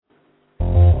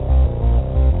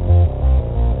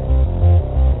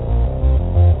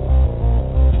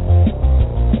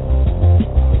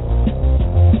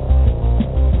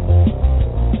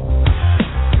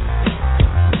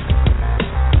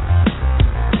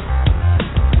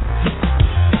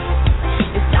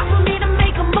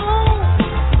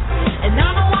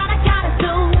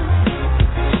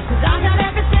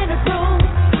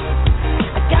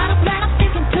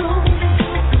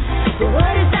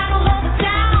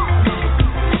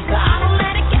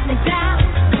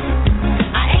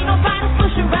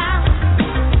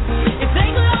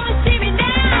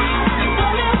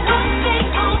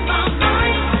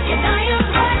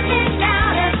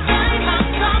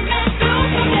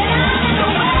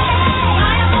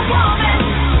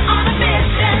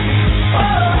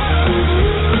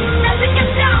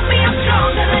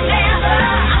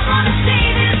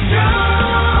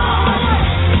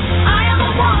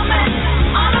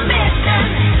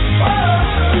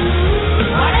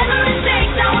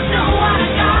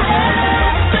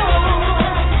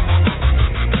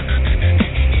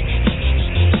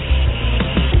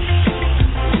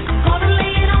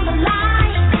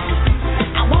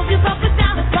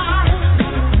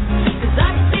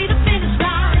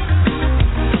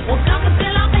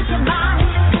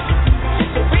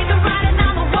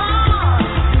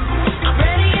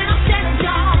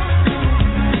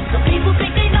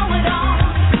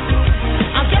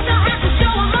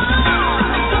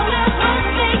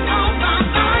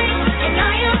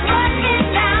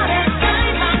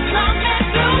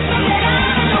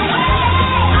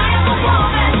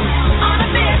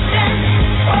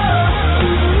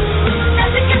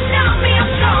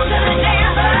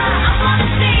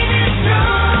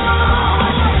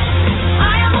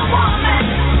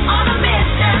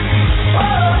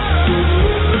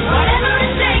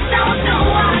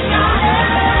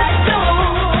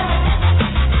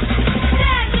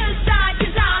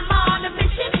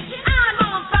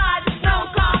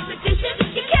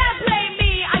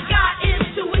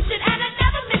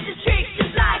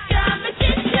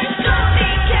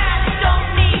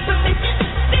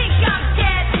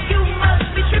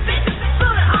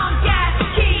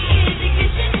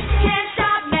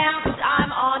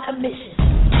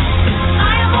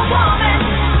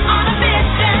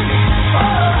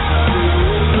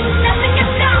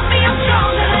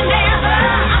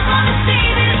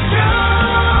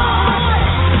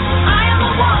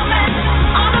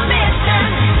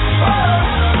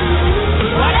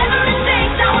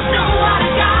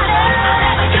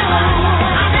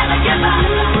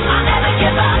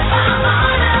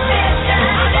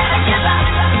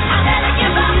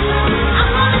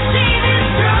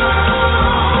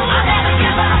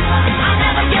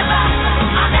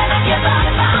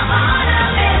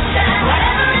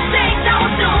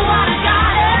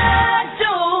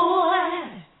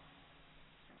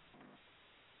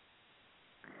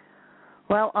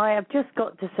Well, I have just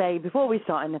got to say, before we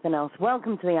start anything else,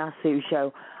 welcome to the Ask Sue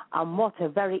show, and what a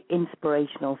very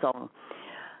inspirational song.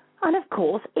 And of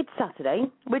course, it's Saturday,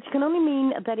 which can only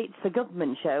mean that it's the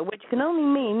government show, which can only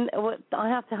mean I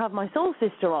have to have my soul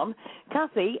sister on,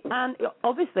 Kathy, and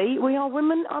obviously we are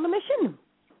women on a mission.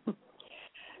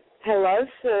 Hello,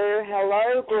 Sue.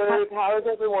 Hello, group. How is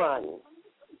everyone?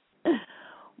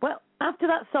 Well, after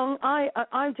that song, I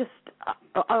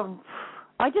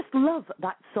just love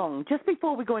that song. Just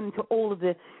before we go into all of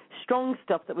the strong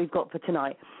stuff that we've got for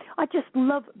tonight, I just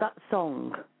love that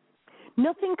song.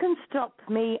 Nothing can stop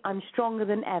me. I'm stronger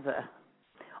than ever.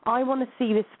 I want to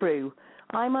see this through.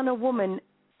 I am a woman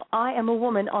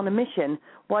on a mission.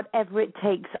 Whatever it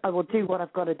takes, I will do what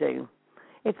I've got to do.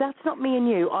 If that's not me and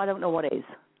you, I don't know what is.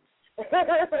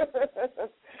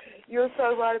 You're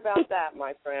so right about that,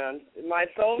 my friend. My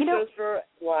soul sister,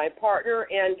 my partner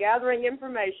in gathering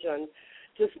information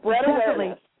to spread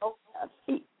awareness.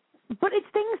 But it's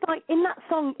things like, in that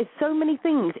song is so many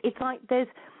things. It's like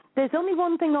there's only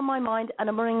one thing on my mind, and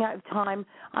I'm running out of time.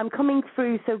 I'm coming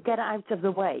through, so get out of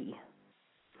the way.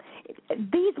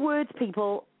 These words,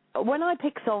 people, when I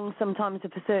pick songs sometimes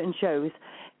for certain shows,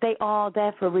 they are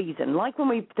there for a reason. Like when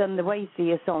we've done the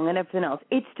Wasia song and everything else,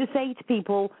 it's to say to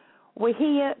people, we're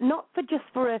here not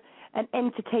for an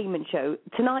entertainment show.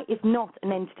 Tonight is not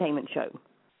an entertainment show.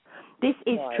 This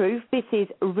is truth. This is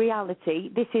reality.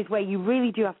 This is where you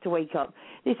really do have to wake up.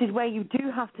 This is where you do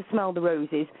have to smell the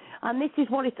roses. And this is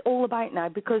what it's all about now,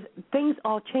 because things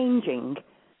are changing.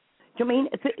 Do you know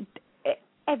what I mean?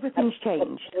 Everything's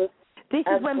changed. This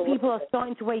is when people are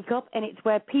starting to wake up, and it's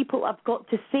where people have got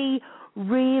to see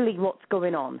really what's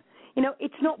going on. You know,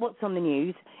 it's not what's on the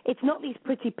news. It's not these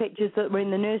pretty pictures that were in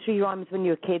the nursery rhymes when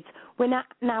you were kids. We're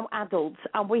now adults,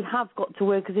 and we have got to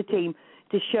work as a team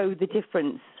to show the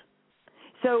difference.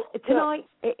 So tonight,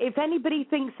 if anybody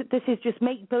thinks that this is just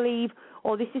make-believe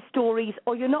or this is stories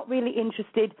or you're not really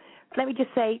interested, let me just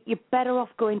say you're better off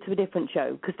going to a different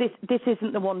show, because this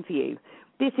isn't the one for you.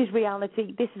 This is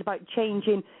reality. This is about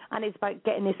changing, and it's about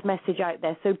getting this message out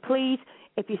there. So please,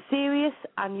 if you're serious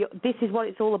and this is what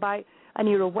it's all about and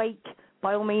you're awake,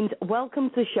 by all means, welcome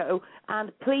to the show.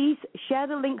 And please share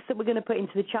the links that we're going to put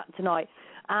into the chat tonight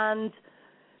and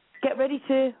get ready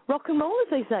to rock and roll,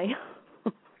 as they say.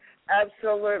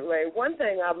 Absolutely. One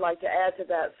thing I'd like to add to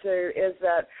that, Sue, is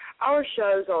that our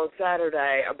shows on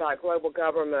Saturday about global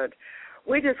government,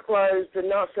 we disclose the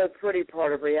not-so-pretty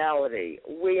part of reality.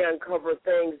 We uncover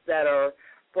things that are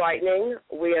frightening.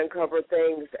 We uncover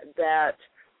things that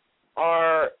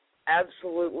are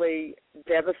absolutely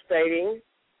devastating.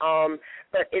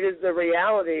 But it is the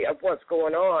reality of what's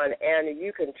going on, and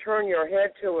you can turn your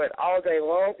head to it all day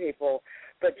long, people.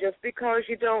 But just because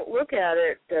you don't look at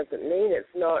it doesn't mean it's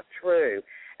not true.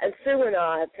 And Sue and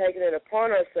I have taken it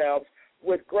upon ourselves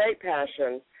with great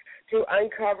passion to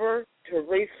uncover, to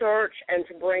research, and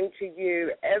to bring to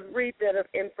you every bit of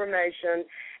information.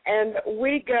 And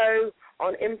we go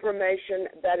on information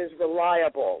that is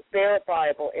reliable,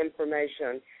 verifiable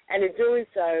information. And in doing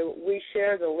so, we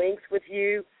share the links with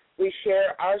you. We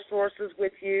share our sources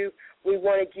with you. We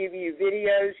want to give you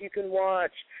videos you can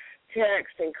watch,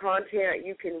 text and content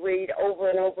you can read over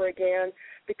and over again,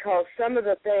 because some of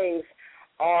the things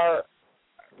are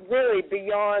really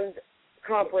beyond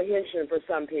comprehension for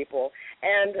some people.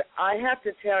 And I have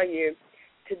to tell you,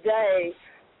 today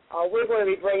we're going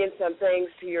to be bringing some things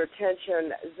to your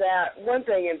attention. That one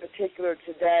thing in particular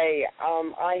today,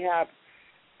 I have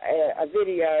a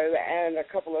video and a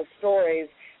couple of stories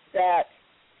that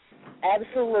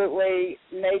absolutely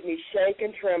made me shake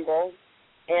and tremble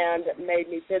and made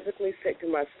me physically sick to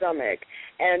my stomach.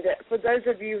 And for those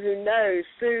of you who know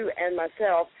Sue and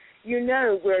myself, you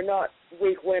know we're not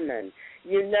weak women.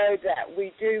 You know that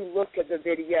we do look at the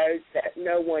videos that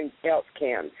no one else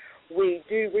can. We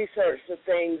do research the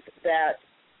things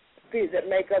that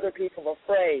make other people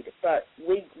afraid, but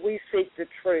we seek the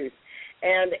truth.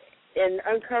 And in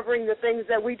uncovering the things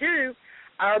that we do,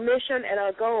 our mission and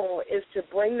our goal is to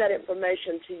bring that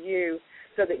information to you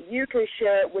so that you can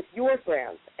share it with your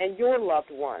friends and your loved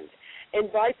ones.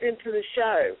 Invite them to the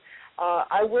show.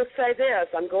 I will say this,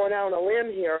 I'm going out on a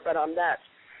limb here, but I'm that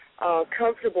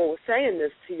comfortable with saying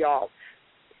this to y'all.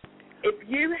 If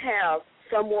you have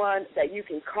someone that you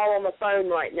can call on the phone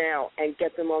right now and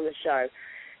get them on the show,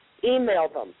 email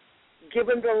them, give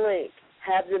them the link,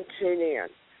 have them tune in.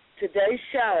 Today's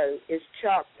show is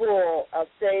chock full of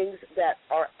things that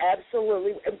are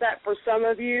absolutely, in fact, for some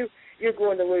of you, you're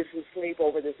going to lose some sleep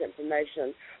over this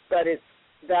information, but it's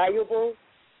valuable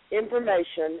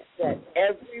information that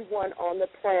everyone on the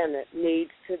planet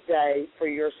needs today for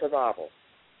your survival.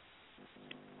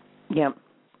 Yeah.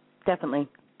 Definitely.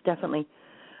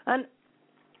 And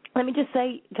let me just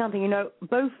say, Kathy,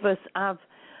 both of us have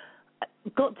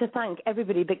got to thank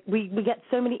everybody. We get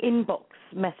so many inbox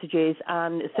messages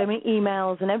and so many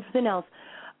emails and everything else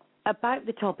about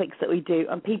the topics that we do,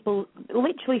 and people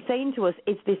literally saying to us,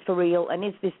 is this for real? And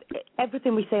is this,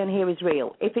 everything we say on here is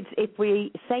real. If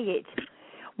we say it,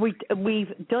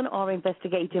 we've done our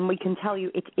investigating, we can tell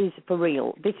you it is for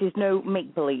real. This is no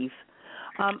make-believe.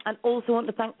 And also want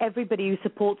to thank everybody who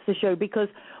supports the show, because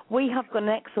we have got an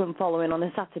excellent following on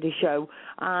a Saturday show,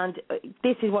 and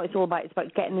this is what it's all about. It's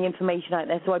about getting the information out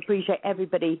there. So I appreciate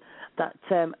everybody that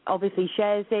obviously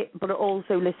shares it, but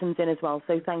also listens in as well.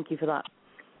 So thank you for that.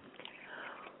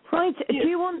 Right, do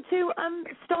you want to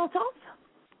start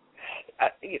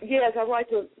off? Yes, I'd like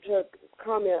to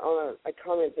comment on a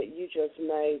comment that you just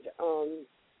made.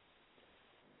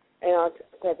 And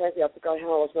quite frankly, I forgot how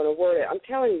I was going to word it. I'm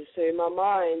telling you, Sue, my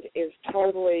mind is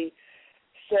totally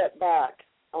set back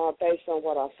based on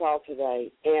what I saw today.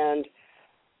 And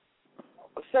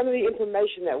some of the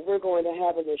information that we're going to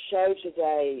have in the show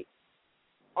today,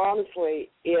 honestly,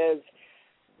 is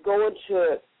going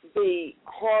to be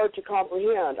hard to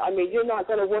comprehend. I mean, you're not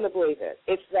going to want to believe it.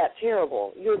 It's that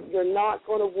terrible. You're not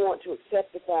going to want to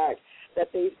accept the fact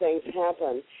that these things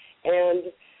happen. And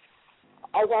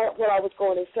what I was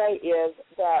going to say is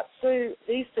that, Sue,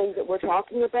 these things that we're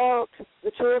talking about,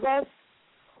 the two of us,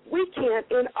 we can't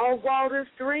in our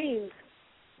wildest dreams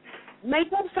make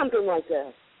up something like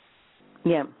this.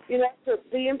 Yeah.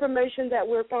 The information that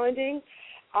we're finding,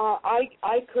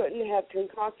 I couldn't have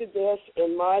concocted this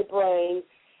in my brain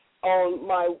on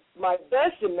my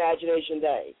best imagination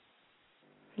day.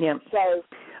 Yeah. So,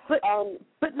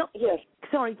 but not. Yes.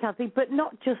 Sorry, Kathy, but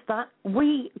not just that.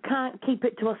 We can't keep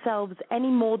it to ourselves any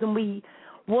more than we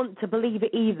want to believe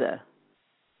it either.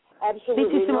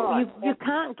 Absolutely this is not. You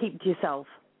can't keep to yourself.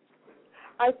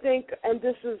 I think, and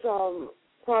this is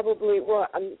probably what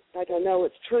I know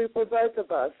it's true for both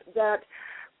of us, that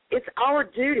it's our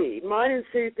duty. Mine and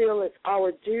Sue feel it's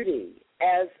our duty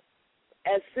as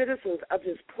citizens of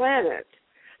this planet.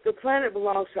 The planet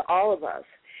belongs to all of us.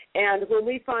 And when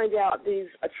we find out these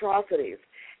atrocities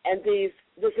and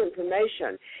this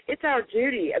information, it's our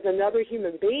duty as another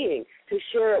human being to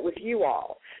share it with you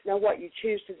all. Now, what you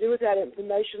choose to do with that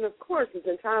information, of course, is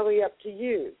entirely up to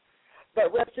you.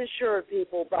 But rest assured,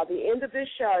 people, by the end of this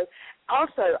show,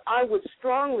 also, I would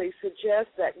strongly suggest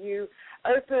that you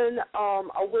open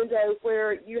a window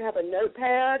where you have a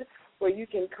notepad where you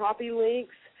can copy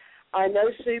links. I know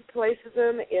Sue places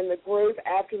them in the group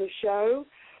after the show.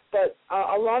 But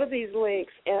a lot of these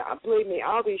links, and believe me,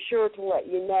 I'll be sure to let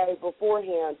you know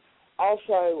beforehand,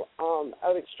 also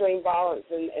of extreme violence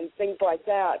and things like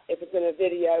that. If it's in a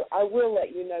video, I will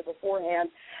let you know beforehand.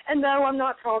 And no, I'm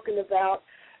not talking about,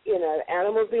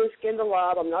 animals being skinned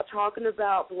alive. I'm not talking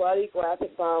about bloody,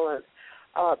 graphic violence.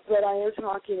 But I am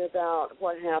talking about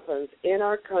what happens in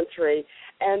our country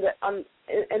and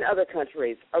in other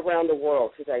countries around the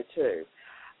world today, too.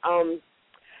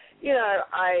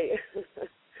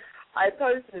 I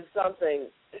posted something,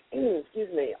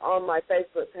 on my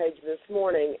Facebook page this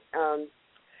morning, and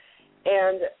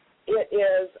it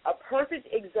is a perfect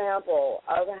example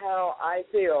of how I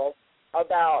feel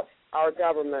about our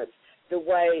government, the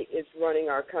way it's running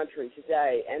our country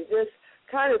today. And this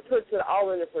kind of puts it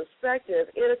all into perspective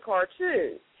in a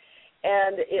cartoon.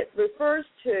 And it refers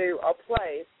to a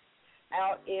place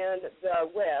out in the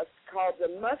West called the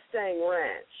Mustang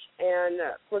Ranch. And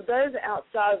for those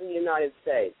outside of the United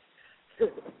States,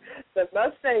 the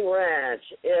Mustang Ranch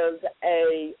is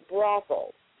a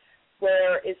brothel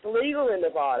where it's legal in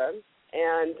Nevada,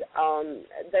 and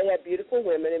they have beautiful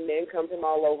women, and men come from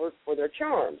all over for their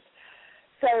charms.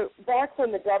 So back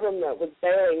when the government was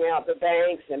bailing out the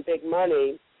banks and big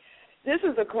money, this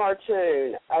is a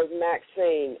cartoon of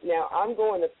Maxine. Now, I'm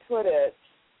going to put it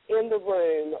in the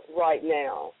room right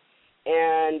now,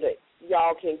 and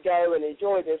y'all can go and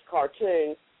enjoy this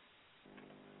cartoon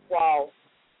while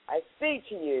I speak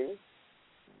to you.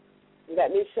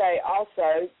 Let me say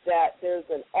also that there's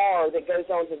an R that goes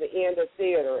on to the end of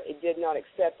theater. It did not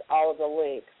accept all of the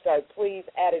links, so please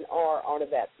add an R onto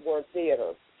that word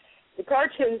theater. The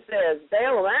cartoon says,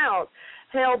 bail them out.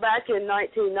 Hell, back in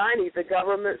 1990, the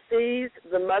government seized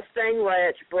the Mustang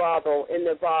Ranch brothel in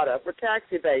Nevada for tax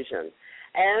evasion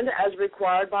and, as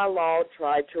required by law,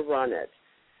 tried to run it.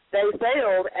 They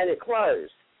failed, and it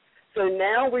closed. So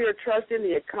now we are trusting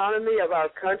the economy of our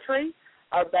country,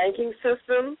 our banking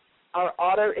system, our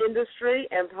auto industry,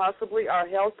 and possibly our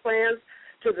health plans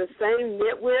to the same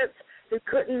nitwits who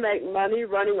couldn't make money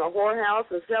running a whorehouse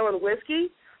and selling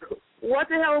whiskey? What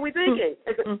the hell are we thinking?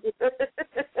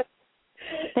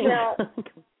 Now,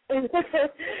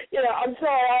 I'm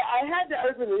sorry. I had to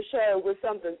open the show with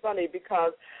something funny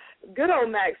because good old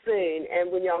Maxine,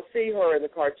 and when y'all see her in the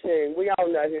cartoon, we all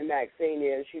know who Maxine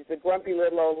is. She's the grumpy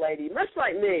little old lady, much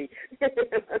like me.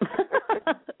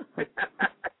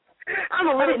 I'm a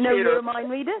little I didn't know you cuter. were a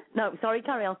mind reader. No, sorry,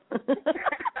 carry on.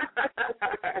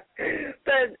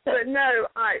 but no,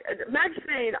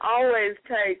 Maxine always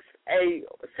takes a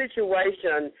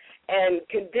situation and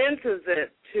condenses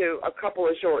it to a couple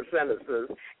of short sentences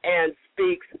and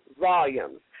speaks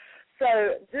volumes. So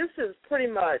this is pretty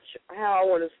much how I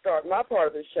want to start my part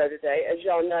of the show today. As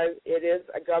y'all know, it is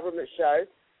a government show,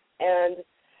 and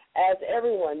as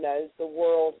everyone knows, the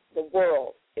world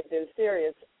is in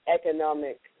serious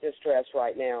economic distress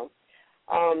right now.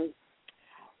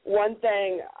 One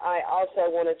thing I also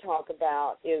want to talk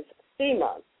about is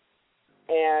FEMA,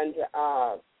 and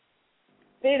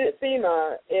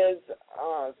FEMA is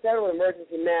Federal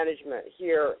Emergency Management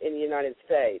here in the United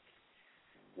States.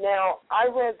 Now, I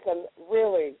read some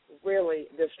really, really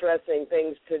distressing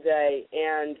things today,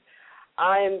 and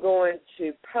I am going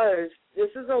to post,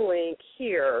 this is a link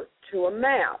here to a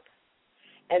map.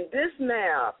 And this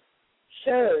map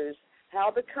shows how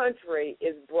the country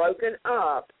is broken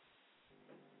up.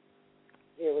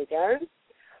 Here we go.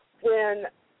 When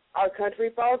our country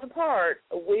falls apart,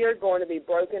 we are going to be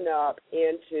broken up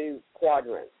into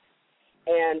quadrants.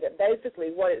 And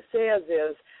basically what it says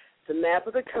is the map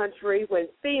of the country when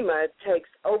FEMA takes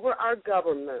over our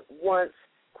government once,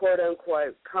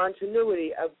 quote-unquote,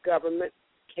 continuity of government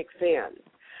kicks in.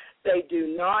 They do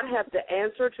not have to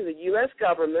answer to the U.S.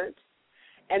 government,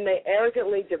 and they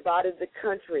arrogantly divided the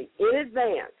country in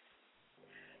advance.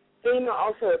 FEMA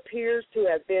also appears to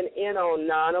have been in on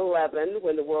 9/11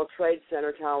 when the World Trade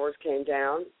Center towers came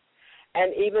down,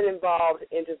 and even involved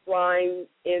into flying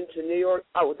into New York.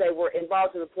 Oh, they were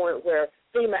involved to the point where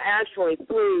FEMA actually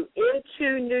flew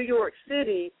into New York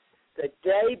City the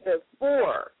day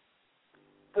before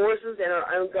forces in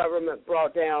our own government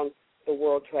brought down the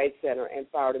World Trade Center and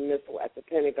fired a missile at the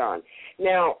Pentagon.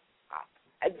 Now,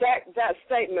 that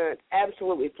statement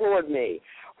absolutely floored me.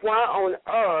 Why on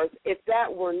earth, if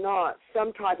that were not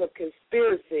some type of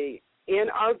conspiracy in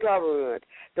our government,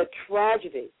 the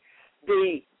tragedy,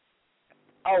 I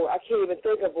can't even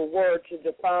think of a word to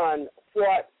define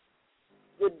what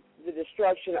the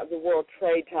destruction of the World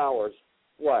Trade Towers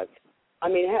was. I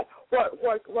mean,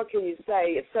 what can you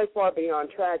say? It's so far beyond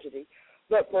tragedy.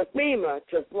 But for FEMA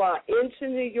to fly into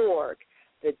New York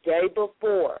the day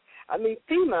before, I mean,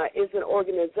 FEMA is an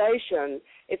organization.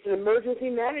 It's an emergency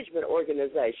management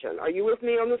organization. Are you with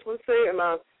me on this one, Sue? Am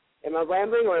I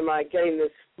rambling or am I getting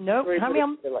this? No, carry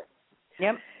on.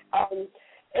 Yep.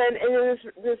 And in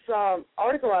this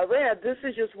article I read, this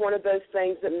is just one of those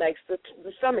things that makes the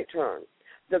stomach turn.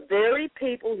 The very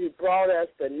people who brought us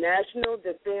the National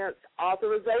Defense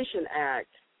Authorization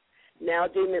Act now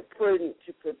deem it prudent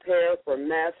to prepare for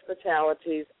mass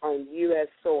fatalities on U.S.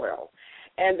 soil.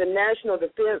 And the National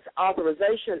Defense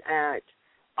Authorization Act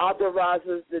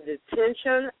authorizes the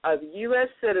detention of U.S.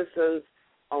 citizens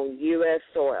on U.S.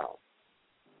 soil.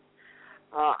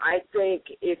 I think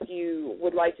if you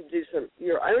would like to do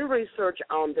your own research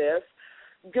on this,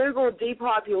 Google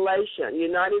depopulation,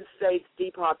 United States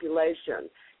depopulation.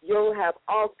 You'll have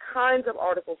all kinds of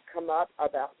articles come up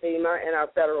about FEMA and our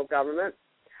federal government.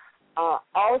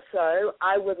 Also,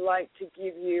 I would like to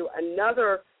give you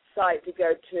another site to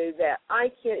go to that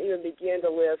I can't even begin to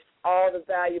list all the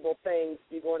valuable things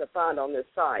you're going to find on this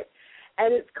site.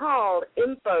 And it's called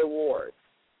InfoWars.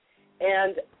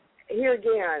 And here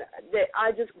again,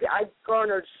 I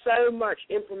garnered so much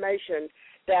information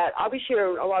that I'll be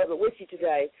sharing a lot of it with you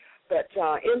today. But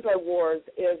InfoWars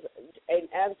is an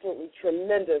absolutely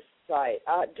tremendous site.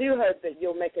 I do hope that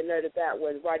you'll make a note of that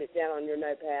one, write it down on your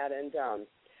notepad, and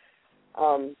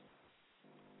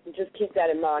just keep that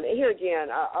in mind. And here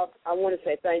again, I want to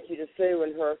say thank you to Sue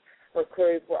and her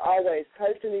crew for always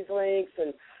posting these links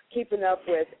and keeping up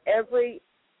with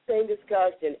everything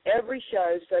discussed in every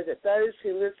show so that those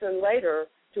who listen later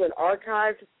to an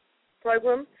archived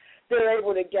program, they're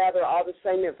able to gather all the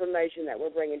same information that we're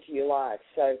bringing to you live.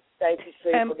 So thank you,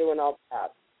 Sue, for doing all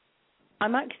that.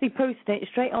 I'm actually posting it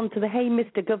straight onto the Hey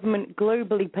Mr. Government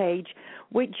Globally page,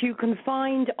 which you can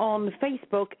find on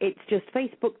Facebook. It's just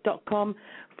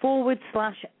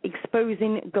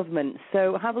facebook.com/exposing government.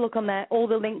 So have a look on there. All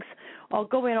the links are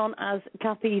going on as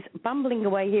Kathy's bambling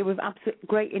away here with absolute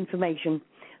great information.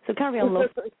 So carry on, love.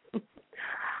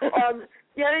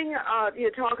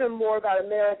 Talking more about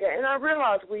America, and I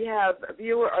realize we have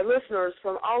listeners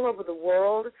from all over the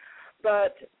world,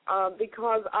 but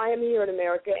because I am here in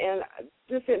America and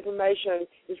this information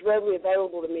is readily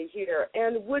available to me here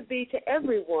and would be to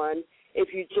everyone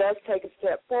if you just take a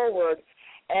step forward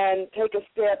and take a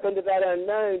step into that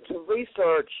unknown to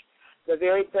research the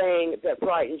very thing that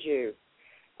frightens you.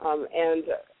 And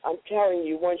I'm telling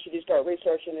you, once you do start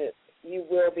researching it, you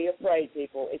will be afraid,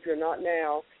 people. If you're not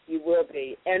now, you will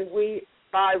be. And we,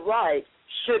 by right,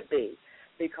 should be,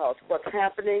 because what's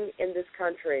happening in this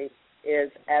country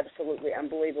is absolutely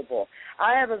unbelievable.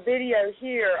 I have a video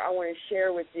here I want to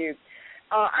share with you.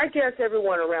 I guess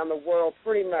everyone around the world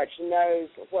pretty much knows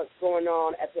what's going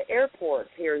on at the airports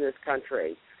here in this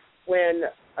country. When,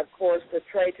 of course, the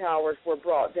trade towers were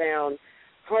brought down,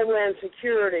 Homeland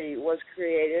Security was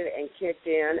created and kicked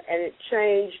in, and it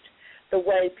changed the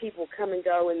way people come and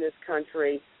go in this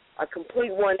country, a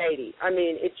complete 180. I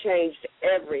mean, it changed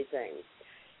everything.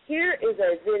 Here is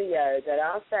a video that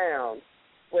I found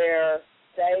where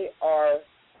they are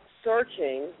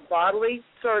searching, bodily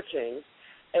searching,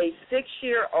 a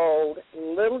 6-year-old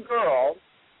little girl,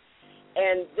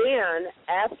 and then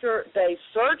after they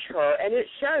search her, and it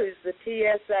shows the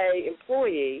TSA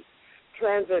employee,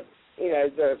 transit,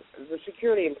 the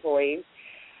security employee,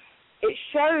 it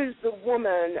shows the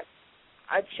woman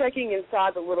checking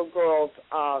inside the little girl's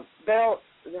belt,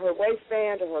 her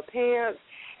waistband, and her pants,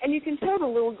 and you can tell the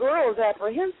little girl is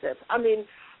apprehensive. I mean,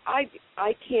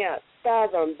 I can't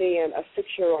fathom being a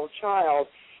 6-year-old child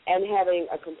and having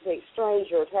a complete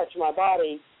stranger touch my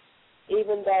body,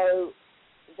 even though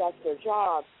that's their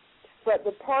job. But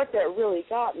the part that really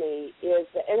got me is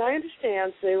that, and I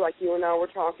understand, Sue, like you and I were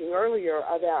talking earlier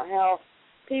about how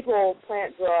people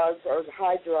plant drugs or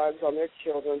hide drugs on their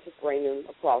children to bring them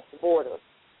across the border.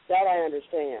 That I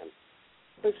understand.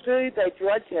 But, Sue, they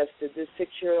drug tested this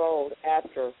 6-year-old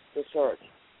after the search.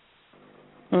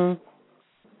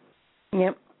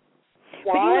 Yep.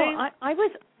 Why? But, I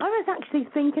was actually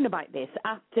thinking about this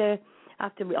after I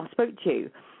spoke to you,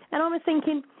 and I was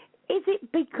thinking, is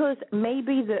it because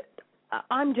maybe that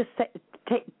I'm just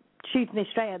shooting this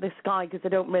straight out of the sky because I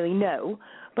don't really know,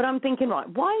 but I'm thinking, right,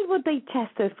 why would they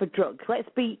test her for drugs? Let's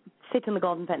sit on the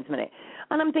golden fence a minute.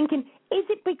 And I'm thinking, is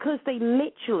it because they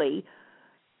literally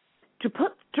to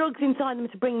put drugs inside them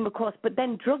to bring them across, but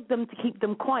then drug them to keep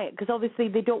them quiet because obviously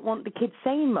they don't want the kids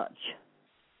saying much?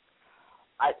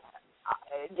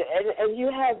 And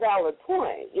you have a valid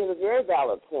point. You have a very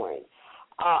valid point.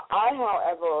 I,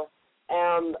 however,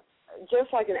 am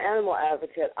just like an animal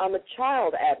advocate. I'm a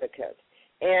child advocate,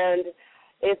 and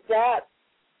if that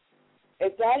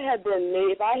had been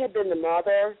me, if I had been the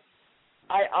mother,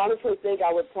 I honestly think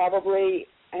I would probably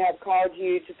have called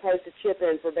you to post a chip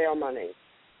in for bail money.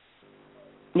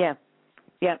 Yeah.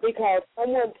 Yeah. Because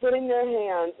someone putting their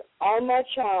hands on my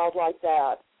child like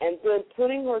that and then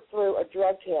putting her through a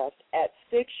drug test at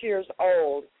 6 years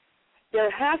old, there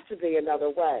has to be another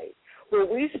way. Where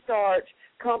we start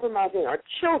compromising our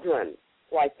children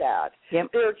like that, yep.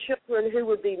 There are children who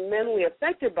would be mentally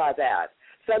affected by that.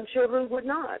 Some children would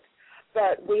not.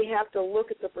 But we have to look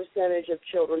at the percentage of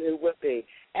children who would be.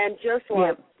 And just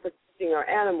like protecting our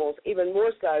animals, even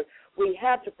more so, we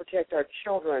have to protect our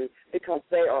children because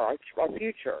they are our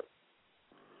future.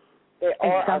 They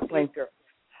are our future.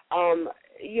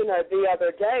 The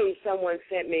other day someone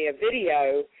sent me a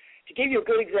video. To give you a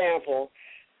good example,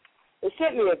 they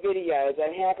sent me a video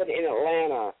that happened in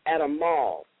Atlanta at a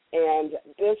mall. And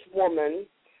this woman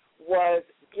was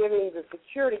giving the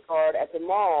security guard at the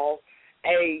mall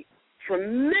a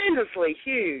tremendously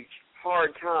huge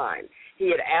hard time. He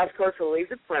had asked her to leave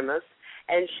the premise,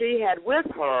 and she had with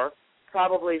her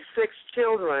probably 6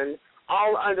 children,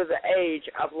 all under the age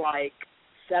of like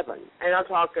 7. And I'm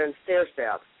talking stair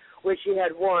steps. When she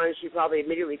had one, she probably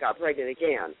immediately got pregnant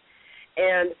again.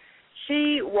 And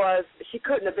she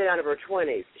couldn't have been out of her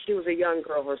 20s. She was a young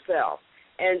girl herself.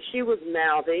 And she was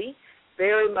mouthy,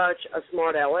 very much a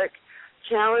smart aleck,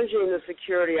 challenging the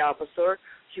security officer.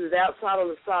 She was outside on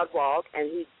the sidewalk, and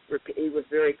he was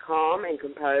very calm and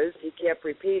composed. He kept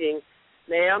repeating,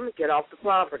 "Ma'am, get off the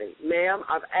property. Ma'am,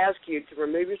 I've asked you to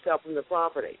remove yourself from the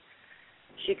property."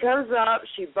 She comes up,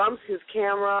 she bumps his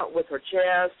camera with her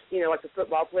chest, like the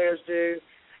football players do,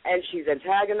 and she's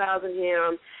antagonizing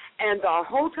him. And the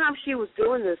whole time she was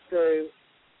doing this,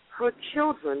 her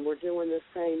children were doing the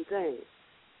same thing.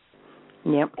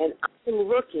 Yep. And I'm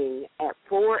looking at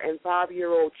 4- and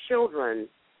 5-year-old children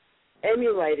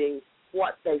emulating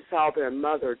what they saw their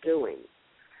mother doing.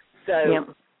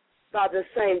 So by the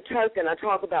same token, I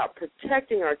talk about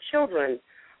protecting our children.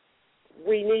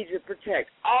 We need to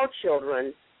protect all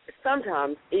children,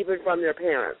 sometimes even from their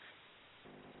parents.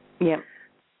 Yeah.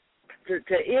 To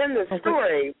end the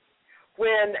story,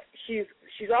 when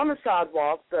she's on the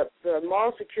sidewalk, the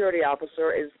mall security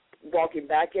officer is walking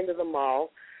back into the mall.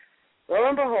 Lo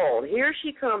and behold, here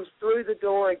she comes through the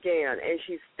door again, and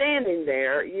she's standing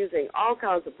there using all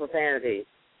kinds of profanity.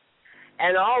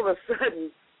 And all of a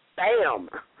sudden, bam,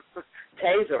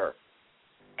 taser.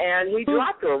 And he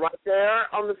dropped her right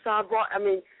there on the sidewalk. I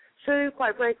mean, Sue,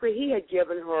 quite frankly, he had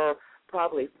given her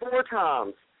probably 4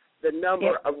 times the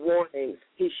number of warnings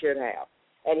he should have.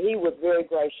 And he was very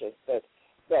gracious that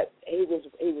he was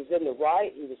in the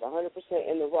right. He was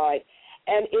 100% in the right.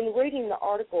 And in reading the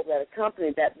article that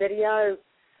accompanied that video,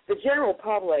 the general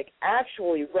public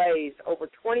actually raised over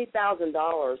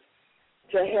 $20,000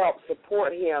 to help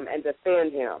support him and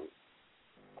defend him.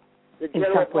 The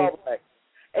general public.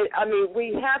 I mean,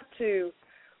 we have to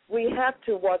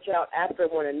watch out after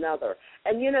one another.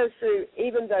 And, you know, Sue,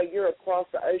 even though you're across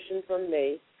the ocean from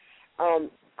me,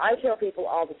 I tell people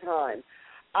all the time,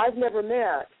 I've never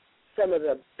met some of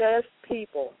the best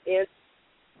people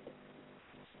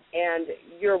and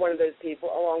you're one of those people,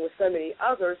 along with so many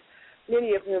others,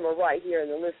 many of whom are right here in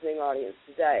the listening audience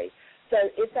today. So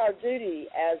it's our duty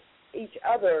as each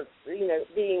other, you know,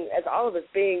 as all of us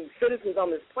being citizens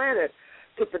on this planet,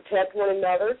 to protect one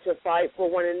another, to fight for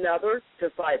one another, to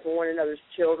fight for one another's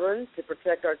children, to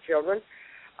protect our children.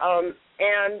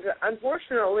 And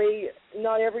unfortunately,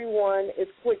 not everyone is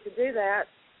quick to do that,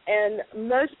 and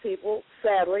most people,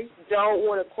 sadly, don't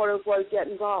want to, quote-unquote, get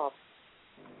involved.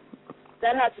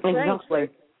 That has to change. Exactly.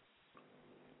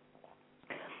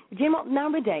 Jim,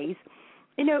 nowadays,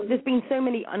 you know, there's been so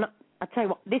many, and I tell you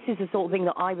what, this is the sort of thing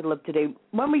that I would love to do.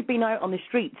 When we've been out on the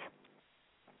streets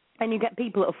and you get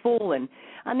people that have fallen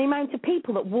and the amount of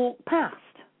people that walk past,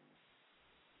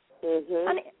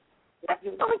 and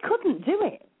I couldn't do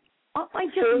it.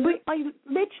 I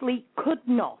literally could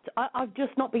not. I've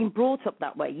just not been brought up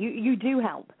that way. You do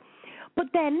help. But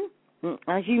then,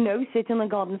 as you know, sit on the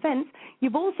garden fence,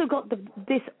 you've also got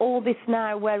this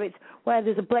now where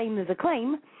there's a blame, there's a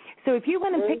claim. So if you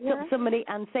went and picked up somebody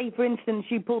and, say, for instance,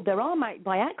 you pulled their arm out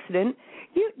by accident,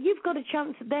 you've got a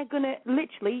chance that they're going to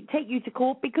literally take you to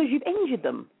court because you've injured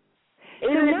them. So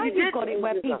now you've got it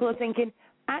where people are thinking,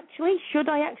 actually, should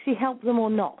I actually help them or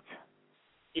not?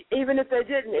 Even if they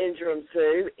didn't injure them,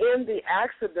 Sue, in the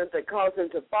accident that caused them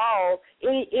to fall,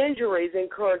 any injuries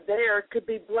incurred there could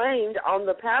be blamed on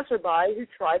the passerby who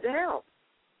tried to help.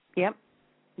 Yep.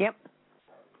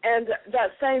 And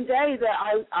that same day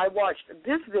that I watched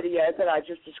this video that I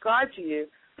just described to you,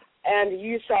 and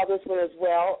you saw this one as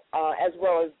well as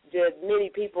did many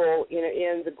people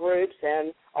in the groups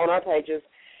and on our pages,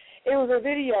 it was a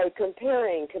video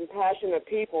comparing compassionate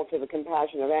people to the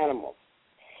compassion of animals.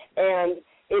 And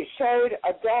it showed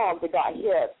a dog that got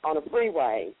hit on a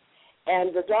freeway,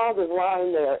 and the dog was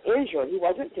lying there injured. He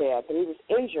wasn't dead, but he was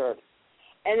injured.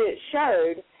 And it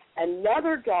showed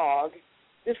another dog.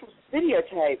 This was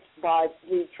videotaped by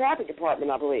the traffic department,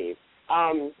 I believe,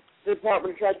 the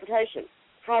Department of Transportation,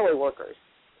 highway workers.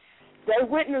 They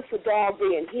witnessed the dog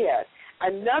being hit.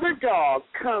 Another dog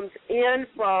comes in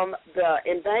from the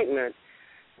embankment,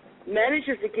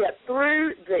 manages to get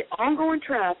through the ongoing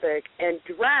traffic and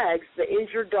drags the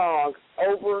injured dog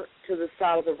over to the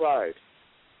side of the road.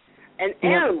 An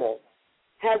animal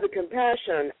has the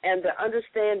compassion and the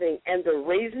understanding and the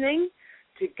reasoning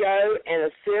to go and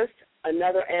assist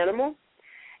another animal.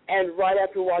 And right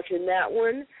after watching that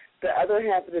one, the other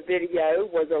half of the video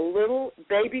was a little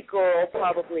baby girl,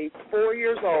 probably 4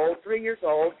 years old, 3 years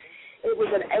old. It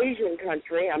was an Asian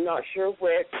country, I'm not sure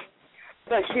which,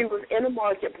 but she was in a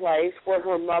marketplace where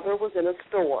her mother was in a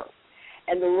store.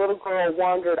 And the little girl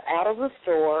wandered out of the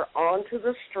store onto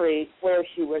the street where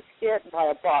she was hit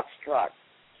by a box truck.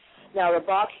 Now, the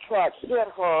box truck hit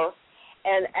her,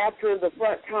 and after the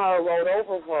front tire rolled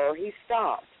over her, he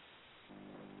stopped.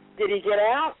 Did he get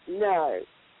out? No.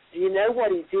 Do you know what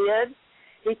he did?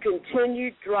 He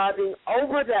continued driving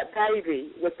over that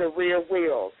baby with the rear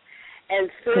wheels. And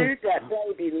soon that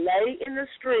baby lay in the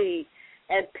street,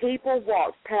 and people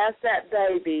walked past that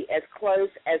baby as close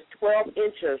as 12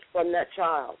 inches from that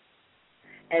child.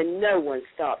 And no one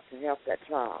stopped to help that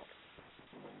child.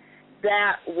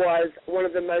 That was one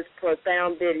of the most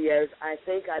profound videos I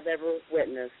think I've ever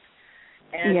witnessed.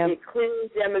 And it clearly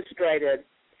demonstrated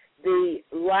the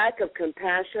lack of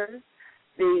compassion,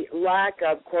 the lack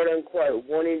of, quote-unquote,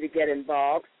 wanting to get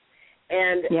involved.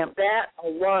 And that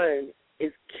alone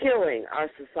is killing our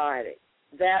society.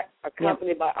 That,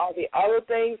 accompanied by all the other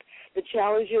things, the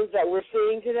challenges that we're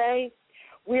seeing today,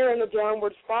 we're in a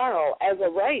downward spiral as a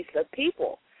race of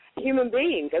people, human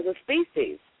beings, as a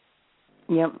species.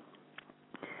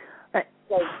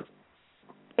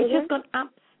 It's just gone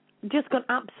just gone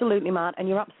absolutely mad, and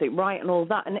you're absolutely right and all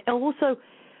that. And also,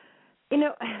 you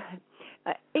know,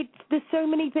 there's so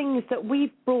many things that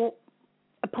we've brought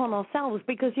upon ourselves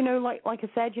because, you know, like I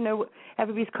said, you know,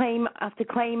 everybody's claim after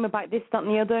claim about this, that,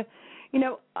 and the other. You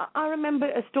know, I remember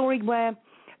a story where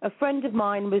a friend of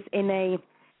mine was in a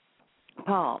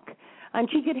park and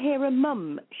she could hear a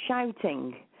mum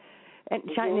shouting and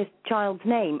shouting this child's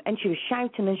name, and she was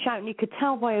shouting and shouting. You could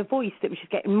tell by her voice that she was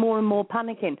getting more and more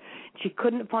panicking. She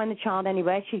couldn't find the child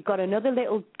anywhere. She'd got another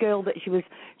little girl that she was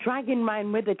dragging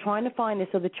around with her, trying to find this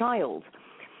other child.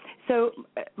 So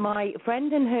my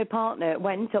friend and her partner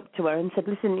went up to her and said,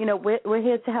 listen, you know, we're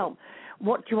here to help.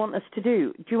 What do you want us to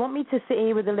do? Do you want me to sit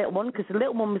here with the little one? Because the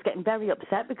little one was getting very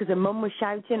upset because her mum was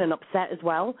shouting and upset as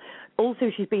well.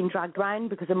 Also, she's being dragged around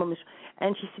because her mum was...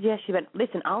 And she said, yes. She went,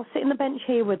 listen, I'll sit on the bench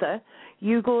here with her.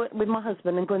 You go with my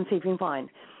husband and go and see if you can find.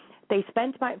 They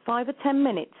spent about 5 or 10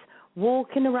 minutes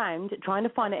walking around trying to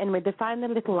find it. Anyway, they found the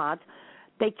little lad.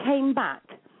 They came back,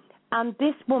 and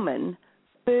this woman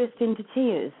burst into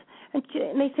tears. And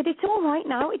they said, it's all right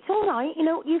now. It's all right. You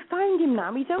know, you found him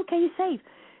now. He's okay. He's safe.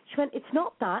 She went, it's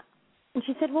not that. And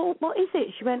she said, well, what is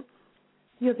it? She went,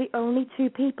 you're the only 2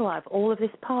 people out of all of this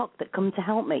park that come to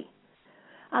help me.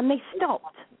 And they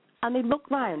stopped, and they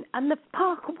looked round, and the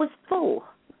park was full,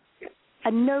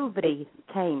 and nobody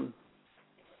came.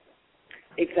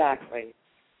 Exactly.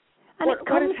 And it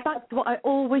comes back to what I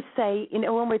always say, you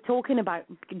know, when we're talking about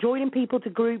joining people to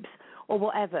groups or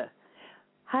whatever.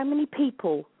 How many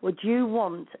people would you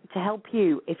want to help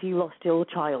you if you lost your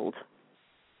child?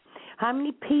 How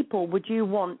many people would you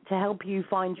want to help you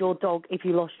find your dog if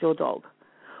you lost your dog?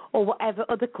 Or whatever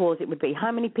other cause it would be.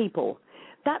 How many people?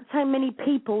 That's how many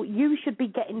people you should be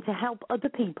getting to help other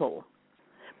people.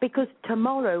 Because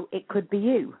tomorrow it could be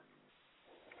you.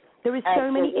 There is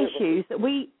so many issues that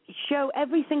we show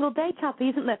every single day, Kathy,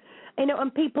 isn't there? You know,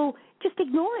 and people just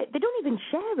ignore it. They don't even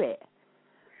share it.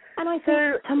 And I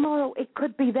think tomorrow it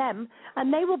could be them,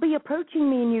 and they will be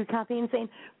approaching me and you, Kathy, and saying,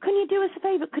 can you do us a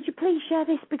favour? Could you please share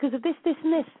this because of this, this,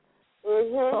 and this?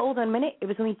 But hold on a minute. It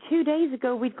was only 2 days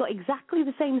ago we've got exactly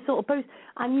the same sort of post,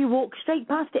 and you walked straight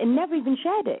past it and never even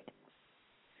shared it.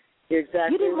 You're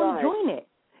exactly You didn't right. want to join it.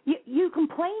 You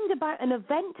complained about an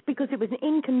event because it was an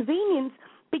inconvenience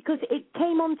because it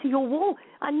came onto your wall,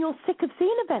 and you're sick of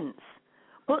seeing events.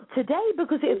 But today,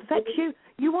 because it affects you,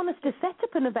 you want us to set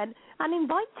up an event and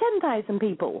invite 10,000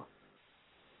 people.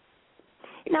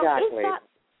 Exactly. Now,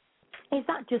 is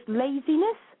that just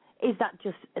laziness? Is that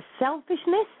just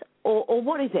selfishness? Or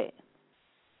what is it?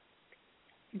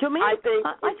 Do you know what I mean?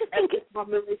 I just think it's a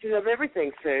combination of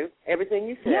everything, Sue. Everything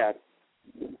you said.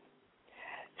 Yeah.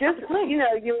 Just, you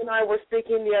know, you and I were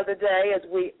speaking the other day, as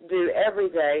we do every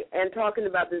day, and talking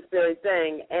about this very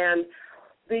thing. And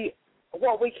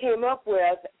what we came up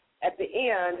with at the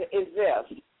end is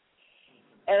this.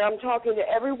 And I'm talking to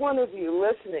every one of you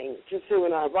listening to Sue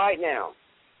and I right now.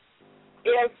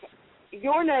 If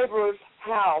your neighbor's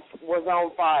house was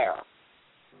on fire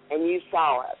and you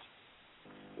saw it,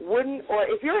 or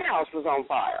if your house was on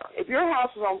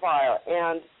fire,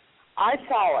 and I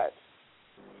saw it,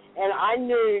 and I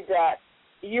knew that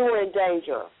you were in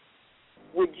danger,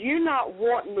 would you not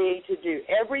want me to do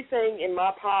everything in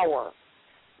my power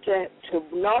to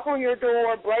knock on your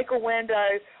door, break a window,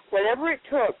 whatever it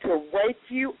took to wake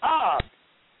you up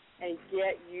and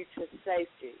get you to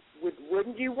safety?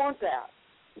 Wouldn't you want that?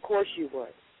 Of course you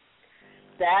would.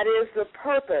 That is the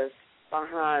purpose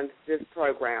behind this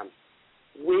program.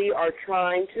 We are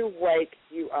trying to wake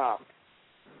you up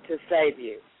to save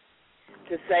you,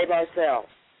 to save ourselves,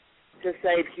 to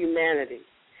save humanity.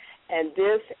 And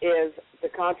this is the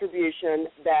contribution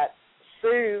that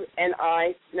Sue and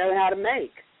I know how to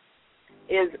make,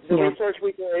 is the research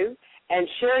we do and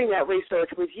sharing that research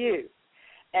with you.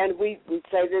 And we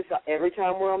say this every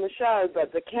time we're on the show,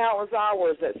 but the countless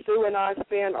hours that Sue and I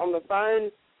spend on the phone,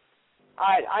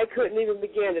 I couldn't even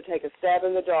begin to take a stab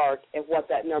in the dark at what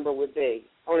that number would be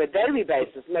on a daily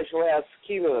basis, much less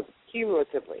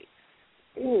cumulatively.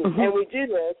 And we do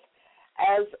this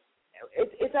as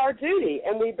it's our duty,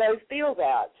 and we both feel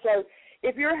that. So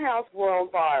if your house were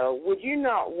on fire, would you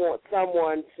not want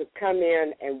someone to come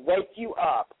in and wake you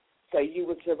up so you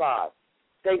would survive?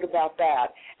 Think about that.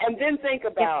 And then think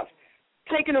about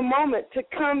taking a moment to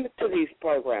come to these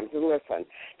programs and listen,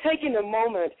 taking a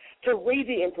moment to read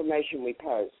the information we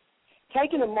post,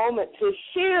 taking a moment to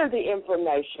share the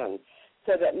information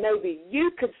so that maybe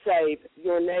you could save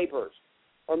your neighbors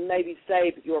or maybe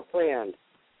save your friend.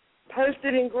 Post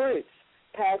it in groups.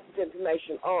 Pass this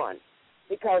information on.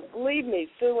 Because believe me,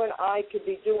 Sue and I could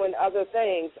be doing other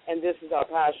things, and this is our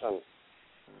passion.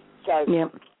 So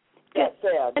that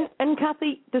said. And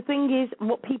Kathy, the thing is,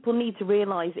 what people need to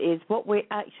realise is what we're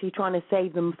actually trying to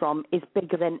save them from is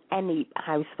bigger than any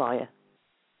house fire.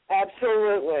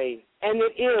 Absolutely. And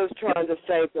it is trying to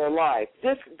save their life.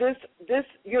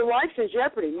 Your life's in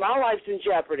jeopardy. My life's in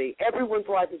jeopardy. Everyone's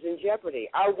life is in jeopardy.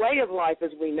 Our way of life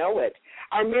as we know it.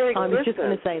 Our mere existence. I was just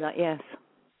going to say that, yes.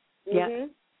 Mm-hmm. Yeah,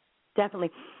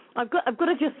 definitely. I've got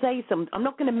to just say something. I'm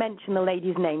not going to mention the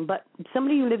lady's name, but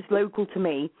somebody who lives local to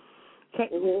me,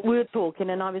 we were talking,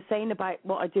 and I was saying about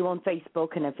what I do on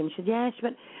Facebook and everything. She said, yeah, she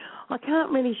went, I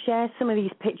can't really share some of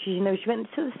these pictures, you know. She went,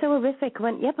 it's so horrific. I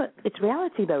went, yeah, but it's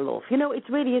reality, though, love. You know, it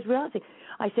really is reality.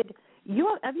 I said,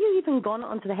 have you even gone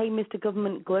onto the Hey Mr.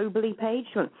 Government Globally page?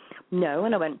 She went, no.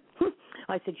 And I went,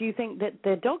 I said, do you think that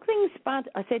the dog thing's bad?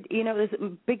 I said, you know, there's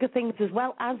bigger things as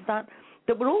well as that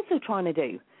we're also trying to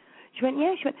do. She went,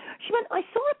 yeah. She went, I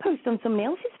saw a post on somebody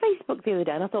else's Facebook the other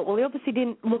day, and I thought, well, they obviously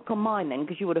didn't look on mine then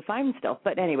because you would have found stuff.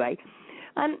 But anyway,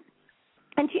 and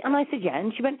I said, yeah.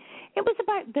 And she went, it was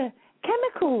about the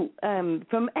chemical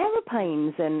from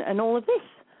aeroplanes and all of this.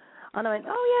 And I went,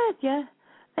 oh, yeah.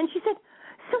 And she said,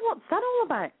 so what's that all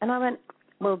about? And I went,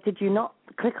 well, did you not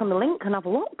click on the link and have a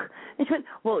look? And she went,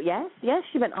 well, yes.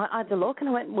 She went, I had a look. And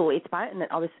I went, well, it's about, and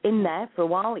I was in there for a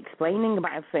while explaining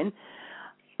about everything.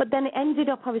 But then it ended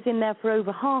up I was in there for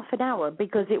over half an hour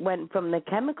because it went from the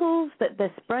chemicals that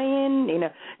they're spraying, you know,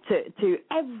 to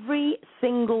every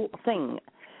single thing.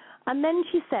 And then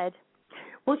she said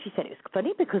it was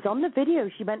funny because on the video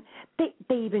she went, they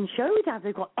even showed how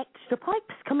they've got extra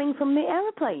pipes coming from the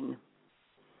aeroplane.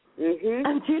 Mm-hmm.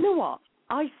 And do you know what?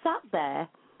 I sat there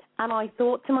and I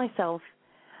thought to myself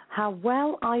how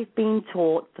well I've been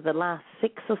taught for the last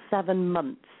 6 or 7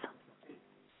 months.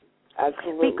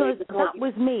 Absolutely. Because that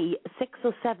was me 6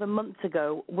 or 7 months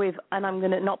ago with, and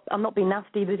I'm not being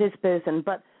nasty with this person,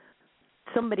 but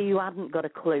somebody who hadn't got a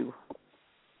clue.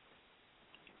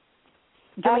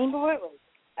 Do you mean?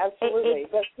 Absolutely.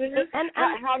 And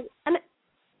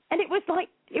it was like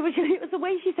it was the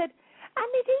way she said, and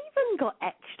it even got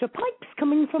extra pipes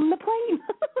coming from the plane.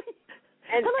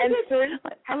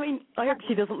 I mean, I hope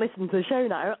she doesn't listen to the show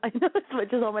now. I know as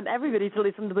much as I want everybody to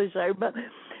listen to the show, but do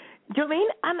you know what I mean?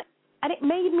 And it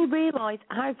made me realise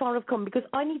how far I've come because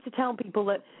I need to tell people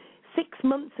that 6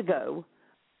 months ago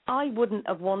I wouldn't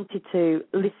have wanted to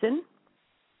listen.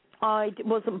 I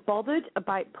wasn't bothered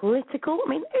about political. I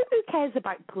mean, who cares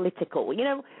about political? You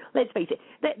know, let's face it.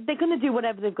 They're going to do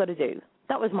whatever they've got to do.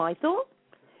 That was my thought.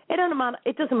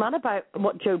 It doesn't matter about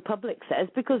what Joe Public says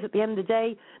because at the end of the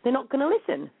day, they're not going to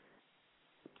listen.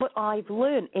 But I've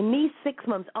learned, in these 6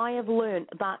 months, I have learned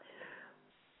that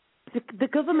the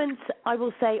governments, I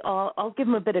will say, I'll give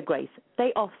them a bit of grace.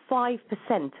 They are 5%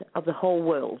 of the whole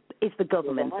world is the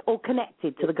government, or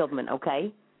connected to the government,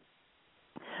 okay?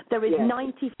 There is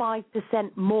 95%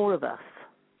 more of us.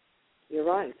 You're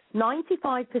right.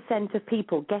 95% of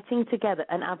people getting together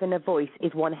and having a voice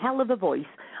is one hell of a voice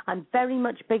and very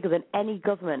much bigger than any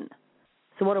government.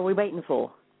 So what are we waiting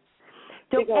for?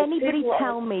 Don't anybody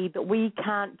tell me that we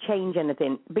can't change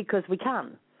anything, because we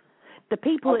can. The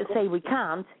people that say we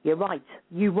can't, you're right,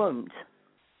 you won't.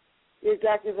 You're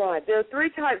exactly right. There are 3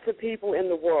 types of people in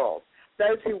the world.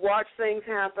 Those who watch things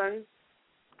happen,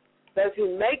 those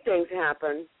who make things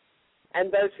happen, and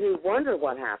those who wonder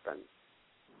what happened.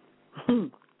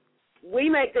 We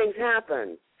make things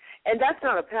happen, and that's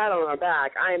not a pat on our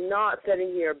back. I am not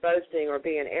sitting here boasting or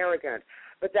being arrogant,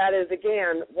 but that is,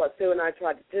 again, what Sue and I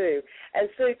tried to do. And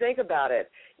Sue, think about it.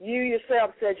 You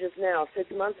yourself said just now,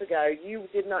 6 months ago, you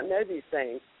did not know these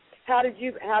things. How did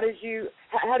you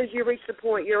reach the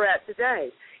point you're at today?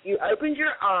 You opened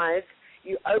your eyes,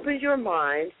 you opened your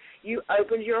mind, you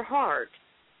opened your heart.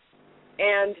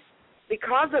 And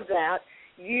because of that,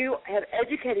 you have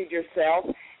educated yourself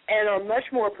and are much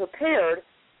more prepared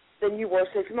than you were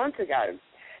 6 months ago.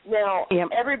 Now,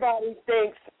 everybody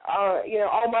thinks,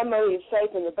 all my money is safe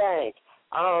in the bank.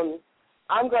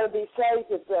 I'm going to be safe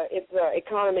if the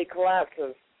economy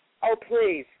collapses. Oh,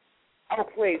 please,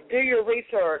 do your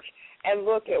research and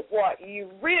look at what you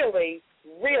really,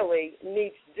 really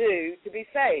need to do to be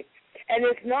safe. And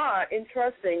it's not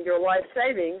entrusting your life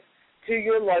savings to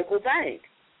your local bank.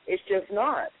 It's just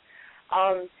not.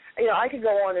 I could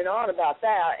go on and on about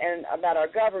that and about our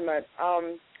government.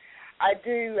 I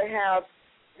do have,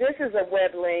 this is a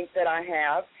web link that I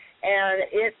have, and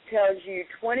it tells you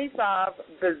 25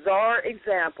 bizarre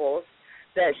examples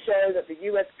that show that the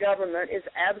U.S. government is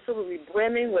absolutely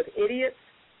brimming with idiots,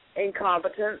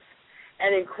 incompetents,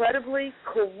 and incredibly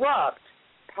corrupt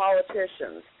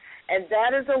politicians. And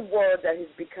that is a word that has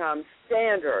become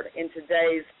standard in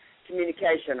today's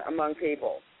communication among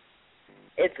people.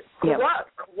 It's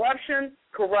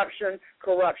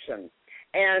corruption,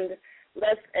 and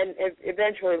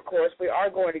eventually, of course, we are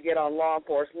going to get on law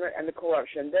enforcement and the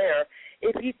corruption there.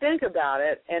 If you think about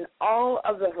it, and all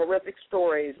of the horrific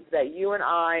stories that you and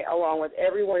I, along with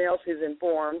everyone else who's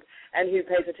informed and who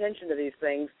pays attention to these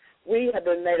things, we have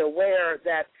been made aware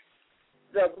that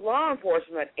the law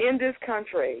enforcement in this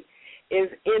country is,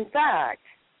 in fact,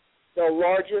 the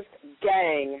largest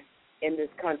gang in this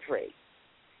country.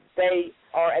 They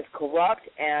are as corrupt,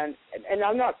 and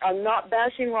I'm not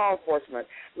bashing law enforcement.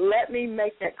 Let me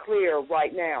make that clear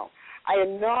right now. I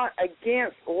am not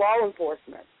against law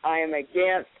enforcement. I am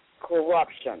against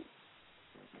corruption.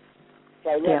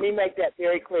 So let me make that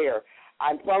very clear.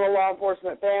 I'm from a law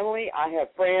enforcement family. I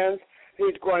have friends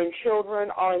whose grown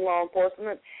children are in law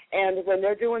enforcement, and when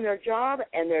they're doing their job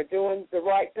and they're doing the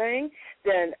right thing,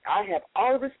 then I have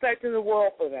all the respect in the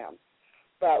world for them.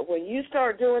 But when you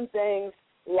start doing things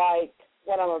like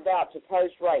what I'm about to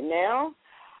post right now,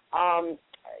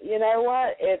 you know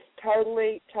what? It's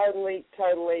totally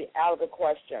out of the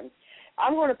question.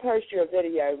 I'm going to post you a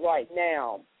video right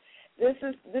now. This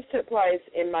took place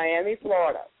in Miami,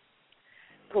 Florida.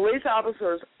 Police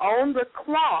officers on the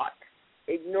clock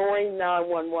ignoring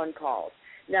 911 calls.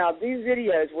 Now, these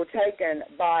videos were taken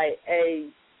by a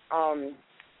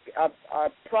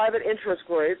private interest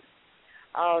group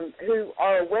who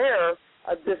are aware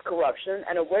of this corruption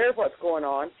and aware of what's going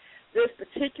on. This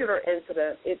particular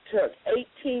incident, it took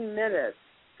 18 minutes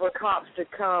for cops to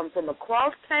come from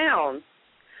across town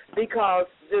because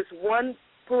this one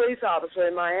police officer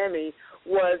in Miami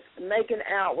was making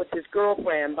out with his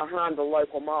girlfriend behind the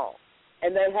local mall.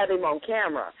 And they had him on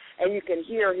camera, and you can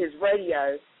hear his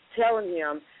radio telling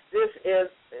him this is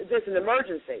an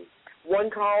emergency. One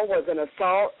call was an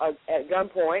assault at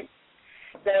gunpoint.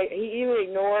 He even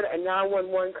ignored a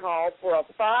 911 call for a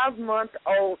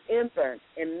 5-month-old infant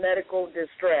in medical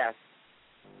distress.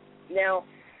 Now,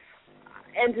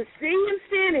 and to see him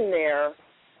standing there,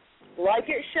 like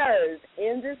it shows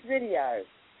in this video,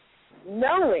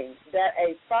 knowing that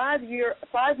a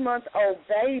 5-month-old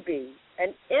baby,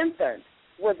 an infant,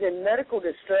 was in medical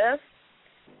distress,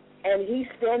 and he's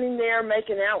standing there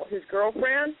making out with his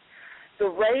girlfriend, the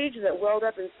rage that welled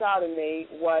up inside of me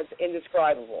was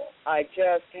indescribable. I'm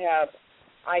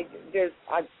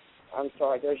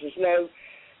sorry.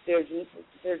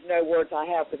 There's no words I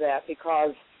have for that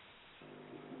because,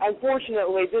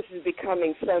 unfortunately, this is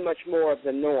becoming so much more of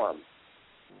the norm.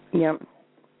 Yep.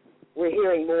 We're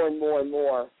hearing more and more and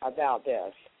more about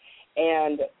this,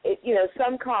 and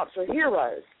some cops are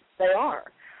heroes. They are,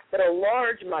 but a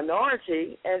large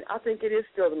minority, and I think it is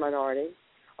still the minority.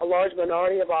 A large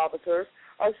minority of officers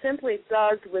are simply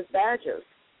thugs with badges.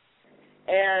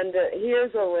 And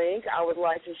here's a link I would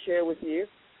like to share with you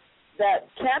that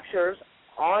captures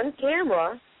on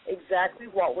camera exactly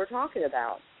what we're talking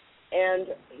about. And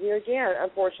here again,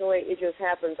 unfortunately, it just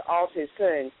happens all too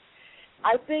soon.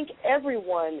 I think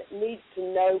everyone needs to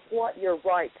know what your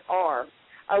rights are.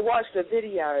 I watched a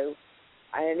video,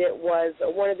 and it was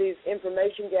one of these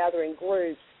information-gathering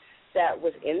groups that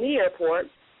was in the airport,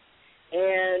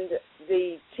 and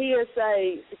the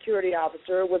TSA security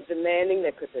officer was demanding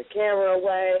they put their camera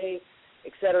away,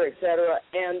 et cetera,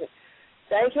 and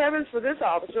thank heavens for this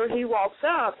officer. He walks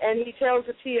up, and he tells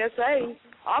the TSA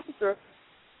officer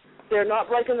they're not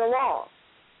breaking the law.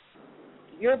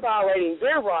 You're violating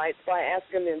their rights by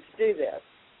asking them to do this.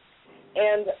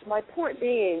 And my point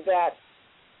being that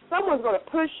someone's going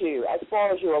to push you as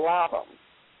far as you allow them.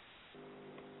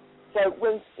 So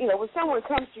when someone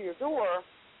comes to your door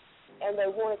and they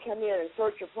want to come in and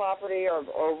search your property or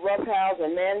roughhouse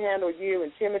and manhandle you,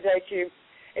 intimidate you,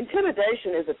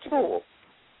 intimidation is a tool,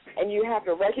 and you have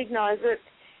to recognize it,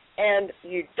 and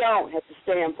you don't have to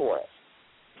stand for it.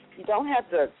 You don't have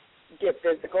to get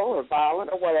physical or violent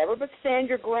or whatever, but stand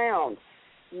your ground.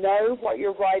 Know what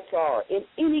your rights are in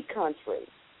any country.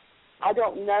 I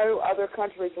don't know other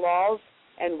countries' laws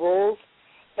and rules,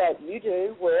 but you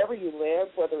do wherever you live,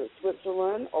 whether it's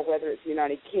Switzerland or whether it's the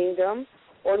United Kingdom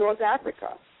or North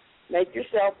Africa. Make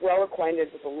yourself well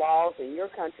acquainted with the laws in your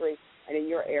country and in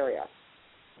your area.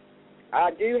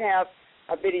 I do have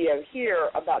a video here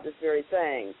about this very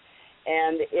thing,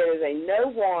 and it is a no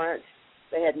warrant.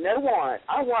 They had no warrant.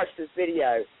 I watched this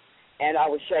video, and I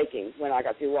was shaking when I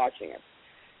got through watching it.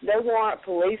 No warrant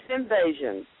police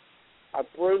invasion, a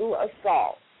brutal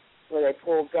assault where they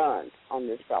pulled guns on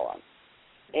this fellow.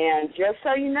 And just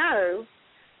so you know,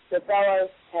 the fellow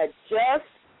had just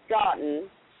gotten,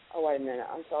 oh, wait a minute,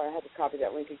 I'm sorry, I had to copy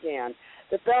that link again.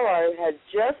 The fellow had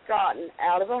just gotten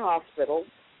out of a hospital.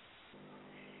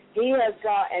 He has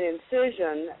got an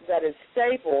incision that is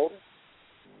stapled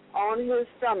on his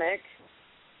stomach,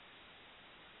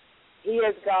 he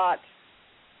has got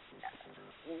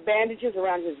bandages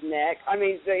around his neck. I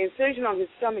mean, the incision on his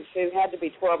stomach suit had to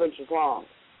be 12 inches long.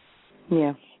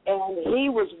 Yeah. And he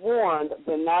was warned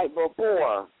the night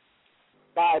before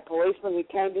by a policeman who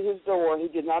came to his door. He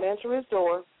did not answer his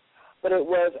door, but it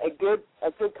was a good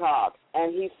cop.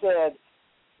 And he said,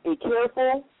 be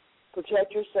careful,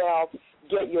 protect yourself,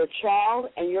 get your child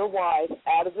and your wife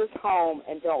out of this home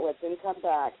and don't let them come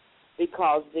back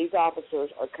because these officers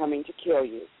are coming to kill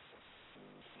you.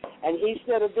 And he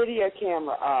set a video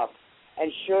camera up,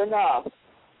 and sure enough,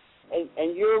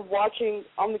 and you're watching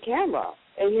on the camera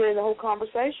and hearing the whole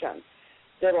conversation.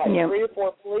 There were like 3 or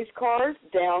 4 police cars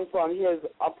down from his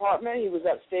apartment. He was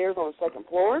upstairs on the 2nd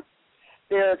floor.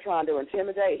 They're trying to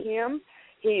intimidate him.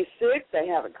 He's sick. They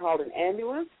haven't called an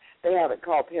ambulance. They haven't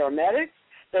called paramedics.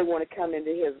 They want to come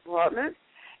into his apartment.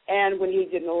 And when he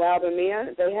didn't allow them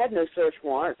in, they had no search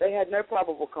warrant. They had no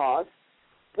probable cause.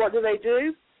 What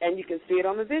do? And you can see it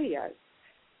on the video.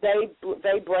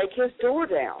 They break his door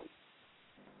down.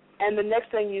 And the next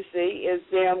thing you see is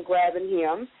them grabbing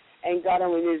him, and God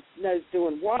only knows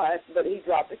doing what, but he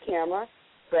dropped the camera.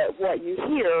 But what you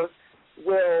hear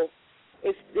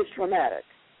it's traumatic.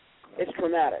 It's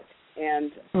traumatic.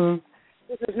 And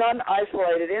this is not an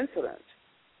isolated incident.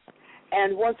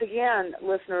 And once again,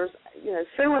 listeners,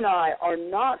 Sue and I are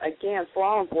not against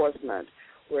law enforcement.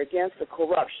 We're against the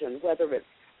corruption, whether it's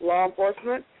law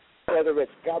enforcement, whether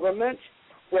it's government,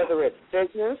 whether it's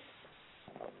business,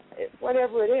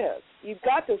 whatever it is. You've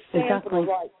got to stand for the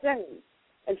right thing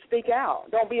and speak out.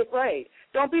 Don't be afraid.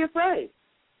 Don't be afraid.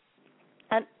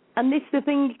 And this is the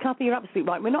thing, Kathy, you're absolutely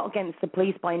right. We're not against the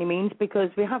police by any means, because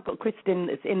we have got Kristen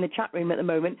that's in the chat room at the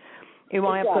moment, who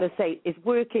I have got to say is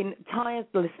working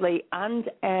tirelessly, and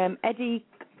Eddie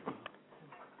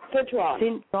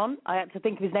Cintron, I had to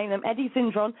think of his name, Eddie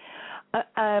Cintron,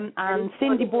 and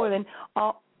Cindy Boylan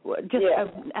are just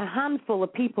a handful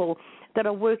of people that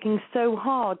are working so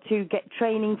hard to get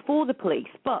training for the police.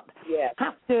 But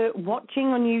after watching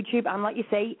on YouTube and, like you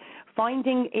say,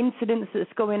 finding incidents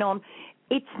that's going on,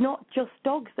 it's not just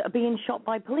dogs that are being shot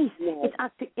by police. No. It's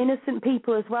actually innocent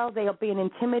people as well. They are being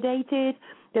intimidated.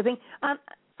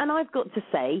 And I've got to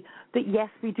say that, yes,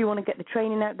 we do want to get the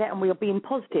training out there and we are being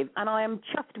positive. And I am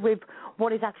chuffed with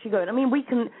what is actually going on. I mean, we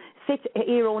can sit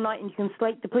here all night and you can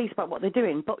slate the police about what they're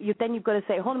doing, but then you've got to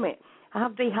say, hold on a minute,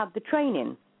 have they had the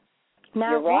training?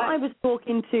 Now, what I was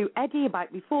talking to Eddie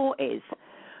about before is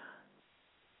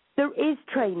there is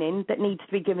training that needs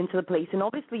to be given to the police, and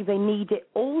obviously they need it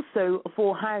also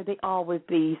for how they are with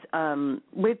these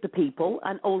with the people,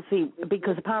 and also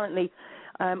because apparently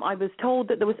I was told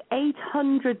that there was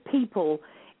 800 people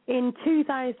in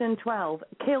 2012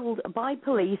 killed by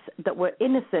police that were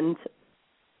innocent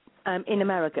in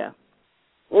America.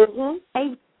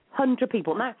 800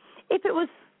 people. Now, even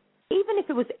if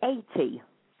it was 80,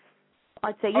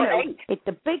 I'd say, it's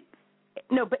a big,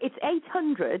 no, but it's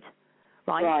 800,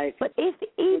 right? But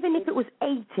even if it was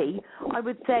 80, I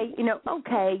would say,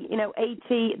 okay,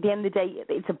 80, at the end of the day,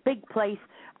 it's a big place,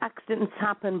 accidents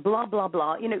happen, blah, blah,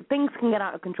 blah, things can get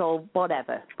out of control,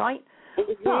 whatever, right?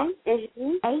 But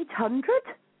 800?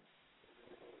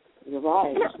 You're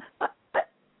right.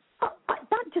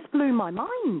 That just blew my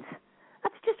mind.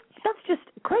 That's just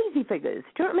crazy figures,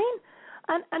 do you know what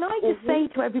I mean? And I just say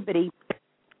to everybody,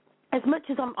 as much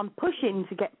as I'm pushing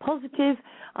to get positive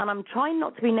and I'm trying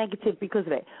not to be negative because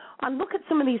of it, I look at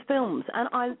some of these films and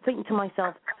I think to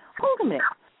myself, hold a minute,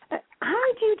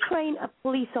 how do you train a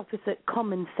police officer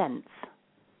common sense?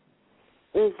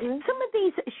 Some of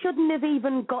these shouldn't have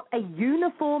even got a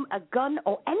uniform, a gun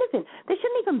or anything. They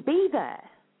shouldn't even be there.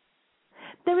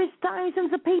 There is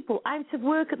thousands of people out of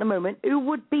work at the moment who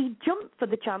would be jumped for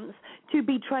the chance to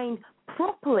be trained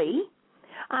properly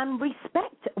and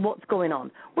respect what's going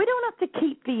on. We don't have to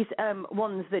keep these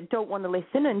ones that don't want to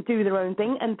listen and do their own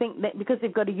thing and think that because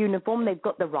they've got a uniform, they've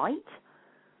got the right.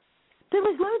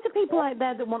 There is loads of people out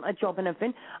there that want a job and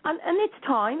everything, and it's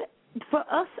time for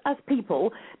us as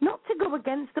people not to go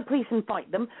against the police and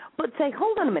fight them, but say,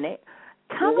 hold on a minute,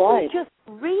 can we just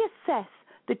reassess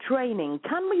the training?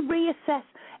 Can we reassess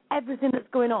everything that's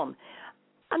going on?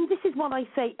 And this is what I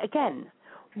say again.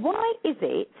 Why is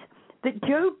it that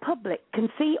Joe Public can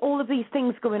see all of these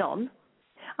things going on,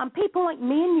 and people like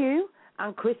me and you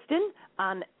and Kristen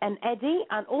and Eddie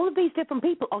and all of these different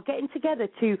people are getting together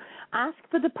to ask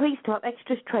for the police to have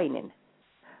extras training?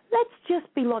 Let's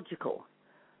just be logical.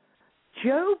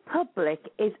 Joe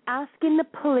Public is asking the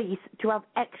police to have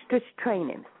extras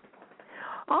training.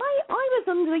 I was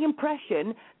under the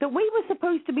impression that we were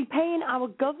supposed to be paying our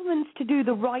governments to do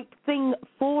the right thing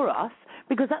for us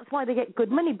because that's why they get good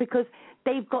money, because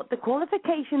they've got the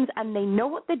qualifications and they know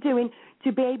what they're doing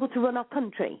to be able to run our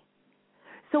country.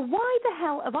 So why the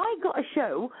hell have I got a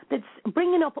show that's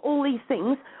bringing up all these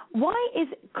things? Why is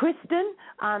Kristen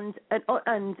and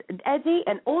Eddie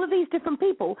and all of these different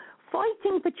people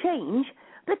fighting for change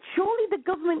that surely the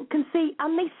government can see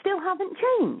and they still haven't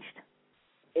changed?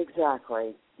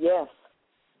 Exactly. Yes.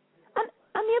 And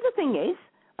the other thing is,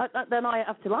 then I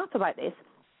have to laugh about this,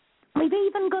 we've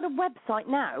even got a website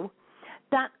now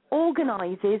that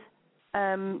organises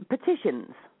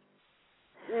petitions.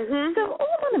 Mm-hmm. So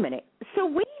hold on a minute. So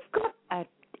we've got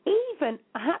even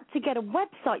had to get a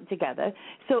website together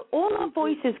so all our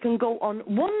voices can go on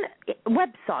one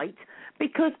website,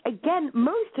 because again,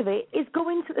 most of it is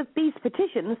going to these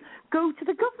petitions go to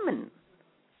the government.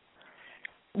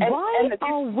 Why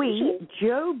are we,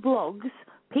 Joe Blogs,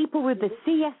 people with the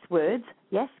CS words,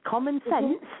 yes, common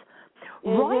sense,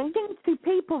 writing to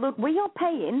people that we are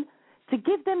paying to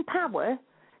give them power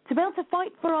to be able to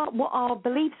fight for our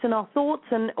beliefs and our thoughts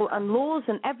and laws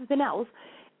and everything else,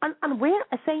 and we're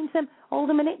saying to them, hold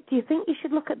a minute, do you think you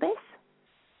should look at this?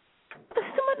 There's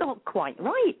something not quite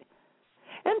right.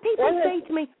 And people say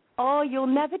to me, oh, you'll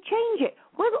never change it.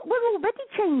 We're already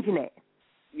changing it.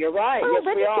 You're right. We're yes,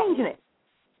 already we are. changing it.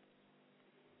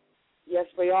 Yes,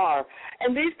 we are.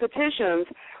 And these petitions,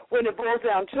 when it boils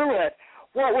down to it,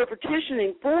 what we're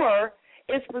petitioning for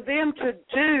is for them to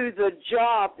do the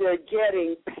job they're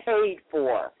getting paid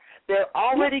for. They're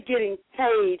already getting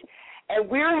paid, and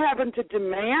we're having to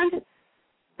demand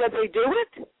that they do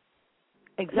it?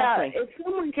 Exactly. Now, if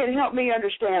someone can help me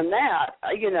understand that,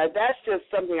 that's just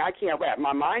something I can't wrap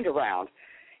my mind around.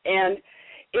 And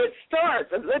it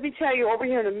starts, let me tell you, over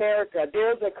here in America,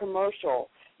 there's a commercial.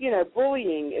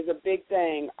 Bullying is a big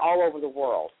thing all over the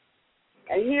world.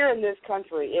 And here in this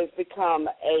country, it's become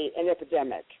an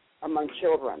epidemic among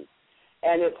children,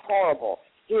 and it's horrible.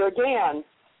 Here again,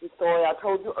 the story I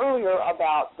told you earlier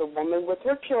about the woman with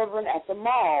her children at the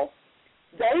mall,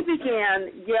 they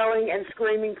began yelling and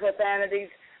screaming profanities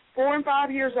 4 and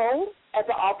 5 years old at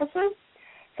the officer.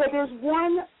 So there's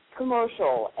one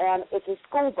commercial, and it's a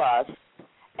school bus,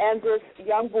 and this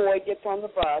young boy gets on the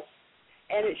bus,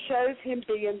 and it shows him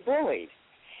being bullied.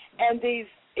 And it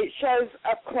shows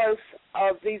up close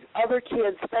of these other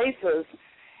kids' faces,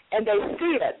 and they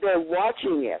see it. They're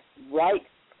watching it right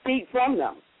feet from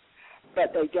them,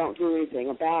 but they don't do anything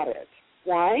about it.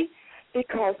 Why?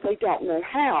 Because they don't know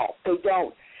how.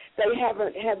 They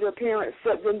haven't had their parents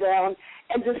sit them down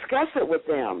and discuss it with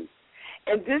them.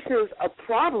 And this is a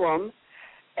problem,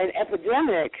 an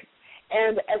epidemic,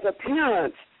 and as a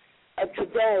parent of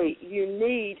today, you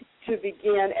need to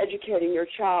begin educating your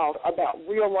child about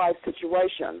real-life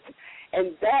situations.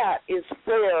 And that is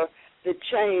where the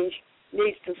change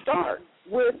needs to start,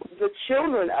 with the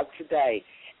children of today.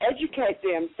 Educate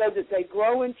them so that they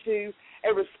grow into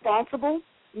a responsible,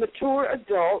 mature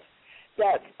adult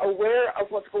that's aware of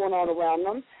what's going on around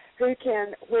them, who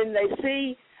can, when they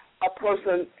see a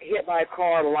person hit by a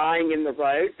car lying in the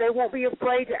road, they won't be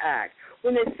afraid to act.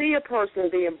 When they see a person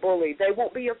being bullied, they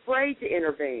won't be afraid to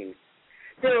intervene.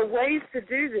 There are ways to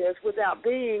do this without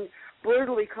being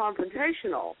brutally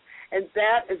confrontational, and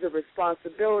that is a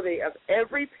responsibility of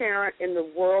every parent in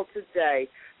the world today,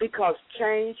 because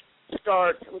change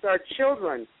starts with our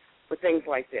children with things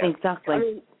like this. Exactly. I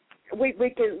mean, we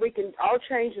can all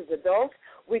change as adults.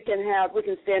 We can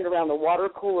stand around the water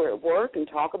cooler at work and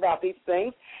talk about these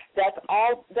things.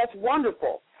 That's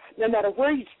wonderful. No matter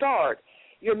where you start,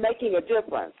 you're making a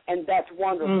difference, and that's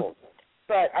wonderful.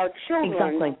 But our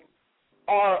children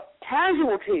are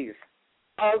casualties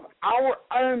of our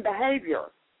own behavior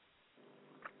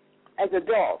as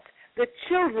adults. The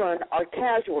children are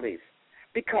casualties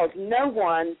because no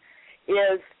one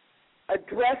is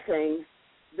addressing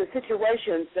the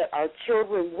situations that our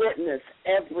children witness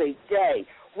every day,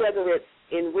 whether it's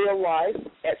in real life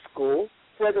at school,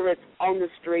 whether it's on the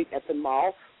street at the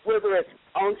mall, whether it's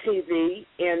on TV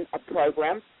in a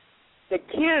program. The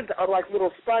kids are like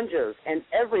little sponges, and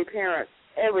every parent,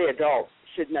 every adult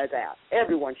should know that.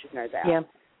 Everyone should know that. Yeah.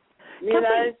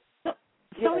 Sorry,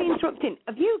 Yeah. interrupting.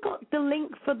 Have you got the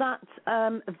link for that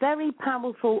very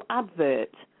powerful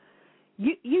advert?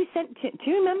 You sent it.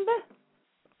 Do you remember?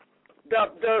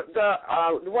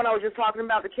 The one I was just talking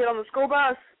about, the kid on the school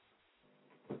bus?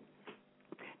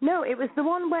 No, it was the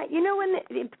one where, when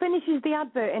it finishes the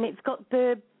advert and it's got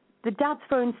the dad's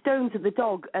throwing stones at the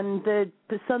dog and the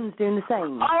son's doing the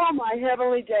same. Oh, my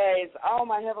heavenly days. Oh,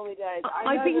 my heavenly days.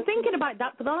 I've been thinking about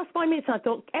that for the last 5 minutes. I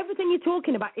thought everything you're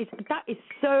talking about is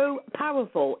so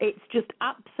powerful. It's just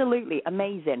absolutely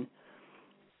amazing.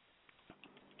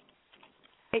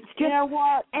 It's just, you know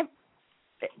what?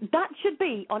 That should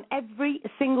be on every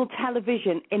single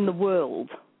television in the world.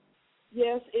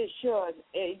 Yes, it should.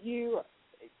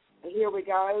 Here we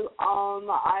go.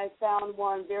 I found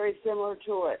one very similar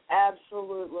to it.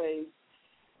 Absolutely.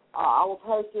 I will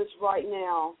post this right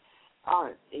now.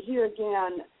 Here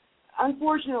again,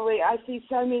 unfortunately, I see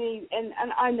so many, and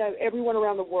I know everyone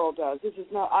around the world does. This is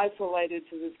not isolated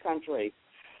to this country.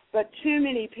 But too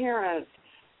many parents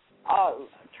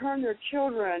turn their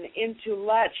children into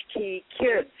latchkey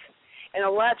kids. And a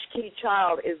latchkey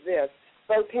child is this.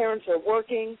 Both parents are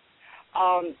working.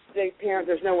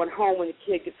 There's no one home when the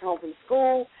kid gets home from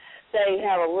school. They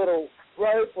have a little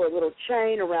rope or a little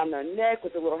chain around their neck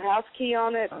with a little house key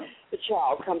on it. The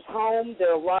child comes home.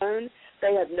 They're alone.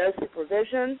 They have no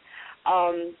supervision.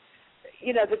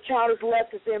 The child is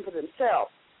left with them for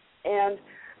themselves. And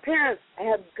parents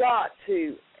have got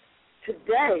to,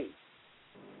 today,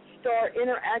 start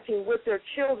interacting with their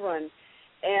children.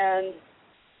 And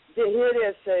here it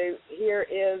is. So here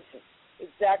is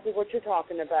exactly what you're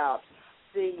talking about.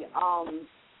 The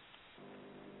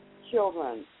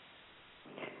children.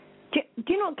 Do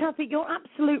you know, Kathy, you're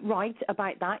absolute right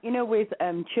about that, with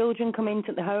children coming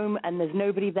into the home and there's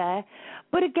nobody there.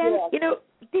 But again,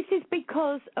 this is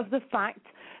because of the fact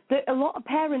that a lot of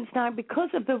parents now, because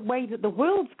of the way that the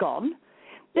world's gone,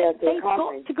 they've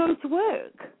got to go to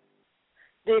work.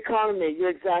 The economy, you're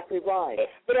exactly right.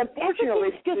 But unfortunately,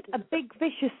 everything's just a big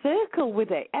vicious circle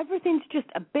with it. Everything's just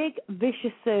a big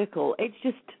vicious circle. It's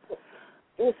just...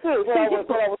 Well, Sue, what I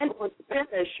was going to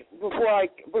finish before I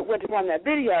went to find that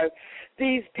video,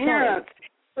 these parents,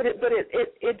 but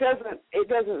it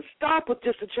doesn't stop with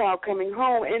just a child coming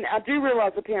home. And I do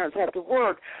realize the parents have to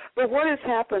work, but what has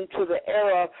happened to the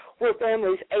era where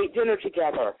families ate dinner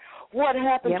together? What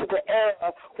happened to the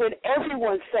era when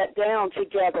everyone sat down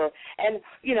together? And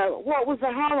what was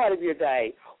the highlight of your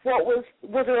day? Was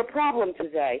there a problem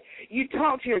today? You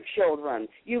talk to your children,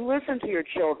 you listen to your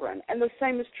children, and the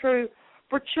same is true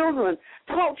for children.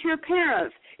 Talk to your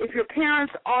parents. If your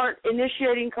parents aren't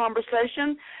initiating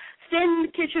conversation, stand in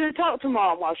the kitchen and talk to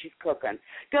Mom while she's cooking.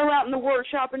 Go out in the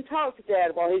workshop and talk to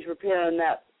Dad while he's repairing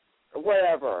that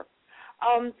whatever.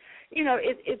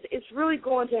 It's really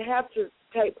going to have to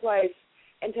take place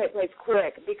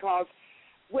quick, because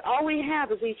all we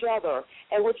have is each other.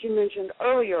 And what you mentioned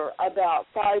earlier about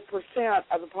 5%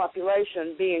 of the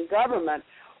population being government,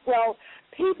 well,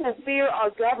 people fear our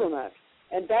government.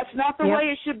 And that's not the way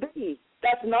it should be.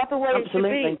 That's not the way it should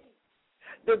be.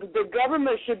 The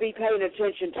government should be paying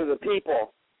attention to the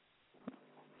people.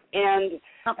 And,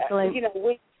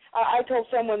 I told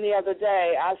someone the other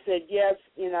day, I said, yes,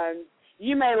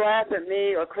 you may laugh at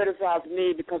me or criticize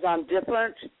me because I'm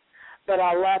different, but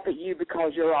I laugh at you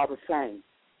because you're all the same.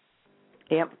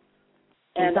 Yep.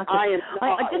 And exactly. I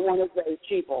am not one of those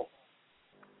people.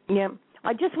 Yep.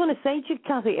 I just want to say to you,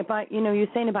 Kathy, about, you're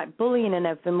saying about bullying and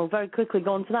everything. We'll very quickly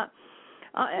go on to that.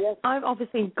 I've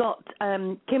obviously got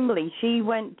Kimberly. She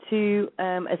went to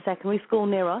a secondary school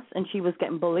near us, and she was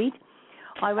getting bullied.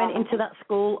 I went into that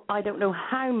school I don't know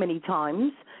how many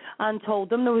times and told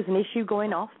them there was an issue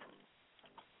going off.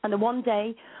 And the one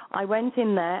day I went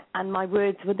in there, and my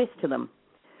words were this to them: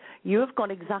 you have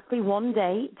got exactly one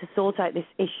day to sort out this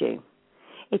issue.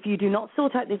 If you do not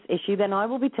sort out this issue, then I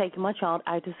will be taking my child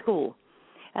out of school.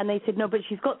 And they said, no, but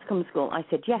she's got to come to school. I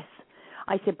said, yes.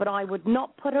 I said, but I would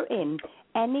not put her in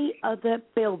any other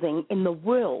building in the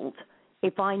world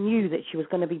if I knew that she was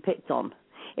going to be picked on,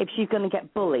 if she's going to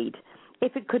get bullied.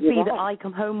 If it could be that I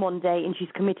come home one day and she's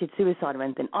committed suicide or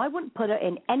anything, I wouldn't put her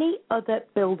in any other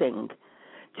building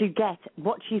to get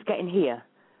what she's getting here.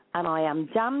 And I am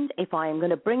damned if I am going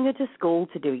to bring her to school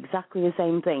to do exactly the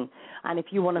same thing. And if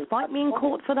you want to fight me in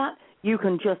court for that, you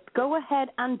can just go ahead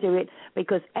and do it,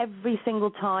 because every single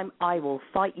time I will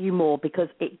fight you more, because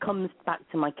it comes back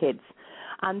to my kids.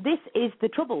 And this is the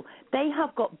trouble. They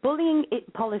have got bullying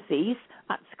policies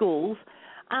at schools.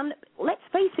 And let's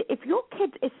face it, if your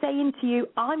kid is saying to you,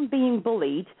 I'm being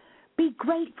bullied, be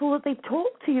grateful that they've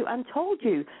talked to you and told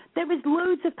you. There is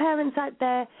loads of parents out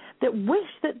there that wish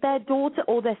that their daughter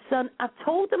or their son had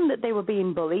told them that they were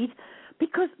being bullied,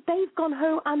 because they've gone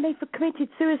home and they've committed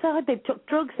suicide. They've took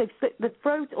drugs, they've slit their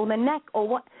throat or their neck or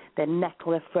what? Their neck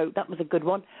or their throat, that was a good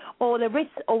one. Or their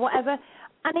wrists or whatever.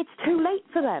 And it's too late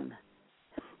for them.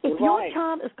 If your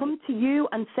child has come to you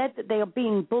and said that they are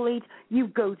being bullied, you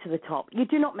go to the top. You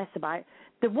do not mess about.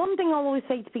 The one thing I always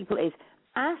say to people is,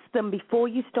 ask them before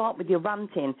you start with your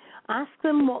ranting. Ask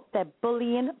them what their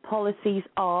bullying policies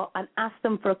are, and ask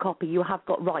them for a copy. You have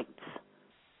got rights.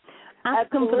 Ask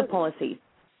them for the policies.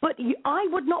 But I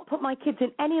would not put my kids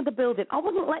in any other building. I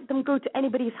wouldn't let them go to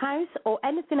anybody's house or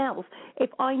anything else if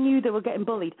I knew they were getting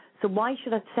bullied. So why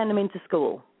should I send them into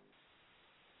school?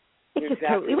 It's just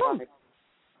totally wrong.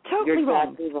 Totally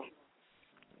wrong.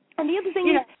 And the other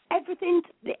thing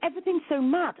is, everything's so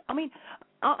mad. I mean,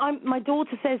 my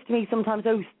daughter says to me sometimes,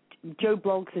 "Oh, Joe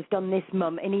Bloggs has done this,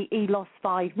 Mum, and he lost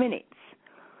 5 minutes."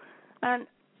 And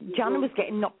Janet was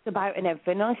getting knocked about and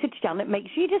everything. And I said to Janet, make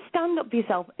sure you just stand up for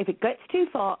yourself. If it gets too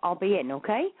far, I'll be in,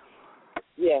 okay?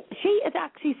 Yes. She had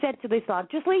actually said to this lad,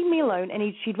 just leave me alone. And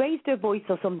she'd raised her voice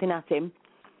or something at him.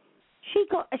 She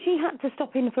had to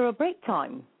stop in for a break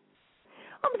time.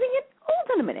 I'm thinking,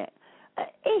 hold on a minute.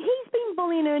 He's been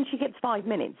bullying her and she gets 5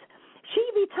 minutes.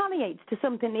 She retaliates to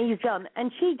something he's done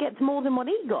and she gets more than what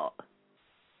he got.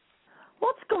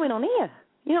 What's going on here?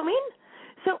 You know what I mean?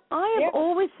 So I have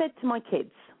always said to my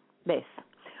kids this.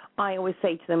 I always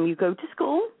say to them, you go to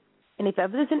school, and if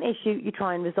ever there's an issue, you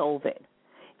try and resolve it.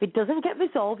 If it doesn't get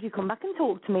resolved, you come back and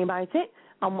talk to me about it,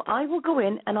 and I will go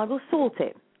in and I will sort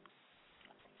it.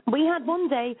 We had one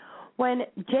day when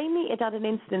Jamie had an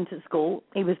incident at school.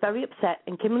 He was very upset,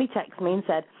 and Kimberly texted me and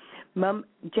said, Mum,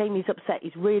 Jamie's upset.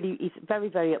 He's very,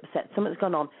 very upset. Something's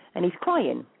gone on, and he's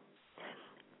crying.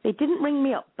 They didn't ring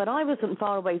me up, but I wasn't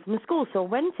far away from the school, so I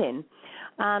went in,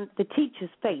 and the teacher's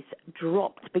face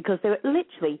dropped because they were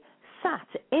literally sat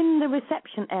in the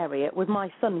reception area with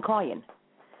my son crying.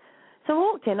 So I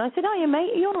walked in, I said, hiya,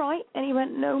 mate, are you all right? And he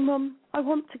went, no, Mum, I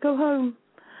want to go home.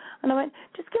 And I went,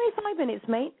 just give me 5 minutes,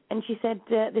 mate. And she said,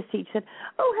 this teacher said,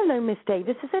 oh, hello, Miss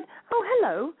Davis. I said, oh,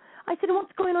 hello. I said,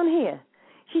 what's going on here?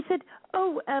 She said,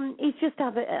 oh, he's just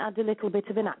had a little bit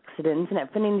of an accident and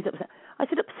everything, and he's upset. I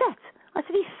said, upset? I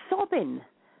said, he's sobbing.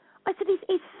 I said,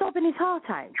 he's sobbing his heart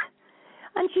out.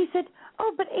 And she said,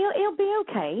 oh, but he'll be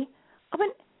okay. I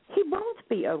went, he won't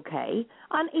be okay,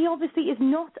 and he obviously is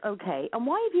not okay. And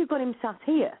why have you got him sat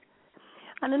here?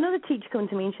 And another teacher came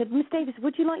to me and said, Miss Davis,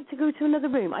 would you like to go to another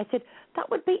room? I said, that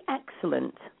would be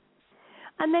excellent.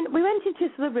 And then we went into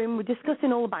the room, we're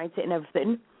discussing all about it and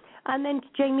everything. And then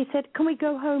Jamie said, can we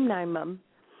go home now, Mum?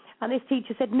 And this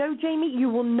teacher said, no, Jamie, you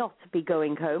will not be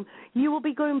going home. You will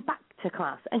be going back to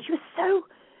class. And she was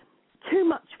so too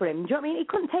much for him. Do you know what I mean? He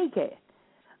couldn't take it.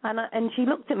 And she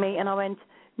looked at me and I went,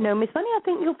 no, Miss Bunny, I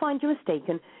think you'll find you're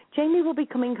mistaken. Jamie will be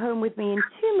coming home with me in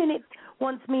 2 minutes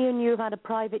once me and you have had a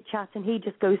private chat and he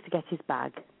just goes to get his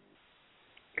bag.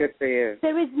 Good for you.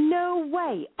 There is no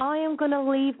way I am going to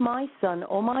leave my son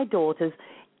or my daughters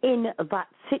in that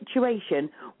situation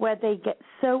where they get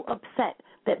so upset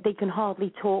that they can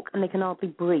hardly talk and they can hardly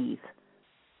breathe.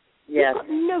 Yes. You've got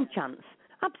no chance.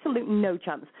 Absolutely no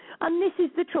chance. And this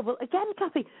is the trouble. Again,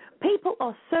 Kathy, people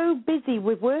are so busy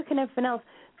with work and everything else,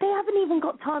 they haven't even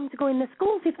got time to go in the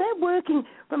schools. If they're working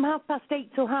from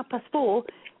 8:30 till 4:30,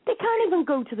 they can't even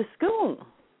go to the school.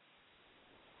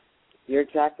 You're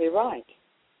exactly right.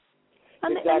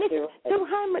 So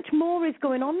how much more is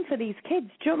going on for these kids?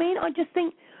 Do you know what I mean? I just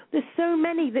think there's so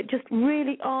many that just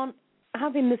really aren't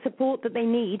having the support that they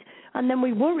need, and then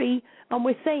we worry and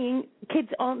we're saying kids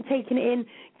aren't taking it in,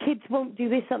 kids won't do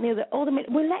this, that, and the other.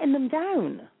 We're letting them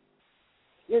down.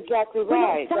 You're exactly We're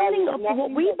right. not standing up for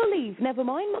what we believe, never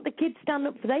mind what the kids stand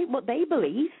up for what they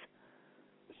believe.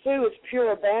 Sue, it's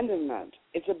pure abandonment.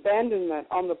 It's abandonment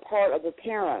on the part of the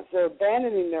parents. They're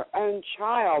abandoning their own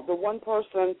child, the one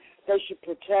person they should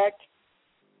protect,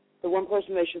 the one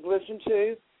person they should listen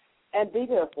to, and be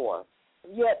there for.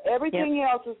 Yet everything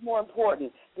else is more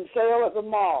important. The sale at the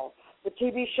mall, the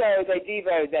TV show they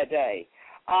devoted that day.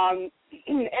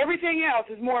 Everything else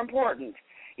is more important.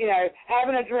 You know,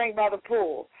 having a drink by the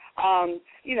pool.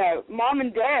 You know, mom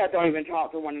and dad don't even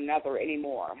talk to one another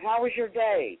anymore. How was your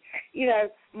day? You know,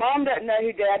 mom doesn't know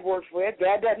who dad works with.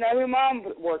 Dad doesn't know who mom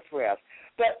works with.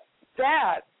 But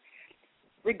that,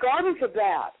 regardless of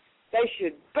that, they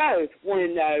should both want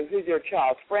to know who their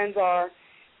child's friends are,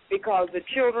 because the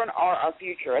children are our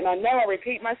future. And I know I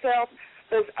repeat myself,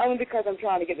 but it's only because I'm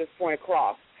trying to get this point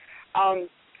across.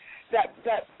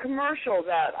 That commercial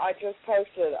that I just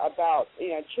posted about, you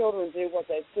know, children do what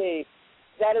they see,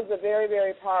 that is a very,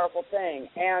 very powerful thing.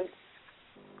 And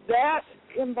that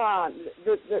combined,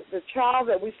 the child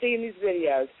that we see in these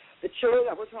videos, the children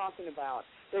that we're talking about,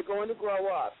 they're going to grow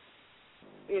up.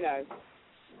 You know,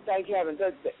 thank heaven,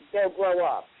 they'll grow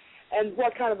up. And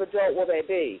what kind of adult will they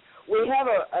be? We have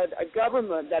a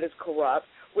government that is corrupt.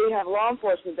 We have law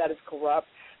enforcement that is corrupt.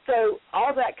 So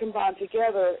all that combined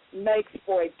together makes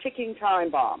for a ticking time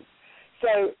bomb.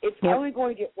 So it's only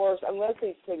going to get worse unless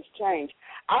these things change.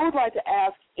 I would like to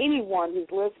ask anyone who's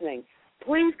listening,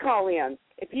 please call in.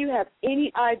 If you have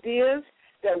any ideas,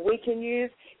 that we can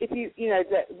use, if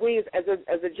that we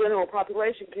as a general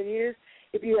population can use,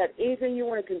 if you have anything you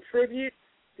want to contribute,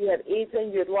 if you have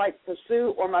anything you'd like to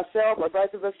pursue, or myself or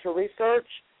both of us to research,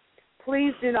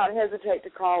 please do not hesitate to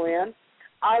call in.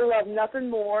 I love nothing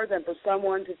more than for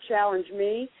someone to challenge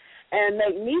me and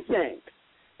make me think,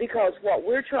 because what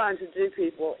we're trying to do,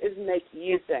 people, is make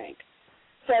you think.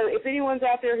 So if anyone's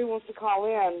out there who wants to call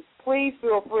in, please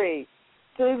feel free.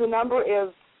 Sue, the number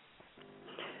is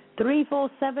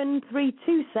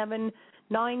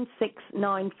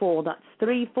 347-327-9694. That's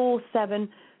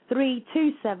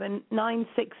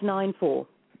 347-327-9694.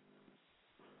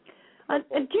 And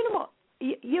do you know what?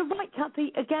 You're right,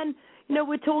 Kathy. Again,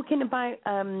 we're talking about,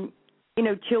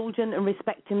 children and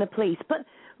respecting the police. But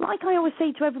like I always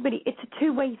say to everybody, it's a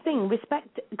two-way thing.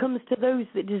 Respect comes to those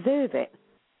that deserve it.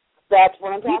 That's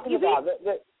what I'm talking about.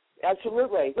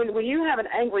 Absolutely. When you have an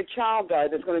angry child, though,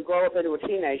 that's going to grow up into a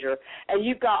teenager, and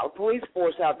you've got a police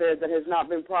force out there that has not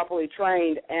been properly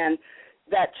trained, and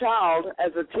that child,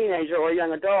 as a teenager or a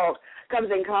young adult,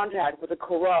 comes in contact with a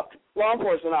corrupt law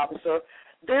enforcement officer,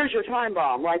 there's your time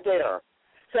bomb right there.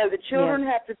 So the children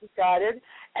have to be guided,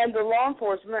 and the law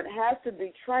enforcement has to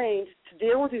be trained to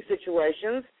deal with these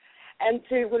situations, and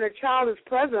to, when a child is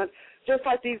present, just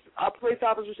like these police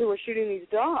officers who are shooting these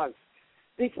dogs,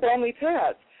 these family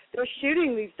pets, they're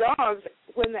shooting these dogs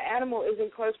when the animal is in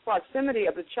close proximity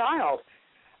of the child.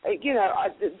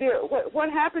 What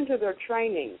happened to their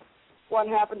training? What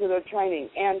happened to their training?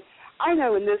 And I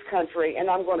know in this country, and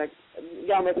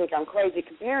y'all may think I'm crazy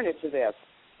comparing it to this,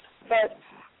 but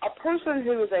a person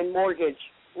who is a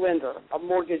mortgage lender, a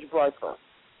mortgage broker,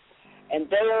 and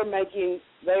they are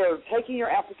taking your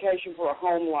application for a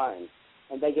home loan,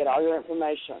 and they get all your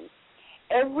information.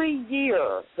 Every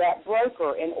year, that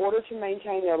broker, in order to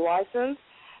maintain their license,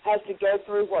 has to go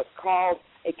through what's called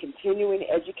a continuing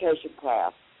education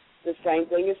class. The same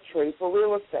thing is true for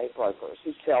real estate brokers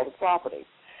who sell the property.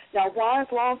 Now, why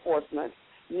is law enforcement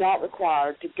not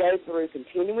required to go through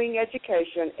continuing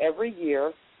education every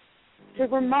year to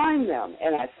remind them,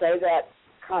 and I say that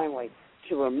kindly,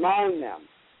 to remind them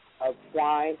of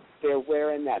why they're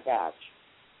wearing that badge?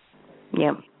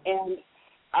 Yeah. And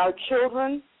our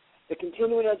children, the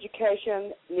continuing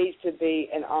education needs to be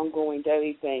an ongoing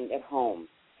daily thing at home.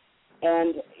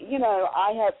 And,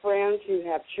 I have friends who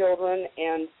have children,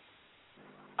 and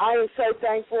I am so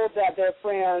thankful that their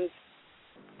friends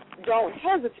don't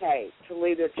hesitate to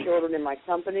leave their children in my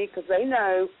company, because they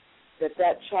know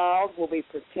that child will be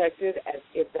protected as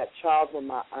if that child were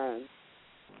my own.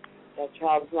 That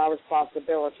child is my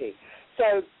responsibility.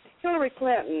 So Hillary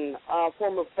Clinton,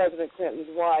 former President Clinton's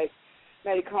wife,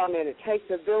 made a comment, it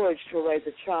takes a village to raise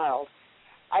a child.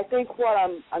 I think what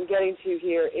I'm getting to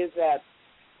here is that,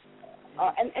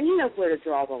 and you know where to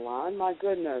draw the line. My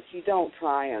goodness, you don't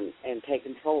try and take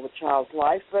control of a child's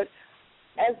life, but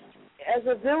as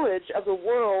a village of the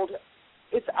world,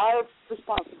 it's our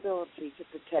responsibility to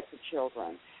protect the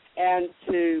children. And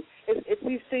if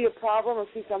you see a problem or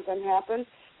see something happen,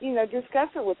 discuss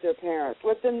it with their parents.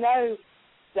 Let them know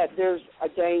that there's a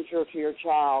danger to your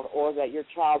child, or that your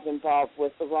child's involved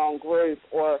with the wrong group,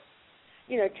 or,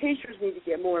 teachers need to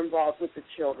get more involved with the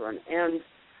children. And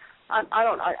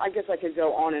I guess I could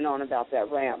go on and on about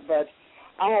that rant, but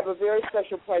I have a very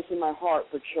special place in my heart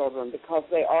for children, because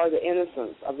they are the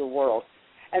innocence of the world.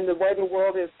 And the way the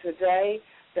world is today,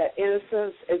 that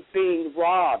innocence is being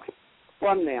robbed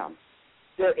from them.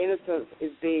 Their innocence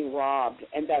is being robbed,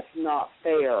 and that's not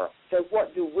fair. So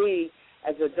what do we,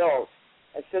 as adults,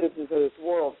 as citizens of this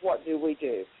world, what do we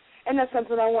do? And that's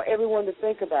something I want everyone to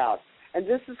think about. And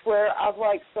this is where I'd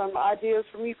like some ideas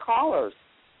from you callers.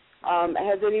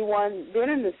 Has anyone been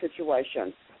in this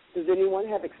situation? Does anyone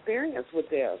have experience with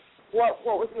this? What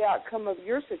was the outcome of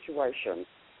your situation?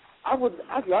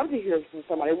 I'd love to hear from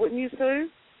somebody. Wouldn't you, Sue?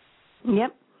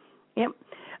 Yep.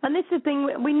 And this is the thing,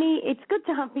 it's good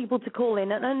to have people to call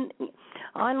in, and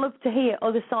I love to hear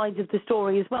other sides of the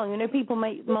story as well. People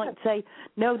might say,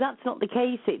 no, that's not the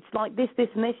case, it's like this,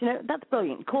 and this, that's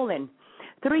brilliant. Call in.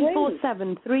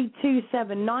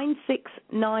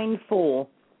 347-327-9694.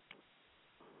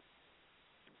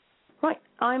 Right,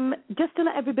 I'm just to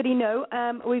let everybody know,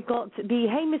 we've got the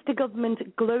Hey Mr.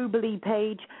 Government Globally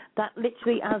page that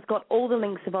literally has got all the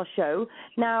links of our show.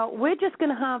 Now, we're just going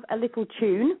to have a little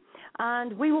tune,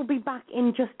 and we will be back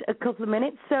in just a couple of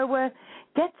minutes. So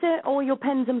get all your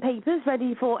pens and papers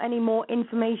ready for any more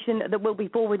information that we'll be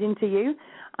forwarding to you,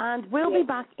 and we'll be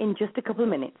back in just a couple of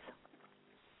minutes.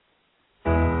 I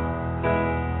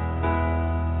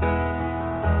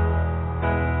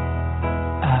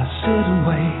sit and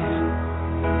wait.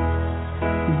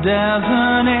 There's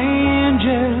an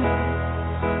angel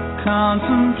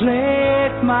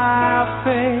contemplate my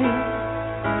fate.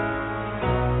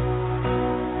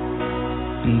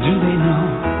 And do they know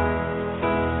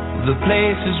the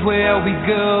places where we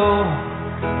go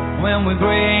when we're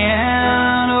gray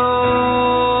and old?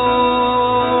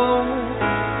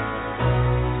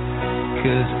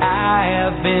 'Cause I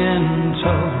have been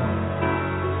told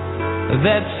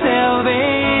that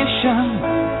salvation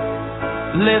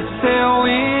lets their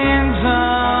wings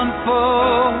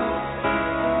unfold.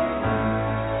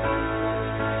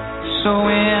 So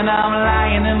when I'm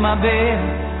lying in my bed,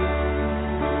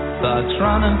 thoughts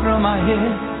running through my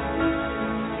head,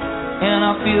 and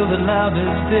I feel that love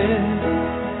is dead,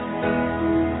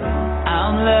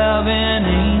 I'm loving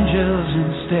angels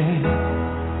instead.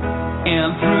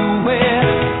 And through it,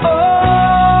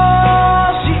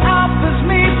 oh, she offers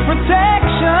me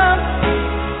protection,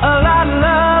 a lot of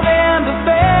love and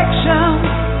affection,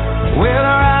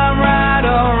 whether I'm right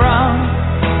or wrong,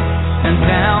 and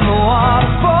down the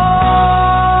waterfall,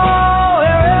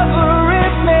 wherever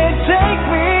it may take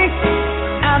me,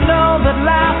 I know that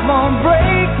life won't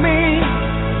break me.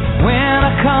 When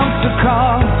I come to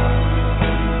call,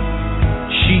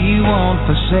 she won't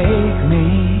forsake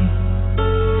me.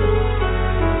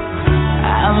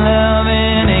 I'm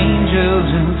loving angels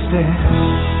instead.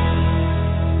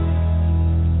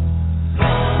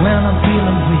 When I'm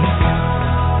feeling weak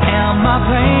and my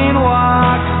pain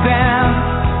walks down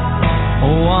a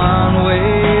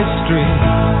one-way street,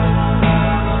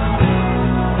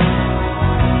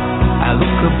 I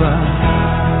look above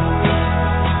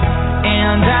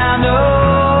and I know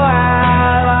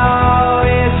I'll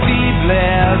always be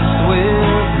blessed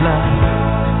with love.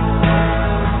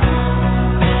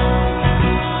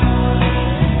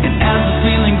 And as the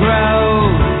feeling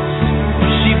grows,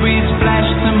 she breathes flesh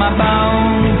to my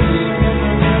bones.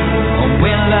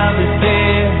 When love is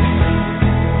dead,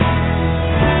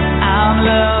 I'm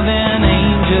loving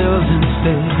angels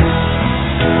instead.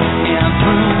 And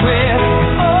through it,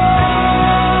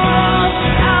 oh, she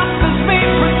offers me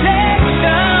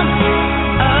protection,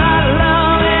 a lot of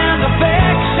love and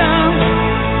affection,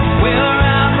 whether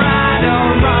I'm right or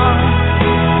wrong,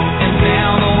 and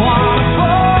down the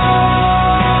waterfall,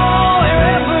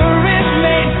 wherever it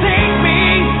may take me,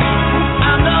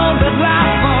 I know that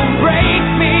life won't break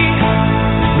me.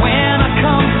 When I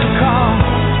come to call,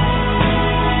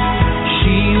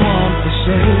 she won't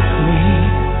forsake me.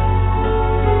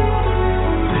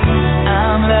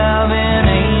 I'm loving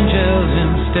angels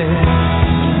instead.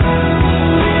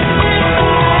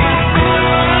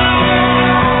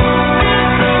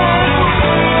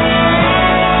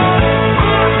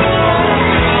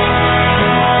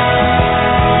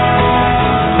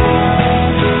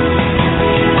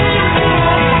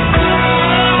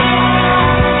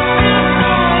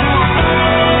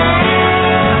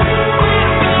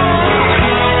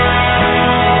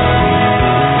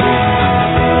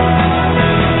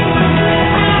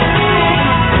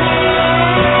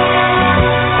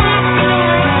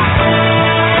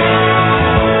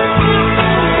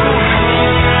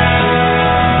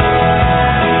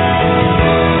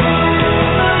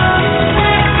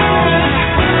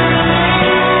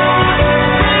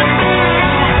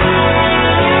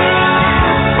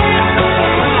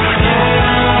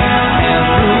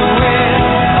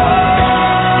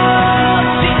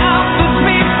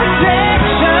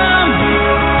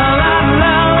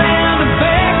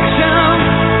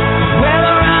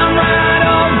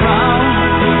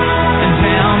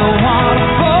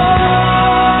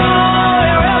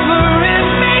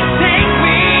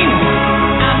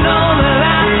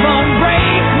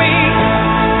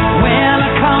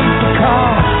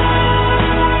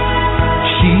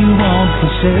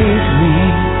 Forsake me.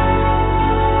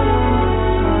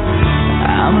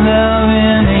 I'm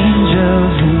loving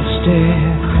angels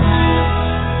instead.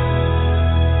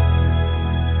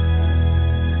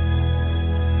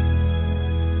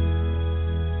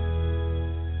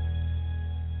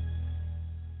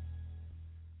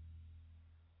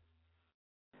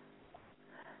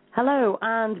 Hello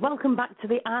and welcome back to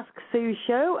the Ask Sue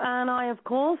show, and I of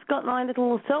course got my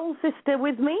little soul sister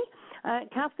with me,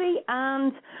 Kathy,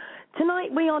 and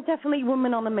tonight we are definitely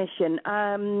women on a mission.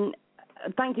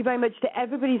 Thank you very much to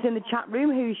everybody who's in the chat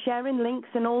room who's sharing links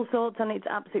and all sorts, and it's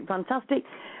absolutely fantastic.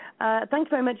 Thank you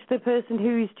very much to the person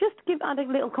who's just had a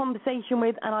little conversation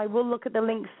with, and I will look at the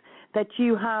links that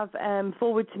you have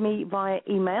forwarded to me via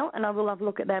email, and I will have a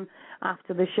look at them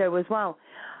after the show as well.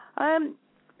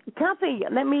 Kathy,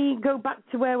 let me go back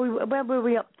to where were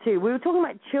we up to? We were talking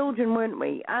about children, weren't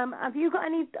we? Have you got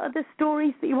any other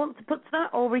stories that you want to put to that,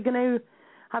 or are we going to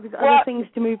have other things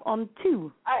to move on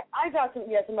to? I got some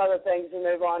other things to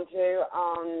move on to.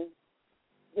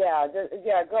 Yeah,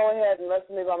 go ahead and let's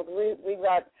move on, because we've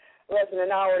got less than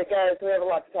an hour to go, so we have a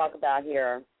lot to talk about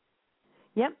here.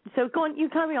 Yep. So go on, you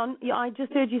carry on. I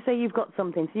just heard you say you've got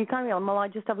something, so you carry on while I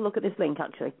just have a look at this link,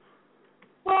 actually.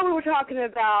 Well, we were talking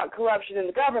about corruption in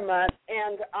the government,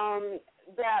 and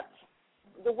that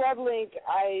the web link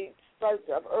I spoke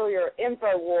of earlier,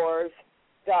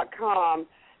 Infowars.com,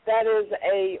 that is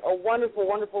a wonderful,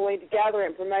 wonderful link to gather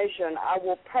information. I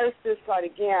will post this site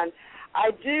again.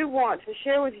 I do want to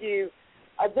share with you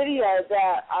a video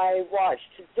that I watched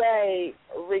today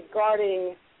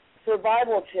regarding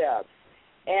survival tips.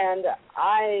 And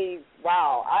I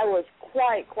was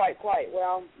quite,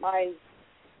 well, I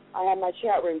had my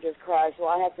chat room just crashed, so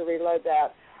I have to reload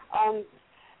that.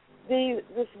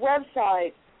 This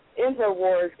website,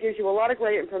 InfoWars, gives you a lot of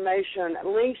great information,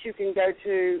 links you can go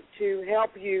to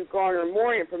help you garner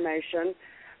more information.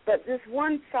 But this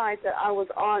one site that I was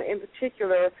on in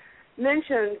particular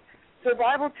mentioned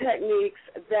survival techniques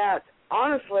that,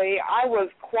 honestly, I was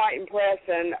quite impressed,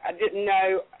 and I didn't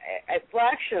know a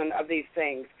fraction of these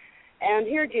things. And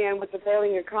here again, with the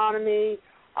failing economy,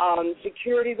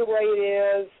 security the way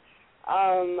it is,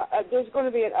 there's going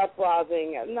to be an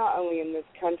uprising, not only in this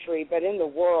country, but in the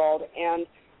world. And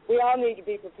we all need to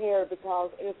be prepared,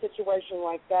 because in a situation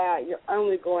like that, you're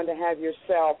only going to have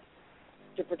yourself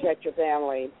to protect your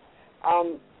family.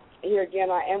 Here again,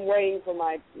 I am waiting for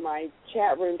my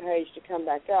chat room page to come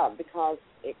back up, because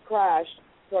it crashed,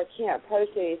 so I can't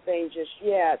post anything just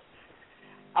yet.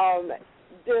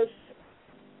 This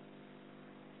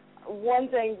one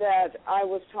thing that I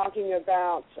was talking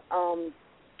about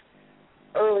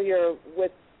earlier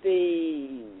with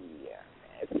the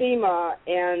FEMA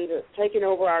and taking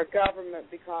over our government,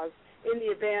 because in the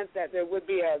event that there would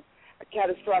be a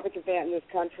catastrophic event in this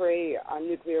country, a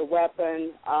nuclear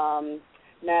weapon,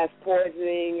 mass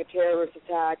poisoning, a terrorist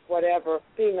attack, whatever,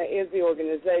 FEMA is the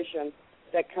organization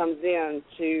that comes in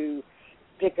to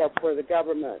pick up where the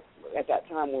government at that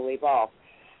time will leave off.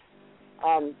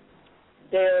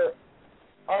 There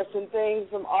are some things,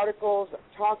 some articles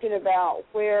talking about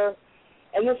where,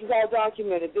 and this is all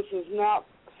documented, this is not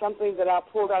something that I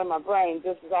pulled out of my brain,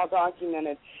 this is all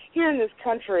documented. Here in this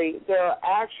country, there are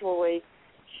actually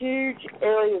huge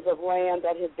areas of land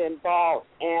that have been bought,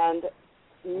 and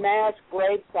mass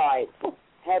grave sites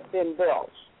have been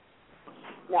built.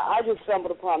 Now, I just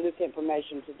stumbled upon this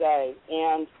information today,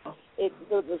 and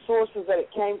the sources that it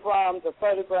came from, the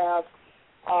photographs,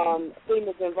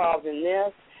 FEMA's involved in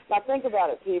this. Now, think about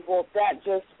it, people. That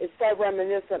just is so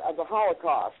reminiscent of the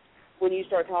Holocaust when you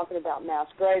start talking about mass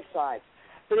grave sites.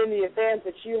 But in the event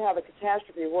that you have a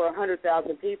catastrophe where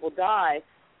 100,000 people die,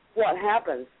 what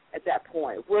happens at that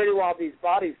point? Where do all these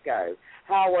bodies go?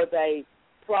 How are they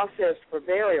processed for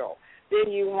burial?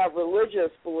 Then you have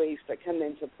religious beliefs that come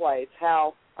into place,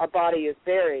 how a body is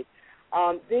buried.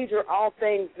 These are all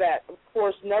things that, of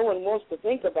course, no one wants to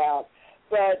think about,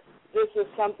 but this is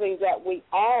something that we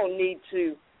all need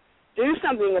to do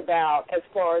something about as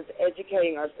far as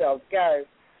educating ourselves goes.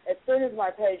 As soon as my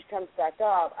page comes back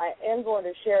up, I am going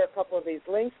to share a couple of these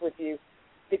links with you,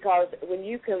 because when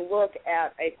you can look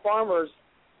at a farmer's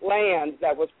land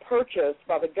that was purchased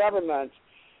by the government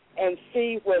and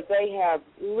see where they have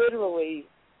literally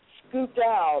scooped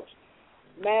out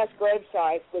mass grave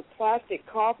sites with plastic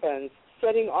coffins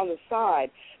sitting on the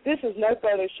side. This is no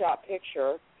Photoshop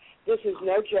picture. This is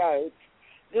no joke.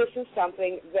 This is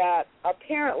something that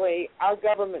apparently our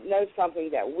government knows something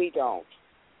that we don't.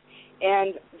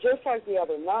 And just like the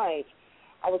other night,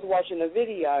 I was watching a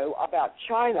video about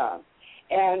China,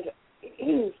 and,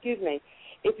 excuse me,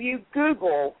 if you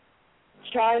Google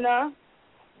China,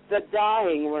 the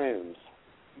dying rooms,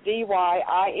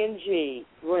 D-Y-I-N-G,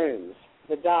 rooms,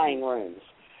 the dying rooms,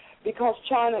 because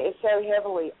China is so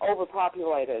heavily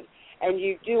overpopulated, and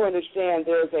you do understand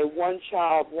there is a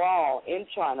one-child law in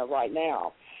China right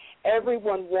now.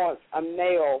 Everyone wants a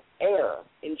male heir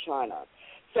in China.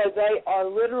 So they are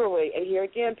literally, and here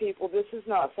again, people, this is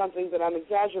not something that I'm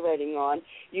exaggerating on.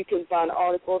 You can find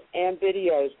articles and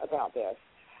videos about this.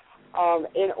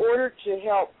 In order to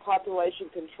help population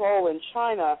control in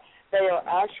China, they are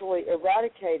actually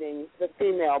eradicating the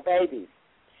female babies.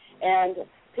 And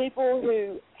people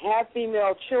who have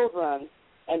female children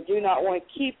and do not want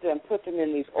to keep them, put them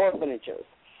in these orphanages.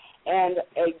 And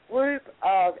a group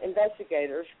of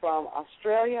investigators from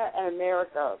Australia and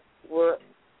America were,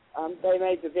 they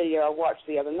made the video I watched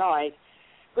the other night,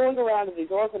 going around to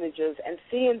these orphanages and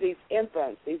seeing these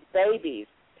infants, these babies,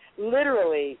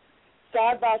 literally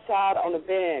side by side on a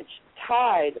bench,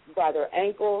 tied by their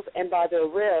ankles and by their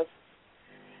wrists,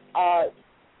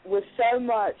 with so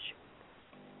much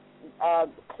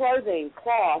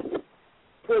cloth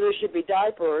where there should be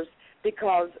diapers,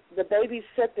 because the babies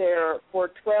sit there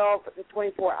for 12 to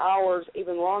 24 hours,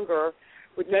 even longer,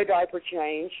 with no diaper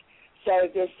change. So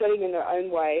they're sitting in their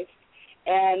own waste.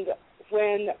 And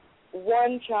when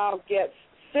one child gets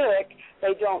sick,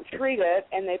 they don't treat it,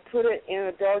 and they put it in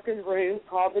a darkened room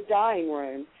called the dying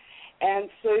room. And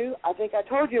Sue, I think I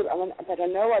told you, but I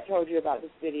know I told you about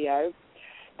this video.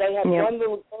 They had one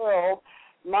little girl,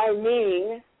 Mai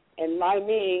Ming, and Mai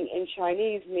Ming in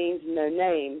Chinese means no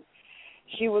name.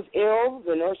 She was ill.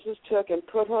 The nurses took and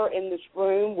put her in this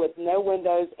room with no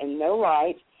windows and no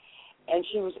light, and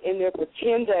she was in there for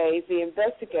 10 days. The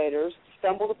investigators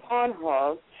stumbled upon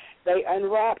her. They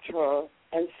unwrapped her,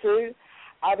 and Sue,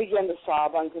 I began to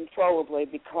sob uncontrollably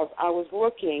because I was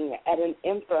looking at an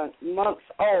infant months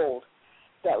old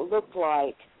that looked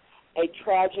like a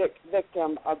tragic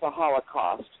victim of the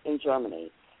Holocaust in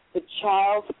Germany. The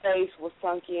child's face was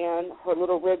sunk in. Her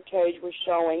little rib cage was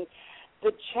showing.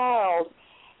 The child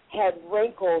had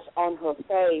wrinkles on her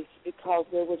face because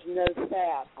there was no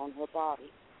fat on her body,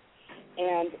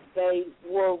 and they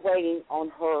were waiting on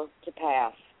her to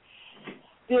pass.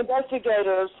 The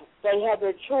investigators, they had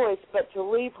their choice, but to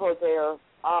leave her there,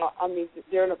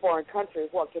 they're in a foreign country,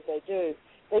 what could they do?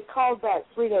 They called back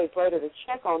 3 days later to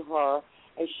check on her,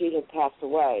 and she had passed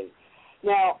away.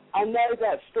 Now, I know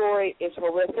that story is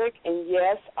horrific, and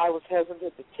yes, I was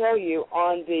hesitant to tell you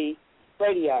on the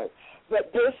radio,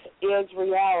 but this is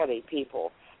reality,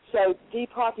 people. So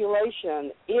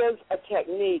depopulation is a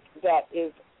technique that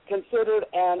is considered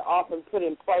and often put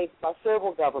in place by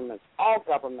several governments, all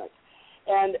governments.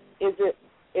 And is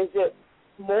it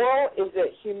moral? Is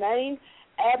it humane?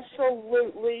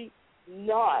 Absolutely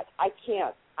not. I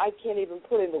can't even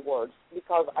put into words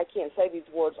because I can't say these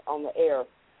words on the air.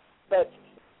 But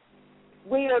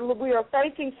we are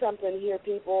facing something here,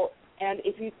 people. And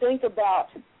if you think about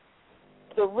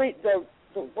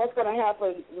what's going to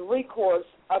happen, the recourse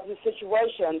of the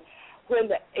situation when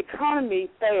the economy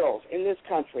fails in this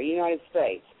country, United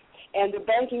States, and the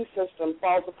banking system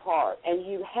falls apart, and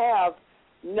you have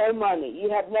no money, you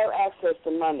have no access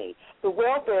to money. The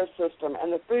welfare system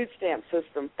and the food stamp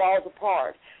system falls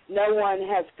apart. No one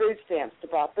has food stamps to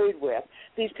buy food with.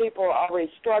 These people are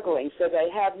already struggling, so they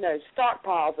have no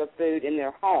stockpiles of food in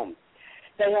their home.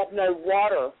 They have no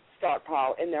water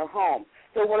stockpile in their home.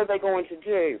 So what are they going to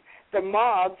do? The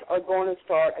mobs are going to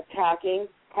start attacking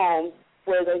homes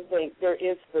where they think there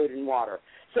is food and water.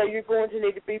 So you're going to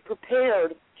need to be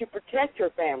prepared to protect your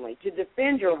family, to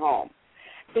defend your home.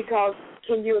 Because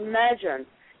can you imagine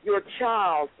your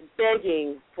child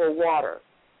begging for water?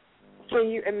 Can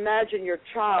you imagine your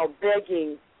child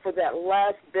begging for that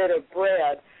last bit of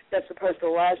bread that's supposed to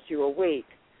last you a week?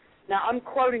 Now, I'm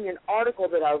quoting an article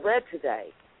that I read today,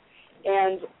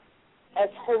 and as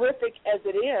horrific as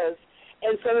it is,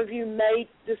 and some of you may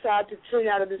decide to tune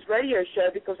out of this radio show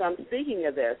because I'm speaking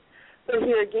of this, but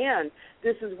here again,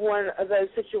 this is one of those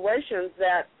situations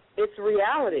that it's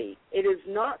reality. It is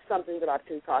not something that I've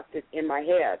concocted in my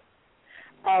head.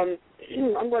 I'm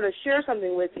going to share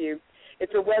something with you.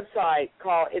 It's a website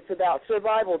it's about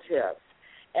survival tips.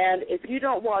 And if you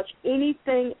don't watch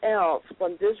anything else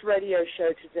from this radio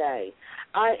show today,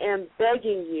 I am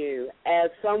begging you, as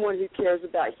someone who cares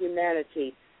about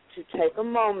humanity, to take a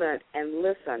moment and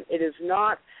listen. It is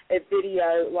not a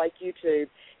video like YouTube.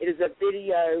 It is a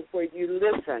video where you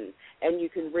listen and you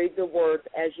can read the words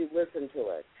as you listen to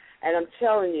it. And I'm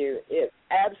telling you, it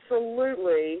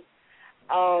absolutely,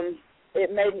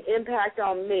 it made an impact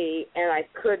on me, and I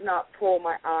could not pull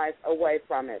my eyes away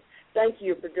from it. Thank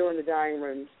you for doing the Dying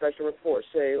Room special report,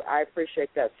 Sue. I appreciate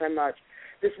that so much.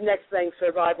 This next thing,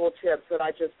 survival tips that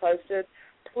I just posted,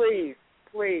 please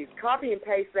copy and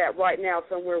paste that right now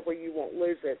somewhere where you won't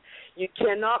lose it. You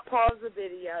cannot pause the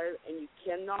video, and you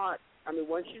cannot,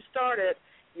 once you start it,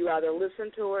 you either listen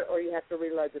to it or you have to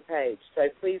reload the page. So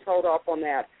please hold off on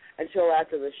that until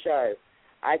after the show.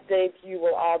 I think you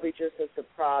will all be just as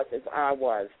surprised as I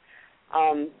was.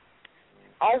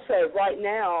 Also, right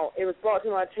now, it was brought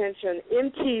to my attention,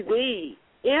 MTV,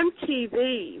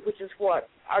 which is what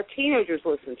our teenagers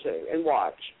listen to and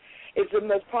watch. It's the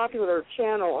most popular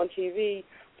channel on TV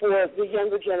for the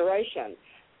younger generation.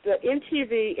 The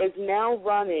MTV is now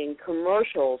running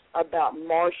commercials about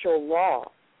martial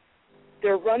law.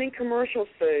 They're running commercials,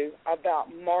 Sue, about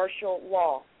martial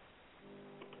law.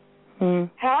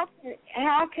 How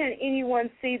can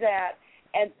anyone see that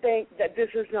and think that this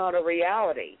is not a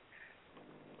reality?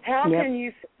 How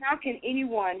can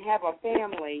anyone have a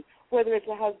family, whether it's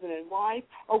a husband and wife,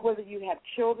 or whether you have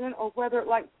children, or whether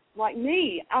like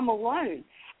me, I'm alone?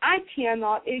 I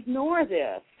cannot ignore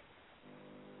this.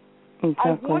 Exactly.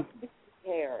 I want to be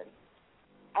prepared.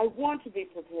 I I want to be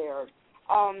prepared.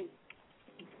 I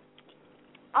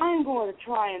am going to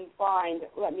try and find,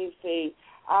 let me see,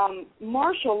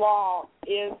 martial law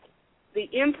is the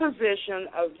imposition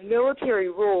of military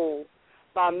rule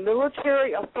by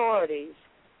military authorities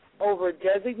over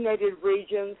designated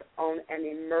regions on an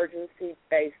emergency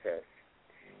basis.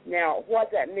 Now,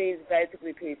 what that means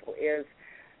basically, people, is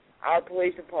our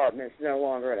police department is no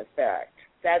longer in effect.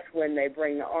 That's when they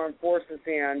bring the armed forces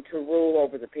in to rule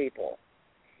over the people.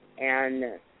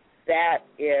 And that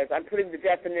is, I'm putting the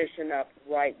definition up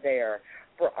right there.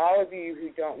 For all of you who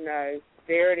don't know,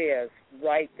 there it is,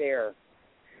 right there.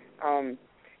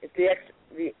 It's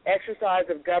the exercise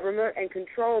of government and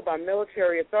control by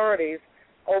military authorities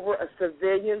over a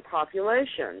civilian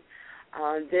population.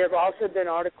 There have also been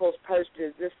articles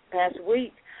posted this past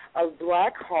week of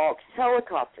Black Hawk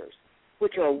helicopters,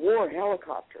 which are war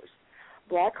helicopters.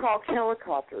 Black Hawk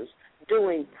helicopters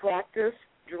doing practice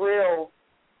drill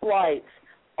flights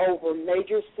over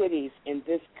major cities in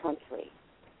this country.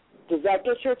 Does that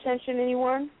get your attention,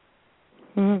 anyone?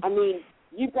 Mm-hmm. I mean,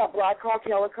 you've got Black Hawk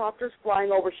helicopters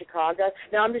flying over Chicago.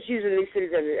 Now, I'm just using these cities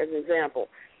as an example,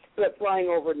 but flying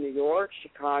over New York,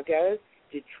 Chicago,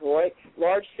 Detroit,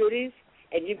 large cities,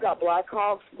 and you've got Black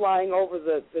Hawks flying over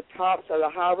the tops of the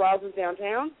high-rises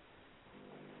downtown.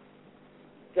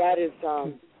 That is,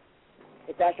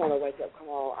 if that's not a wake-up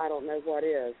call, I don't know what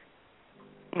is.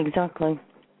 Exactly.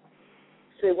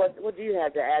 So what do you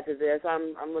have to add to this?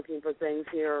 I'm looking for things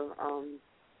here.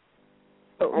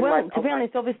 Well, to be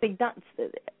honest, obviously that's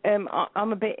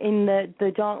I'm a bit in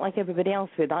the dark like everybody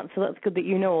else with that, so that's good that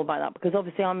you know all about that, because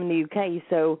obviously I'm in the UK,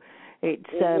 so it's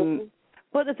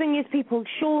but the thing is, people,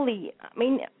 surely, I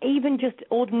mean, even just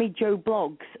ordinary Joe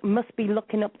Blogs must be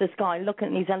looking up the sky, looking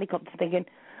at these helicopters thinking,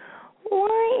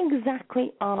 why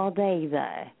exactly are they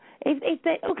there? If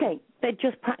they, okay, they're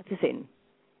just practicing.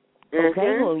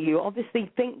 Okay, well, you obviously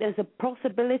think there's a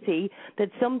possibility that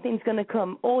something's going to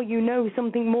come, or you know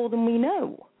something more than we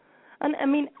know. And I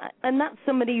mean, and that's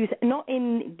somebody who's not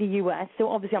in the US, so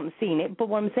obviously I haven't seen it, but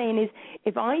what I'm saying is,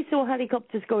 if I saw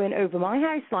helicopters going over my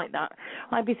house like that,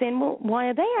 I'd be saying, well, why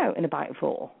are they out and about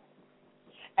for?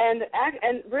 And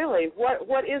really,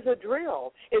 what is a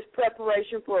drill? It's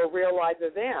preparation for a real-life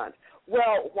event.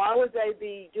 Well, why would they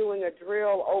be doing a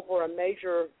drill over a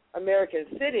major American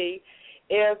city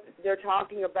if they're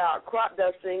talking about crop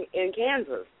dusting in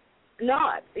Kansas?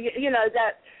 Not. You know,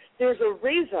 that there's a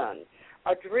reason.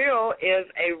 A drill is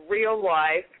a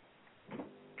real-life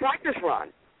practice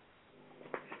run.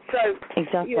 So,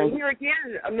 exactly. You know, here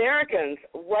again, Americans,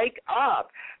 wake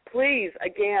up. Please,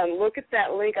 again, look at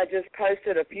that link I just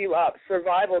posted a few up,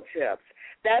 survival tips.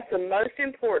 That's the most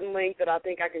important link that I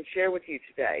think I can share with you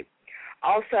today.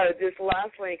 Also, this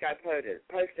last link I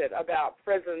posted about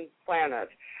Prison Planet,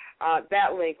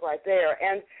 that link right there.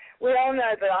 And we all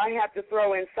know that I have to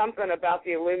throw in something about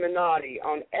the Illuminati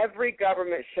on every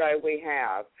government show we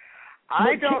have.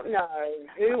 I don't know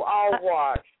who all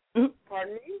watched.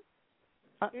 Pardon me?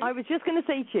 I was just going to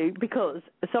say to you, because,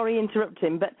 sorry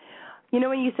interrupting, but you know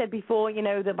when you said before, you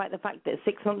know, about the fact that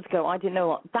 6 months ago I didn't know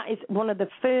what, that is one of the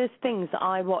first things that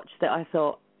I watched that I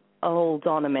thought, hold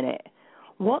on a minute,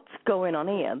 what's going on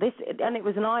here? This, and it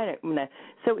was an eye-opener.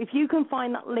 So if you can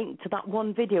find that link to that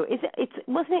one video,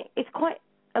 it's quite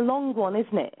a long one,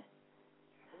 isn't it?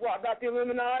 What, about the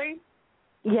Illuminati?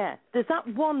 Yeah. There's that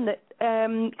one that,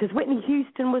 because Whitney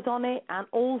Houston was on it and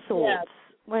all sorts,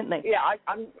 weren't they? Yeah,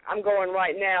 I'm going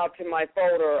right now to my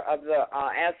folder of the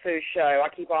ASU show. I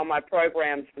keep all my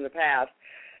programs from the past.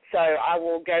 So I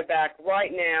will go back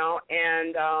right now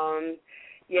and,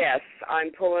 yes,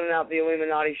 I'm pulling out the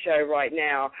Illuminati show right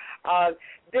now.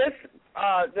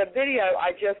 The video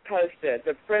I just posted,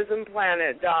 the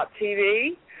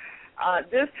prisonplanet.tv,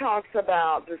 this talks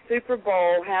about the Super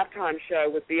Bowl halftime show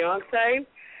with Beyonce,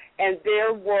 and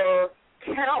there were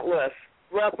countless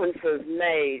references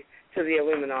made to the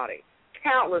Illuminati.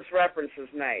 Countless references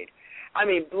made. I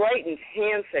mean, blatant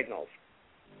hand signals.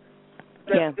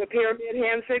 The pyramid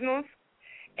hand signals.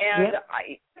 And,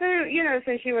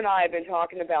 since you and I have been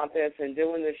talking about this and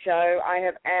doing the show, I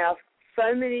have asked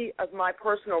so many of my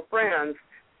personal friends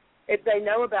if they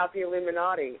know about the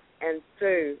Illuminati. And,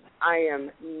 Sue, I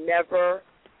am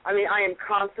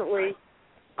constantly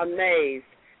amazed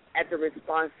at the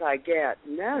response I get.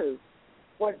 No.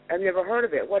 What? I've never heard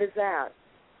of it. What is that?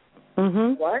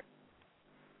 Mm-hmm. What?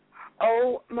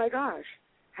 Oh, my gosh.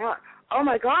 How? Oh,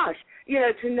 my gosh. You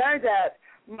know, to know that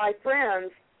my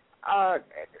friends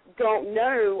don't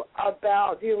know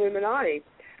about the Illuminati.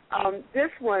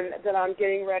 This one that I'm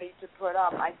getting ready to put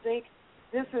up, I think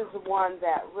this is the one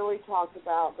that really talks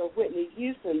about the Whitney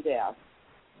Houston death.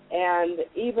 And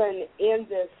even in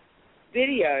this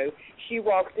video, she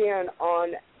walks in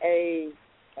on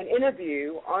an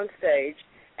interview on stage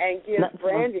and gives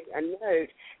Brandy a note,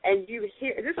 and you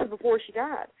hear, this is before she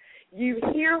died, you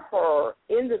hear her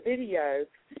in the video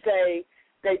say,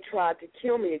 "They tried to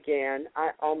kill me again.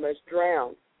 I almost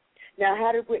drowned." Now,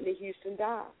 how did Whitney Houston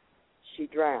die? She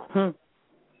drowned.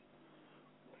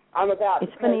 I'm about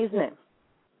It's funny, isn't it?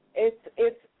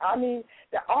 I mean,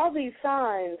 all these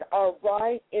signs are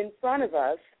right in front of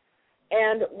us,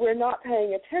 and we're not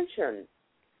paying attention.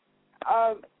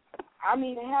 I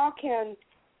mean, how can,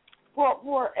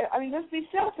 let's be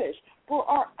selfish. For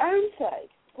our own sake,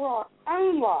 for our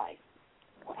own life,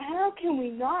 how can we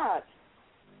not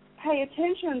pay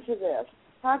attention to this?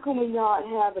 How can we not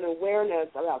have an awareness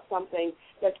about something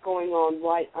that's going on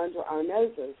right under our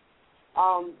noses?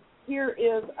 Here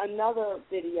is another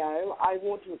video I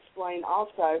want to explain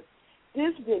also.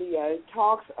 This video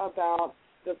talks about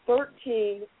the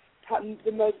 13,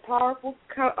 the most powerful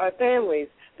families,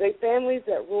 the families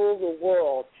that rule the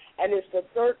world. And it's the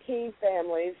 13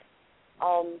 families.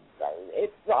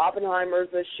 It's the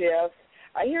Oppenheimers, the Schiffs.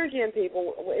 Here again,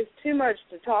 people, it's too much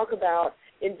to talk about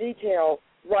in detail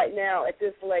right now at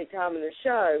this late time in the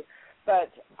show.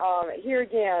 But here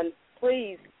again,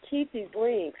 please keep these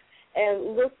links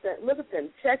and look at them,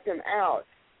 check them out.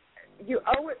 You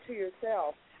owe it to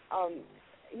yourself. I'm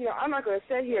not going to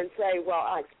sit here and say, well,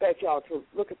 I expect y'all to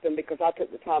look at them because I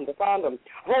took the time to find them.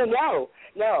 Oh, no.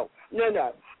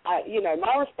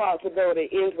 My responsibility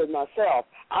is with myself.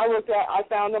 I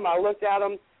found them, I looked at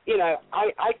them,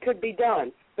 I could be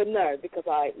done. But no, because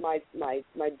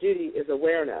my duty is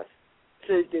awareness.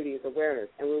 True duty is awareness,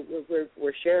 and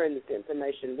we're sharing this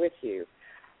information with you.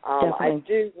 I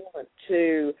do want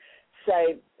to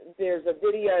say there's a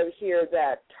video here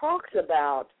that talks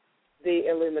about the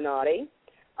Illuminati.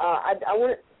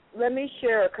 Let me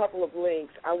share a couple of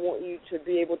links. I want you to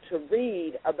be able to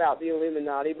read about the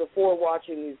Illuminati before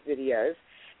watching these videos.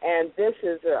 And this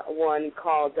is one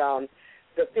called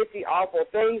The 50 Awful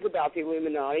Things About the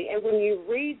Illuminati. And when you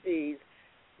read these,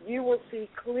 you will see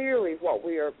clearly what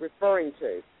we are referring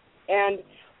to. And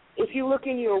if you look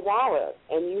in your wallet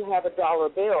and you have a dollar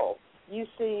bill, you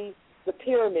see the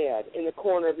pyramid in the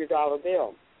corner of your dollar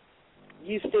bill.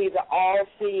 You see the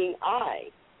all-seeing eye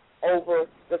over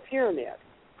the pyramid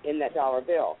in that dollar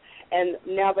bill. And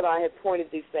now that I have pointed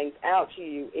these things out to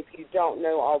you, if you don't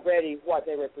know already what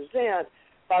they represent,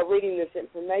 by reading this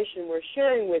information we're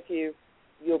sharing with you,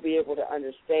 you'll be able to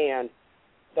understand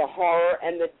the horror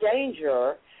and the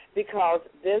danger, because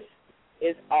this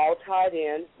is all tied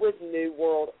in with New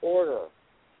World Order.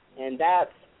 And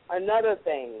that's another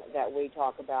thing that we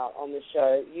talk about on the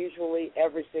show, usually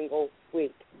every single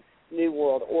week, New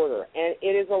World Order. And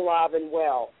it is alive and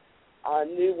well.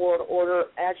 New World Order,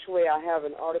 actually I have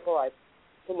an article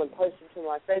someone posted to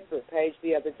my Facebook page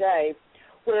the other day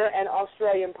where an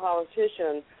Australian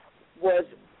politician was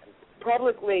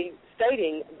publicly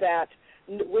stating that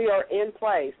we are in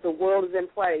place, the world is in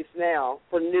place now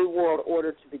for New World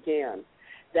Order to begin,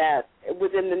 that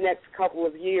within the next couple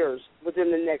of years,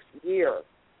 within the next year,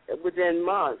 within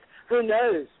months, who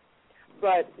knows,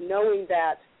 but knowing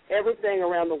that everything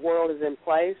around the world is in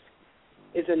place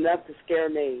is enough to scare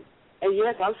me. And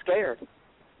yes, I'm scared.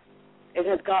 It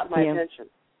has got my attention.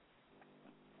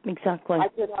 Exactly. I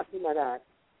cannot deny that.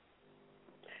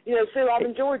 Sue, I've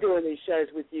enjoyed doing these shows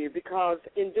with you because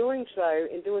in doing so,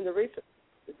 in doing the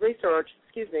research,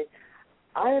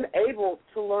 I am able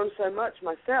to learn so much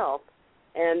myself,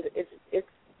 and it's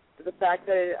the fact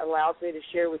that it allows me to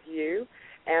share with you.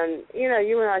 And,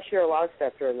 you and I share a lot of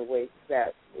stuff during the week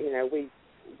that,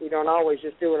 we don't always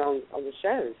just do it on the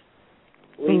shows.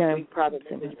 We probably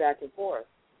message back and forth.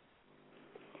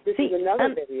 This is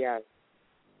another video.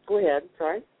 Go ahead,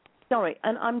 sorry,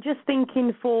 and I'm just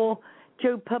thinking for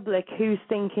Joe Public, who's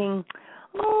thinking,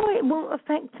 it won't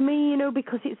affect me,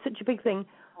 because it's such a big thing.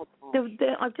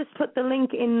 I've just put the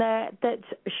link in there that's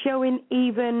showing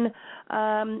even,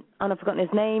 and I've forgotten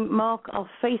his name, Mark of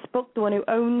Facebook, the one who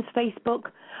owns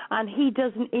Facebook, and he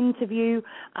does an interview,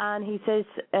 and he says,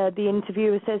 the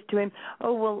interviewer says to him,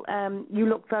 you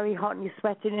look very hot and you're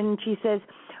sweating, and she says,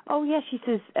 she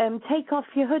says, take off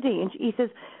your hoodie, and he says,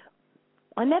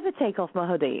 I never take off my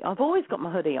hoodie, I've always got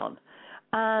my hoodie on.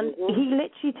 And he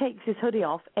literally takes his hoodie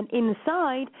off, and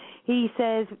inside he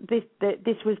says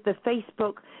this was the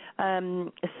Facebook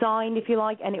sign, if you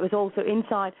like, and it was also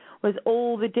inside was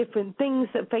all the different things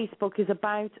that Facebook is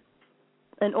about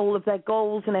and all of their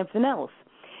goals and everything else.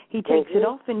 He takes it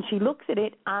off, and she looks at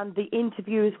it, and the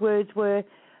interviewer's words were,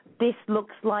 this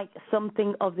looks like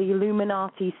something of the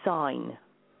Illuminati sign.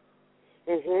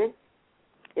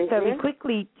 very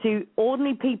quickly to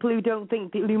ordinary people who don't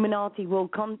think the Illuminati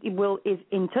is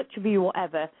in touch with you or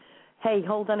whatever. Hey,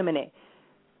 hold on a minute.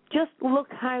 Just look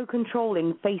how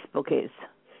controlling Facebook is.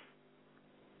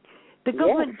 The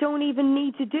government don't even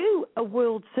need to do a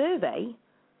world survey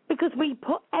because we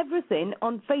put everything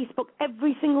on Facebook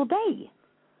every single day.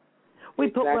 We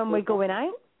put when we're going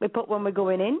out. We put when we're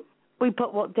going in. We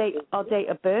put our date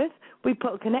of birth. We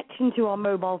put a connection to our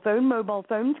mobile phone. Mobile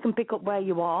phones can pick up where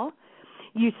you are.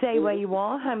 You say where you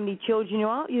are, how many children you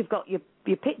are. You've got your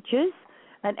pictures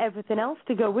and everything else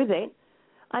to go with it.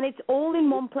 And it's all in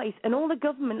one place. And all the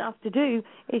government has to do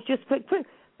is just click through.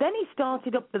 Then he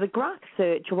started up with the graph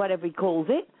search or whatever he calls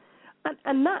it.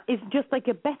 And that is just like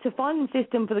a better finding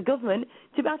system for the government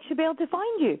to actually be able to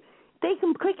find you. They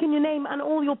can click in your name and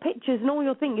all your pictures and all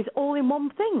your things all in one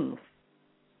thing.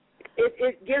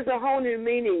 It gives a whole new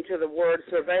meaning to the word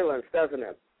surveillance, doesn't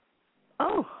it?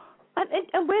 Oh,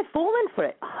 and we're falling for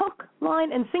it. Hook,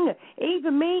 line, and sinker.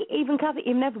 Even me, even Kathy,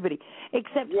 even everybody.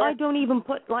 Except I don't even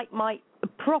put, like, my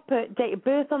proper date of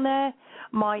birth on there.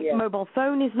 My mobile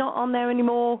phone is not on there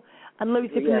anymore. And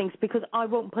loads of different things because I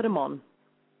won't put them on.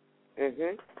 I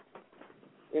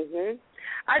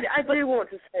do want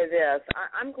to say this.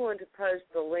 I'm going to post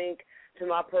the link to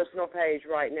my personal page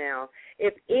right now.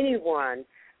 If anyone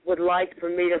would like for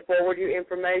me to forward you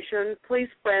information, please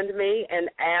friend me and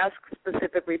ask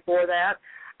specifically for that.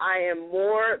 I am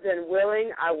more than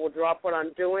willing. I will drop what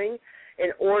I'm doing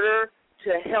in order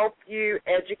to help you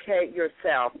educate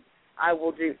yourself. I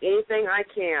will do anything I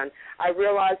can. I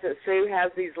realize that Sue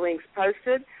has these links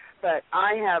posted, but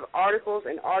I have articles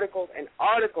and articles and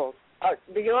articles,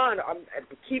 beyond,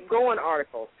 keep going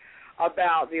articles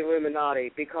about the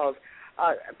Illuminati because,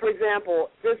 for example,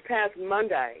 this past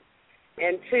Monday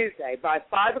and Tuesday, by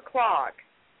 5 o'clock,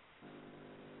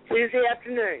 Tuesday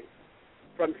afternoon,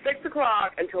 from 6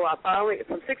 o'clock until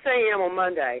from 6 a.m. on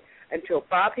Monday until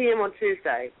 5 p.m. on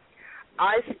Tuesday,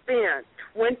 I spent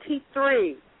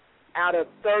 23 out of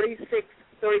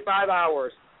 35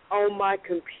 hours on my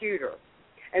computer.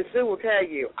 And Sue will tell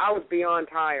you, I was beyond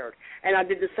tired. And I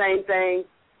did the same thing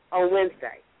on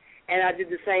Wednesday. And I did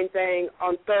the same thing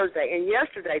on Thursday. And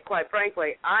yesterday, quite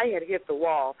frankly, I had hit the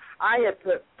wall. I had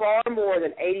put far more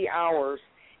than 80 hours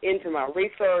into my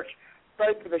research,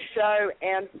 both for the show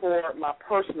and for my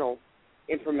personal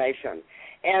information.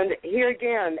 And here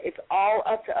again, it's all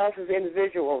up to us as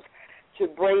individuals to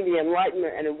bring the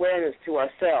enlightenment and awareness to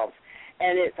ourselves.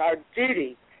 And it's our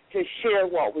duty to share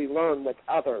what we learn with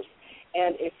others.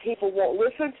 And if people won't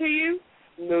listen to you,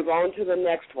 move on to the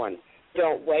next one.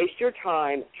 Don't waste your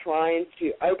time trying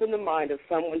to open the mind of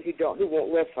someone who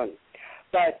won't listen.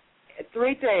 But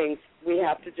 3 things we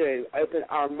have to do: open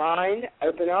our mind,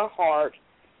 open our heart,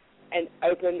 and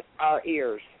open our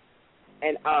ears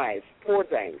and eyes. 4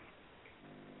 things.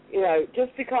 You know,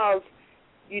 just because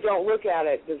you don't look at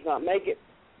it does not make it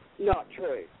not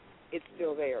true. It's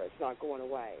still there. It's not going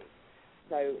away.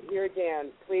 So here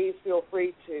again, please feel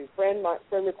free to friend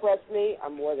request me.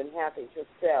 I'm more than happy to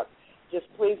accept. Just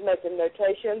please make a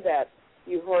notation that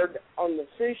you heard on the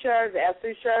Sue Show, the Ask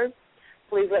Sue Show.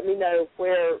 Please let me know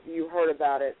where you heard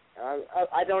about it.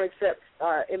 I don't accept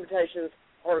invitations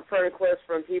or friend requests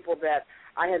from people that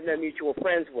I have no mutual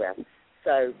friends with.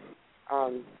 So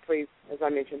please, as I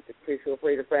mentioned, please feel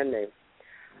free to friend me.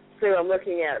 So I'm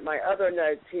looking at my other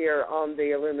notes here on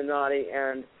the Illuminati,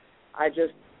 and I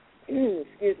just,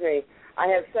 excuse me, I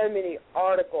have so many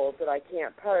articles that I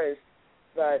can't post,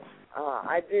 but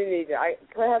I do need to.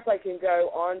 Perhaps I can go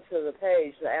onto the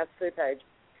page, the Ask Sue page,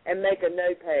 and make a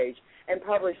note page and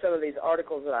publish some of these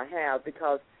articles that I have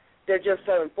because they're just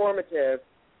so informative.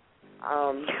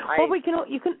 Well,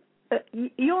 you can.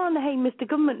 You're on the Hey Mr.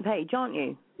 Government page, aren't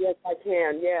you? Yes, I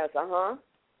can. Yes,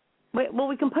 Well,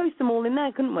 we can post them all in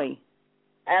there, couldn't we?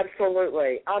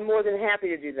 Absolutely. I'm more than happy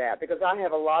to do that because I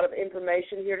have a lot of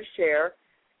information here to share,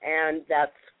 and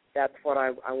that's what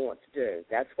I want to do.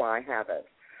 That's why I have it.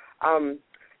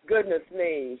 Goodness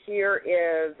me, here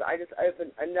is, I just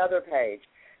opened another page.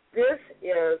 This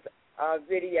is a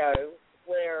video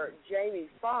where Jamie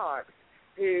Foxx,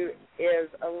 who is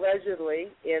allegedly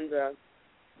in the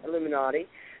Illuminati,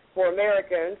 for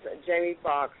Americans, Jamie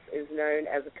Foxx is known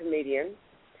as a comedian.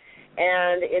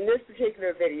 And in this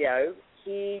particular video,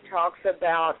 he talks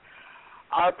about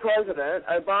our president,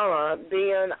 Obama,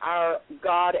 being our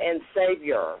God and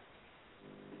Savior.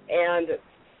 And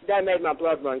that made my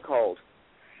blood run cold.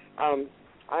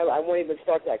 I won't even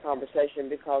start that conversation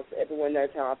because everyone knows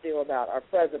how I feel about our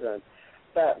president.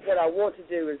 But what I want to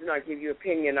do is not give you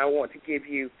opinion. I want to give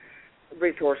you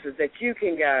resources that you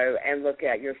can go and look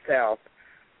at yourself.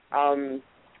 I'm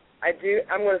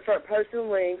going to start posting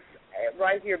links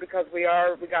right here because we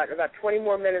got about 20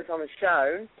 more minutes on the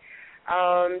show.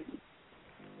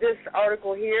 This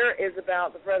article here is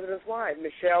about the president's wife,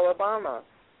 Michelle Obama,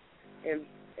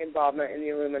 involvement in the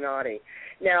Illuminati.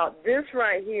 Now, this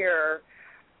right here,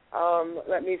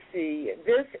 let me see.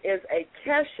 This is a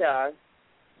Kesha.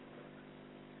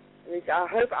 I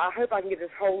hope I can get this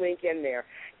whole link in there.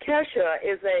 Kesha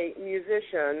is a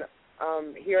musician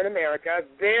here in America,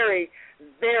 very,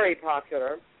 very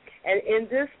popular. And in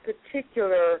this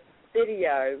particular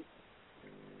video,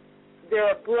 there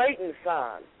are blatant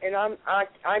signs, and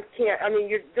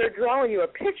they're drawing you a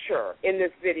picture in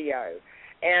this video,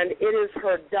 and it is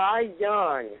her Die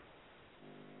Young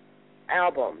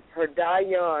album, her Die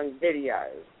Young video.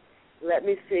 Let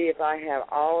me see if I have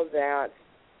all of that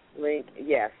link.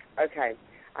 Yes, okay,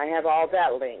 I have all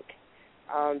that link.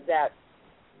 That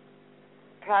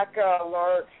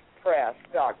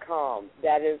PacaAlertPress.com,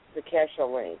 that is the Kesha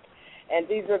link. And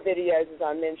these are videos, as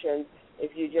I mentioned.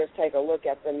 If you just take a look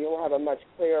at them, you'll have a much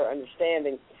clearer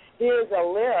understanding. Here's a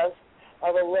list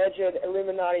of alleged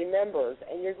Illuminati members,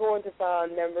 and you're going to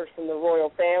find members from the royal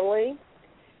family.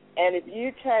 And if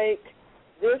you take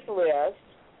this list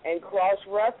and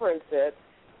cross-reference it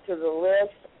to the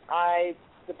list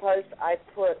the post I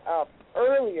put up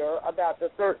earlier about the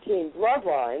 13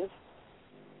 bloodlines,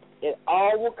 it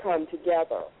all will come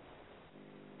together.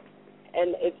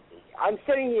 And I'm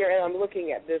sitting here and I'm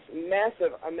looking at this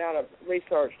massive amount of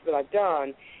research that I've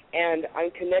done, and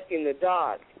I'm connecting the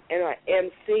dots, and I am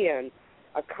seeing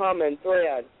a common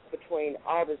thread between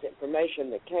all this information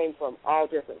that came from all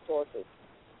different sources.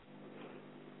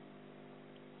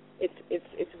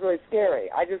 It's very scary.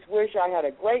 I just wish I had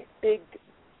a great big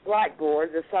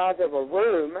blackboard the size of a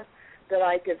room that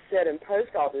I could sit and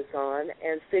post all this on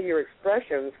and see your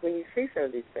expressions when you see some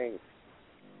of these things.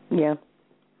 Yeah.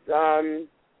 I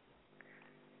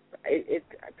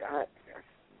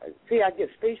get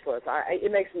speechless.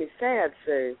 It makes me sad,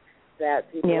 Sue,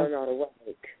 that people are not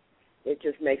awake. It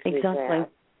just makes me sad.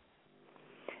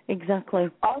 Exactly.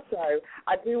 Also,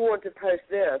 I do want to post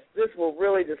this. This will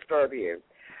really disturb you.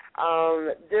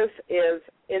 This is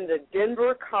in the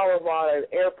Denver, Colorado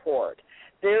airport.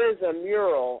 There is a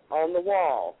mural on the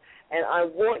wall, and I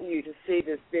want you to see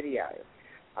this video.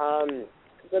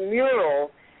 The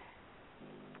mural,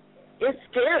 it's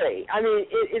scary. I mean,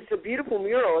 it's a beautiful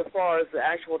mural as far as the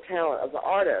actual talent of the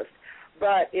artist,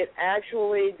 but it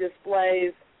actually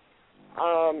displays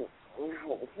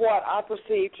what I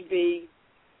perceive to be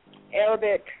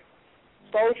Arabic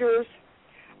soldiers.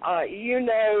 You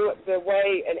know the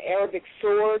way an Arabic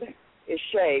sword is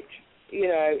shaped. You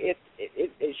know, it's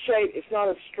shaped. It's not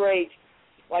a straight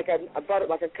like a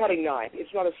cutting knife.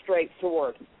 It's not a straight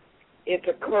sword. It's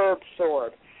a curved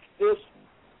sword. This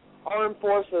armed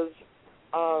forces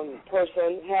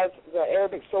person has the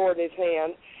Arabic sword in his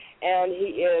hand, and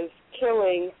he is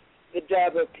killing the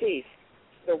dove of peace,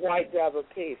 the white dove of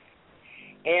peace.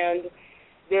 And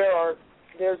there's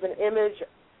an image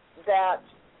that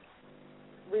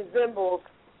resembles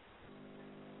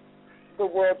the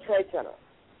World Trade Center,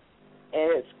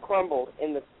 and it's crumbled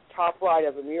in the top right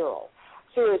of the mural.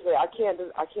 Seriously, I can't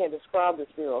describe this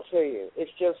mural to you.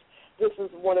 It's just, this is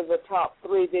one of the top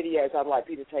 3 videos I'd like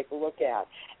you to take a look at,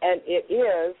 and it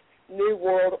is New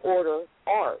World Order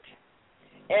art.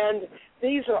 And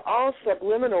these are all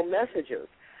subliminal messages.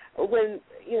 When,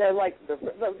 like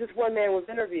this one man was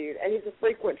interviewed, and he's a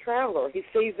frequent traveler. He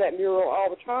sees that mural all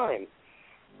the time.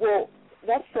 Well,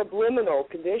 that's subliminal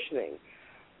conditioning.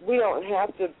 We don't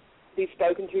have to be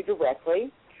spoken to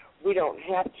directly. We don't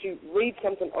have to read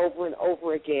something over and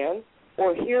over again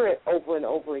or hear it over and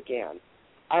over again.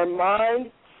 Our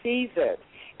mind sees it,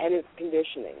 and it's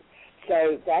conditioning.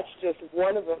 So that's just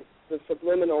one of the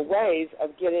subliminal ways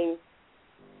of getting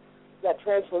that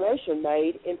transformation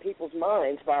made in people's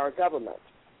minds by our government,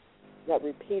 that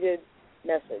repeated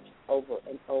message over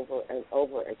and over and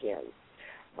over again.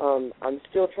 I'm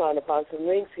still trying to find some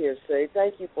links here, Sue.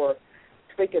 Thank you for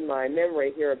tweaking my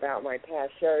memory here about my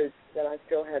past shows that I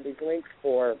still have these links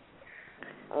for.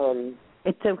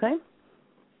 It's okay.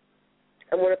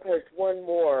 I'm going to post one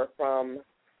more from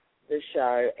the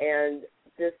show, and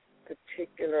this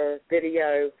particular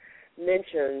video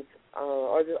mentions,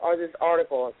 or this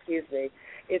article,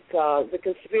 it's the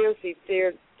conspiracy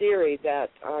theory that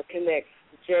connects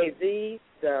Jay-Z,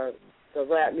 the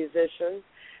rap musician,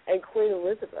 and Queen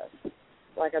Elizabeth.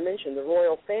 Like I mentioned, the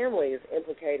royal family is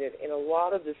implicated in a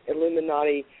lot of this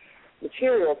Illuminati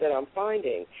material that I'm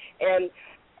finding. And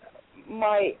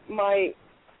my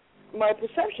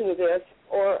perception of this,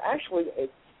 or actually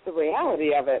it's the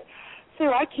reality of it, so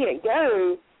I can't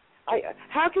go,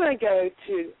 how can I go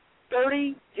to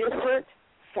 30 different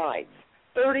sites,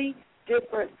 30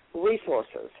 different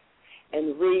resources,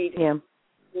 and read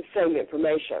the same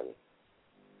information.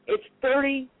 It's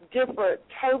 30 different,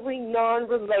 totally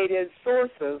non-related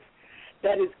sources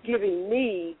that is giving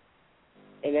me,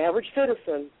 an average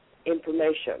citizen,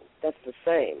 information that's the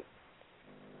same.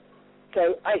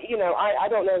 So, I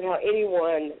don't know how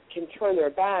anyone can turn their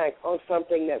back on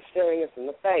something that's staring us in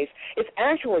the face. It's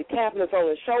actually tapping us on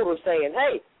the shoulder saying,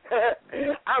 hey,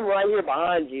 I'm right here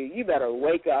behind you. You better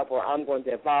wake up or I'm going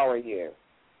to devour you.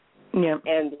 Yeah.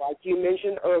 And like you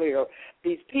mentioned earlier,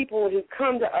 these people who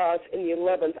come to us in the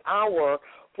 11th hour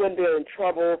when they're in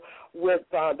trouble with,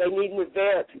 they need an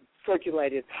event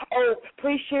circulated. Oh,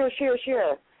 please share.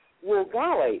 Well,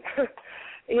 golly,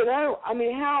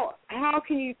 how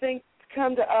can you think to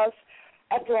come to us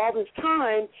after all this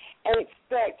time and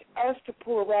expect us to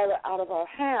pull a rabbit out of our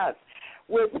hats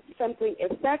with something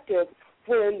effective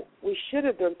when we should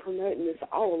have been promoting this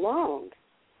all along?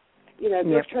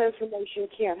 This transformation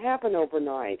can't happen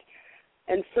overnight.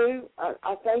 And Sue,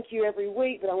 I thank you every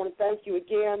week, but I want to thank you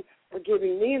again for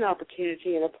giving me an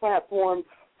opportunity and a platform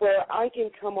where I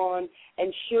can come on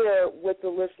and share with the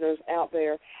listeners out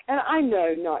there. And I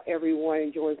know not everyone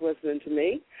enjoys listening to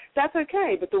me. That's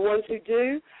okay, but the ones who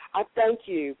do, I thank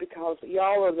you because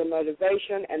y'all are the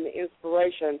motivation and the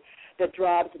inspiration that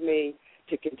drives me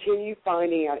to continue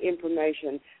finding out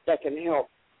information that can help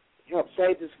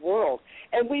save this world.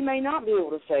 And we may not be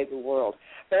able to save the world,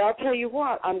 but I'll tell you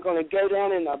what, I'm going to go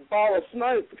down in a ball of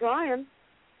smoke trying.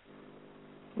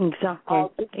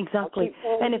 Exactly.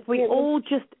 And if we all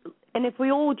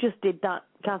just did that,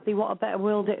 Kathy, what a better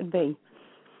world it would be.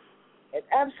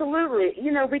 Absolutely.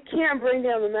 We can't bring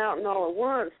down the mountain all at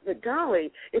once, but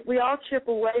golly, if we all chip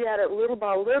away at it little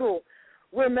by little,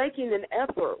 we're making an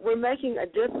effort. We're making a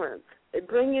difference.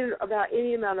 Bringing about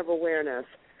any amount of awareness.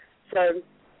 So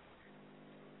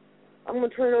I'm going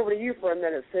to turn it over to you for a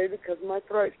minute, Sue, because my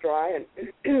throat's dry, and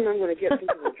I'm going to get something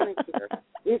to drink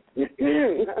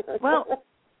here. Well,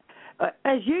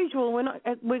 as usual,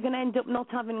 we're going to end up not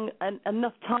having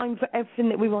enough time for everything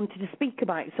that we wanted to speak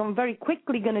about. So I'm very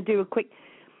quickly going to do a quick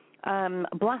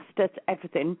blast at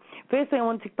everything. Firstly, I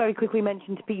want to very quickly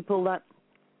mention to people that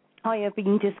I have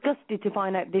been disgusted to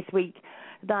find out this week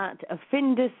that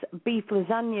Findus beef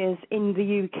lasagnas in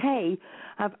the UK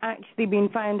have actually been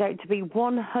found out to be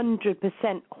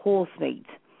 100% horse meat.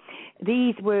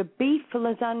 These were beef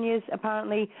lasagnas,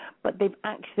 apparently, but they've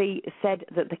actually said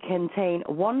that they contain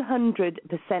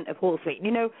 100% of horse meat.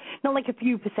 Not like a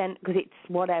few percent because it's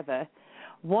whatever.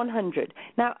 100.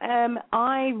 Now,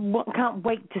 I can't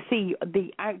wait to see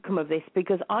the outcome of this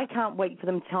because I can't wait for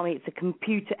them to tell me it's a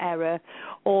computer error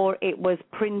or it was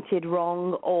printed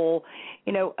wrong or,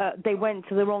 they went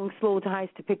to the wrong slaughterhouse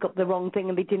to pick up the wrong thing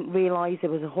and they didn't realise it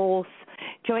was a horse.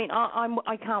 Do you know what I mean?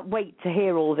 I can't wait to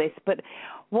hear all this. But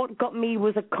what got me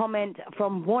was a comment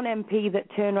from one MP that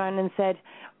turned around and said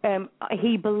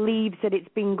he believes that it's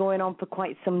been going on for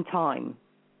quite some time.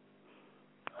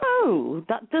 Oh,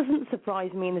 that doesn't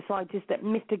surprise me in the slightest that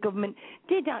Mr. Government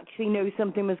did actually know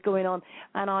something was going on,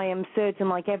 and I am certain,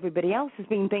 like everybody else has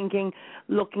been thinking,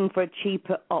 looking for a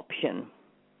cheaper option.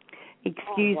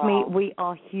 Excuse me, we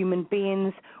are human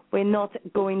beings. We're not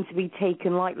going to be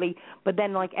taken lightly. But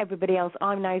then, like everybody else,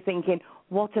 I'm now thinking,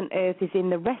 what on earth is in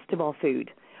the rest of our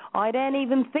food? I don't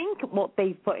even think what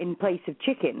they've put in place of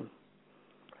chicken.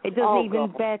 It doesn't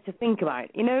even bear to think about.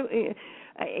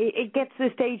 It gets to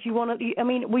the stage you want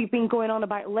to... we've been going on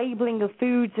about labelling of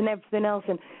foods and everything else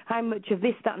and how much of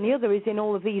this, that, and the other is in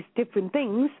all of these different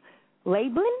things.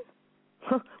 Labelling?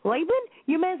 Labelling?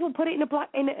 You may as well put it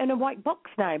in a white box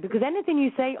now because anything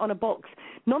you say on a box,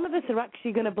 none of us are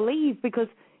actually going to believe because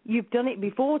you've done it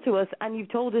before to us and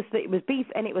you've told us that it was beef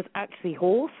and it was actually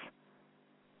horse.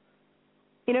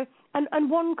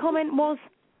 And one comment was,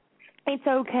 it's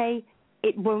okay,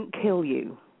 it won't kill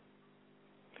you.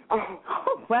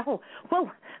 Oh, well,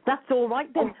 that's all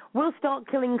right then. We'll start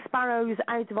killing sparrows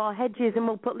out of our hedges and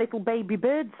we'll put little baby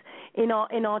birds in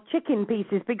our chicken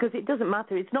pieces because it doesn't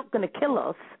matter. It's not going to kill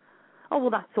us. Oh,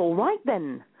 well, that's all right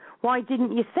then. Why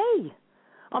didn't you say?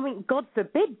 God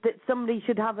forbid that somebody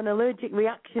should have an allergic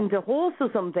reaction to horse or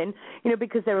something,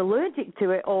 because they're allergic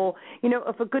to it or,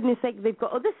 for goodness sake, they've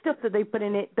got other stuff that they put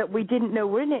in it that we didn't know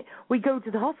were in it. We go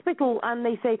to the hospital and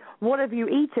they say, what have you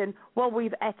eaten? Well,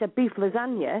 we've ate a beef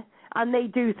lasagna, and they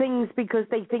do things because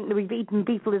they think that we've eaten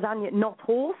beef lasagna, not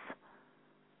horse.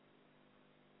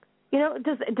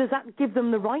 Does that give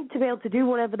them the right to be able to do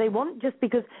whatever they want just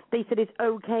because they said it's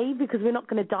okay because we're not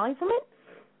going to die from it?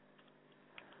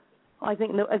 I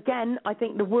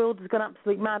think the world has gone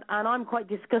absolutely mad, and I'm quite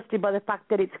disgusted by the fact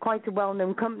that it's quite a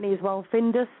well-known company as well,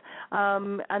 Findus,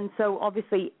 and so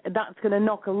obviously that's going to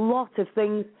knock a lot of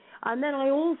things. And then I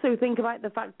also think about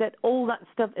the fact that all that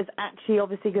stuff is actually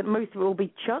obviously good. Most of it will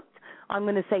be chucked. I'm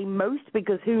going to say most,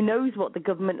 because who knows what the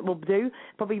government will do?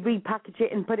 Probably repackage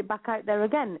it and put it back out there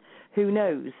again. Who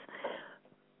knows?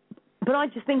 But I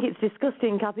just think it's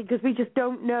disgusting, Kathy, because we just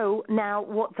don't know now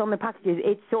what's on the packages.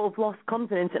 It's sort of lost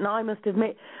confidence, and I must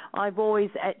admit I've always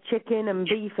ate chicken and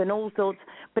beef and all sorts,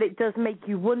 but it does make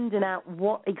you wonder now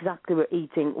what exactly we're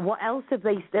eating. What else have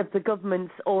the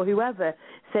governments or whoever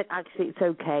said actually it's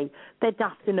okay? They're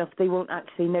daft enough they won't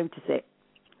actually notice it.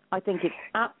 I think it's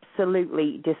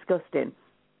absolutely disgusting.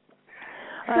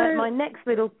 My next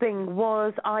little thing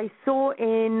was I saw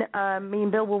me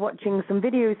and Bill were watching some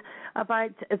videos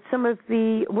about some of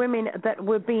the women that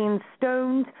were being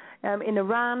stoned in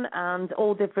Iran and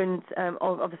all different,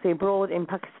 obviously abroad in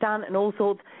Pakistan and all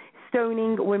sorts,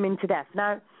 stoning women to death.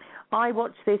 Now, I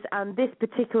watched this, and this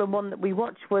particular one that we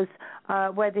watched was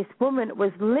where this woman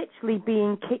was literally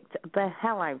being kicked the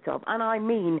hell out of, and I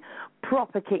mean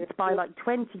proper kicked by like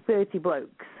 20, 30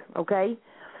 blokes, okay?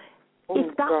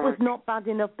 If that was not bad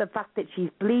enough, the fact that she's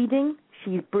bleeding,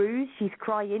 she's bruised, she's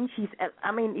crying,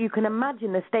 you can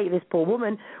imagine the state of this poor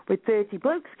woman with 30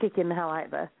 blokes kicking the hell out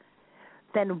of her.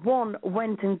 Then one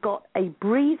went and got a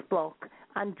breeze block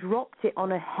and dropped it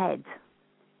on her head.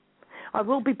 I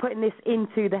will be putting this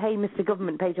into the Hey Mr.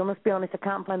 Government page. I must be honest, I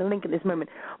can't find a link at this moment.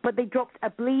 But they dropped a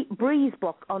breeze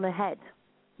block on her head.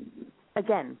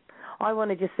 Again, I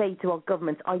want to just say to our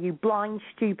governments, are you blind,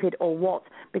 stupid, or what?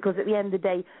 Because at the end of the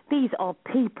day, these are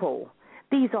people.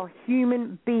 These are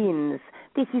human beings.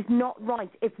 This is not right.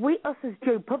 If us as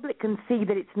Joe Public can see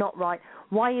that it's not right,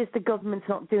 why is the government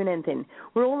not doing anything?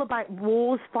 We're all about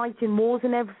wars, fighting wars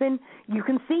and everything. You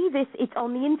can see this. It's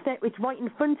on the internet. It's right in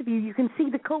front of you. You can see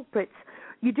the culprits.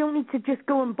 You don't need to just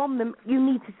go and bomb them. You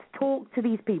need to talk to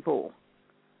these people.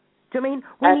 Do you know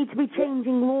what I mean? We need to be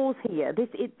changing laws here. This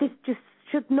just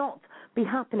should not be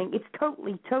happening. It's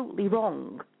totally, totally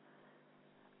wrong.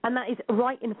 And that is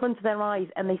right in front of their eyes,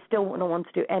 and they still don't want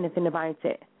to do anything about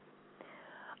it.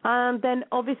 And then,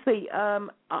 obviously, I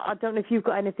don't know if you've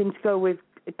got anything to go with,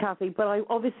 Kathy, but I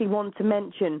obviously want to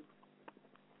mention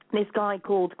this guy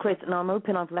called Chris, and I'm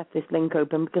hoping I've left this link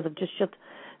open because I've just shut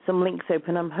some links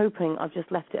open. I'm hoping I've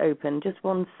just left it open. Just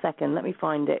 1 second. Let me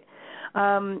find it.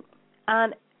 And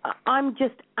I'm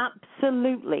just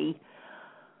absolutely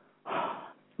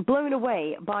blown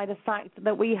away by the fact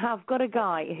that we have got a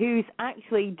guy who's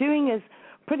actually doing as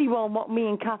pretty well what me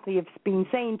and Kathy have been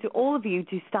saying to all of you,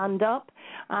 to stand up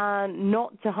and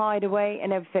not to hide away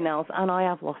and everything else. And I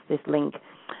have lost this link.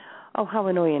 Oh, how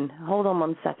annoying. Hold on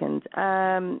 1 second.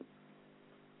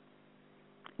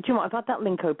 Do you know what? I've had that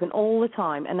link open all the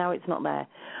time, and now it's not there.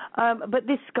 But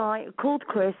this guy called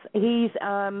Chris, he's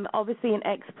obviously an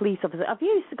ex-police officer. Have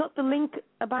you got the link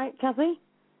about, Kathy?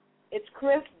 It's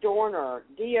Chris Dorner,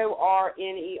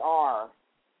 D-O-R-N-E-R.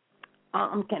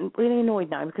 I'm getting really annoyed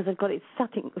now because I've got it sat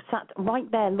right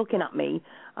there looking at me,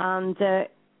 and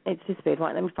it's disappeared.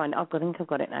 Right, let me find it. I think I've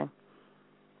got it now.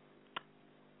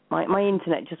 My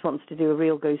internet just wants to do a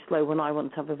real go slow when I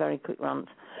want to have a very quick rant.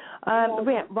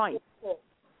 Yeah, right.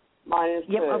 Mine is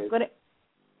yep, too. I've got it.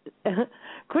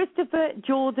 Christopher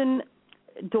Jordan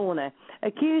Dorner,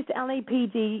 accused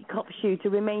LAPD cop shooter,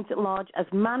 remains at large as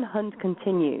manhunt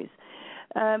continues.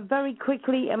 Very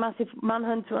quickly, a massive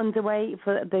manhunt underway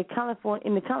in the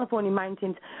California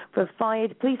mountains for a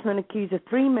fired policeman accused of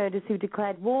 3 murders who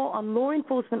declared war on law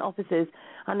enforcement officers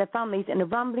and their families in a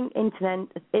rambling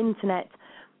internet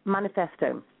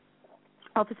manifesto.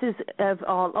 Officers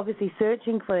are obviously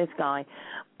searching for this guy,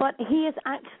 but he has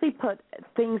actually put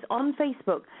things on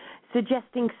Facebook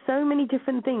suggesting so many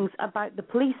different things about the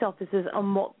police officers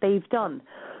and what they've done.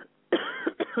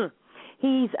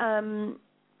 He's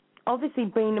obviously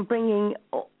been bringing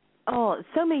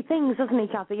so many things, hasn't he,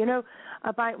 Kathy? You know,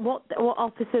 about what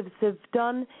officers have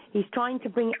done. He's trying to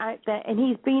bring it out there, and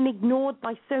he's been ignored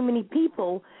by so many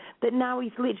people that now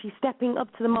he's literally stepping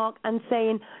up to the mark and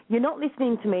saying, you're not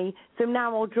listening to me, so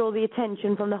now I'll draw the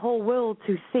attention from the whole world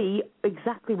to see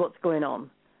exactly what's going on.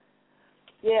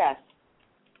 Yes.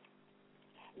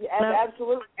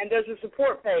 Absolutely. And there's a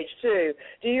support page, too.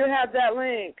 Do you have that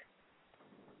link?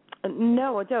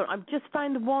 No, I don't. I've just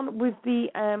found the one with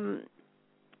the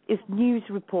his news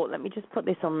report. Let me just put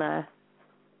this on there.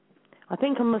 I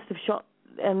think I must have shut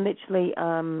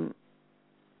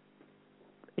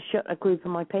a group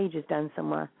of my pages down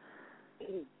somewhere.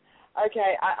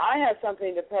 Okay, I have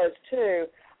something to post, too.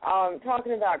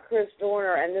 Talking about Chris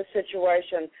Dorner and this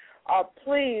situation,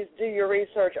 please do your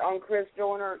research on Chris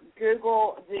Dorner.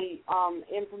 Google the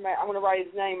information. I'm going to write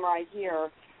his name right here.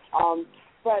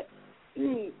 But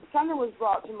something was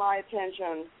brought to my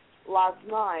attention last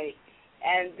night,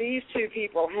 and these two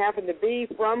people happen to be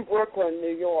from Brooklyn,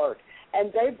 New York,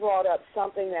 and they brought up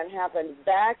something that happened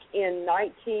back in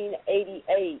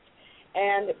 1988,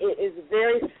 and it is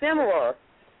very similar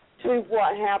to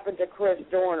what happened to Chris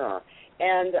Dorner.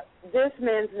 And this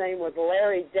man's name was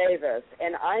Larry Davis,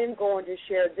 and I am going to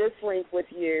share this link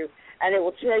with you, and it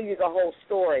will tell you the whole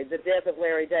story, the death of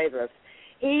Larry Davis.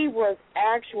 He was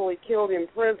actually killed in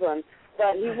prison,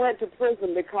 but he went to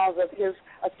prison because of his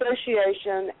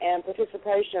association and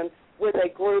participation with a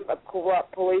group of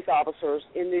corrupt police officers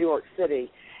in New York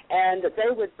City. And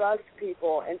they would bust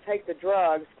people and take the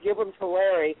drugs, give them to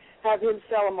Larry, have him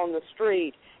sell them on the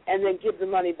street, and then give the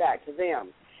money back to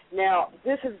them. Now,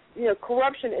 this is,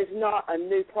 corruption is not a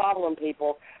new problem,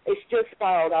 people. It's just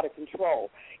spiraled out of control.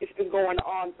 It's been going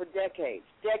on for decades.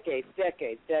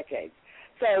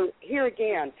 So here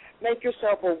again, make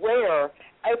yourself aware,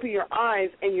 open your eyes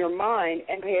and your mind,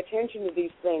 and pay attention to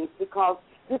these things, because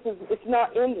it's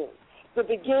not ending. The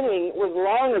beginning was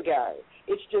long ago.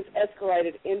 It's just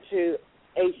escalated into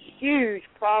a huge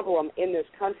problem in this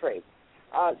country.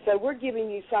 So we're giving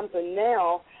you something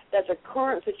now that's a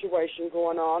current situation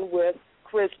going on with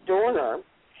Chris Dorner,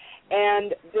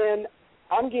 and then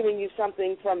I'm giving you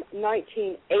something from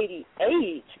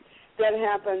 1988 that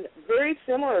happened, very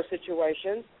similar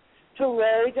situation to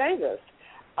Larry Davis.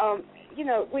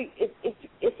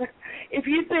 If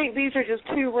you think these are just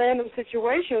two random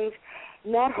situations,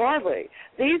 not hardly.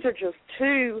 These are just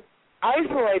two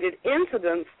isolated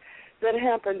incidents that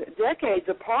happened decades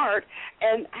apart,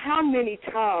 and how many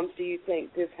times do you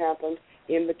think this happened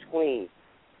in between?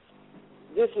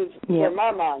 This is where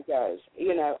my mind goes.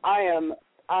 I am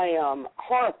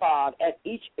horrified at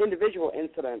each individual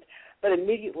incident, but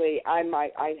immediately I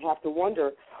have to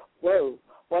wonder, whoa,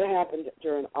 what happened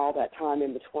during all that time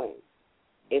in between?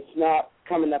 It's not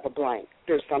coming up a blank.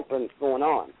 There's something going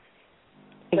on.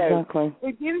 Exactly. So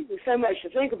we've given you so much to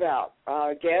think about,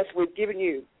 Guess. We've given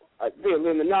you the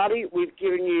Illuminati. We've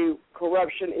given you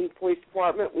corruption in the police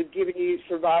department. We've given you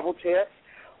survival tips.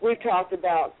 We've talked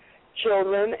about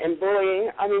children and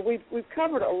bullying. I mean, we've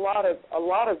covered a lot of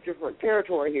different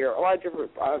territory here, a lot of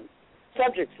different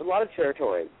subjects, a lot of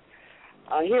territory.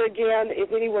 Here again,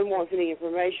 if anyone wants any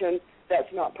information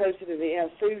that's not posted in the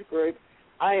Ask Sue group,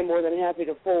 I am more than happy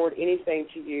to forward anything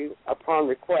to you upon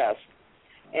request.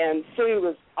 And Sue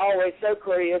was always so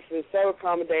courteous and so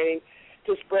accommodating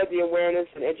to spread the awareness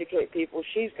and educate people.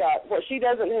 She's got what she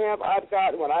doesn't have, I've got,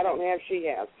 and what I don't have, she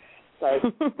has. So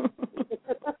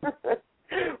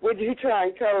we do try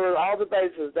and cover all the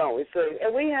bases, don't we, Sue?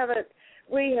 And we haven't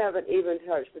even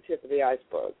touched the tip of the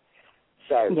iceberg.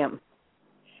 So yeah.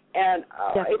 And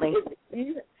definitely.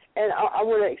 And I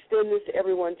want to extend this to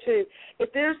everyone, too.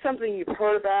 If there's something you've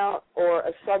heard about or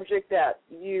a subject that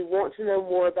you want to know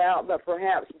more about but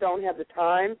perhaps don't have the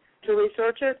time to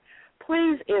research it,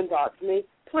 please inbox me.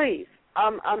 Please.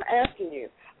 I'm asking you.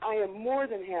 I am more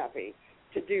than happy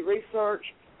to do research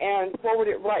and forward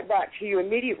it right back to you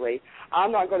immediately.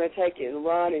 I'm not going to take it and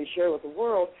run and share with the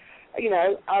world.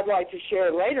 I'd like to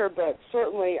share later, but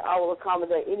certainly I will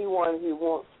accommodate anyone who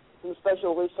wants some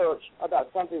special research about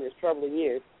something that's troubling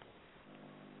you.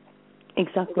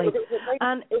 Exactly.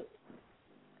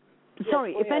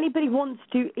 If anybody wants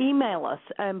to email us,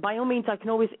 by all means, I can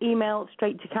always email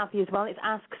straight to Kathy as well. It's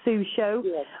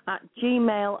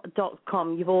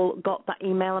asksueshow@gmail.com. You've all got that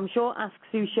email, I'm sure,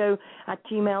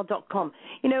 asksueshow@gmail.com.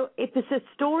 If there's a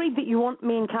story that you want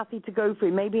me and Kathy to go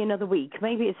through, maybe another week,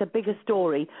 maybe it's a bigger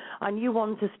story, and you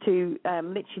want us to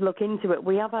literally look into it.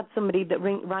 We have had somebody that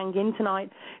rang in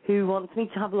tonight who wants me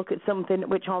to have a look at something,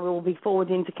 which I will be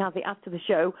forwarding to Kathy after the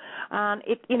show. And,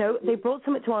 they brought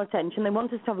something to our attention. They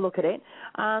want us to have a look at it.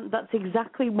 And that's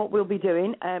exactly what we'll be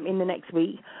doing in the next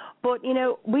week. But,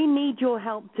 we need your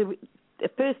help to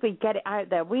firstly get it out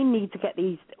there. We need to get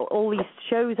all these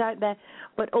shows out there,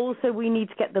 but also we need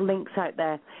to get the links out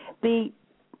there.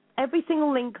 Every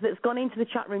single link that's gone into the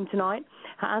chat room tonight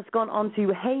has gone on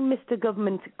to Hey Mr.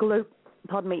 Government Globally,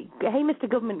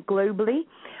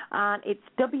 and it's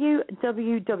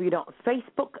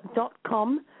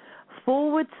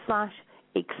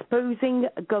www.facebook.com/exposing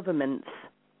governments.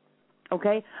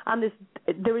 Okay, and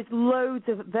there is loads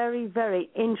of very, very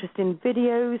interesting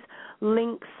videos,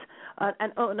 links,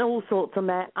 and all sorts on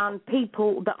there, and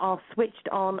people that are switched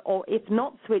on, or if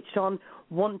not switched on,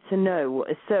 want to know.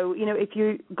 So, if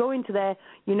you go into there,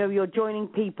 you're joining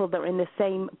people that are in the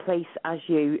same place as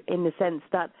you, in the sense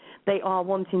that they are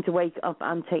wanting to wake up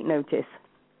and take notice.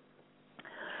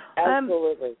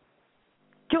 Absolutely.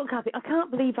 Kathy, I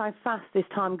can't believe how fast this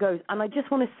time goes, and I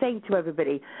just want to say to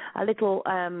everybody a little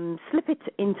snippet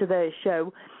into the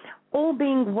show. All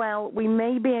being well, we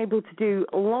may be able to do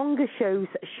longer shows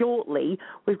shortly.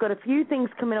 We've got a few things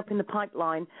coming up in the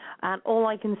pipeline, and all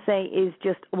I can say is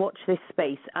just watch this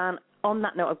space. And on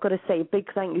that note, I've got to say a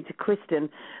big thank you to Kristen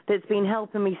that's been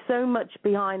helping me so much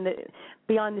behind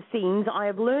the scenes. I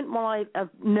have learnt what I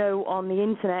know on the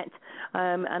internet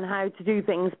and how to do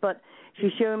things, but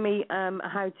she's shown me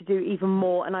how to do even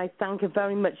more, and I thank her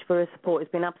very much for her support.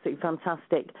 It's been absolutely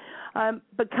fantastic.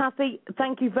 But Kathy,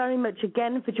 thank you very much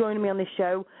again for joining me on this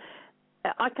show.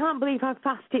 I can't believe how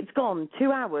fast it's gone.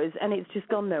 2 hours, and it's just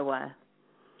gone nowhere.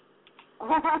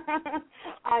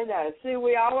 I know. See,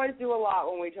 we always do a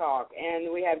lot when we talk,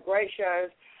 and we have great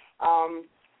shows.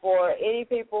 For any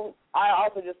people, I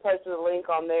also just posted a link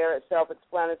on there. It's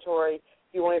self-explanatory if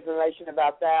you want information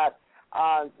about that.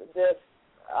 This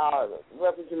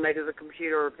reference you made to the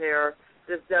computer repair,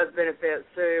 this does benefit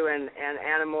Sue and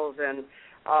animals, and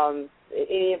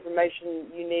any information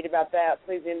you need about that,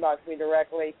 please inbox me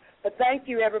directly. But thank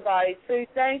you, everybody. Sue,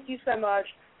 thank you so much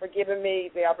for giving me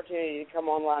the opportunity to come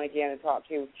online again and talk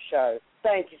to you with the show.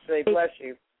 Thank you, Sue. Bless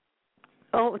you.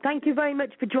 Oh, thank you very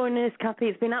much for joining us, Kathy.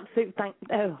 It's been absolute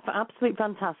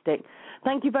fantastic.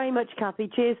 Thank you very much, Kathy.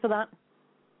 Cheers for that.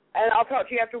 And I'll talk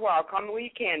to you after a while. Call me when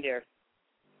you can, dear.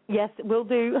 Yes, will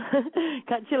do.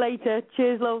 Catch you later.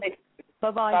 Cheers, love.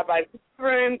 Bye-bye. Bye-bye.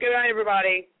 Room. Good night,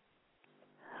 everybody.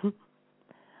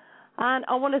 And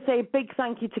I want to say a big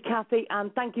thank you to Kathy,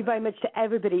 and thank you very much to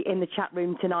everybody in the chat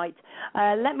room tonight.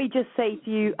 Let me just say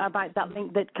to you about that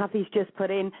link that Kathy's just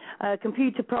put in.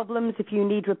 Computer problems, if you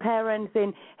need repair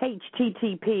anything,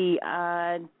 http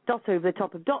over the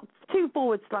top of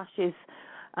 2//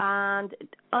 and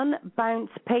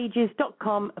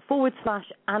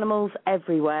unbouncedpages.com/animals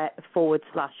everywhere /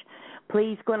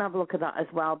 Please go and have a look at that as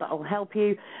well. That will help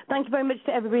you. Thank you very much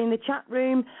to everybody in the chat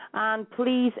room. And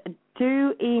please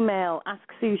do email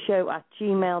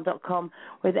asksueshow@gmail.com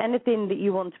with anything that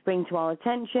you want to bring to our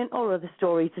attention or other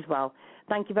stories as well.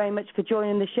 Thank you very much for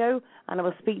joining the show, and I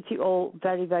will speak to you all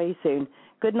very, very soon.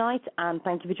 Good night, and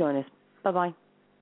thank you for joining us. Bye-bye.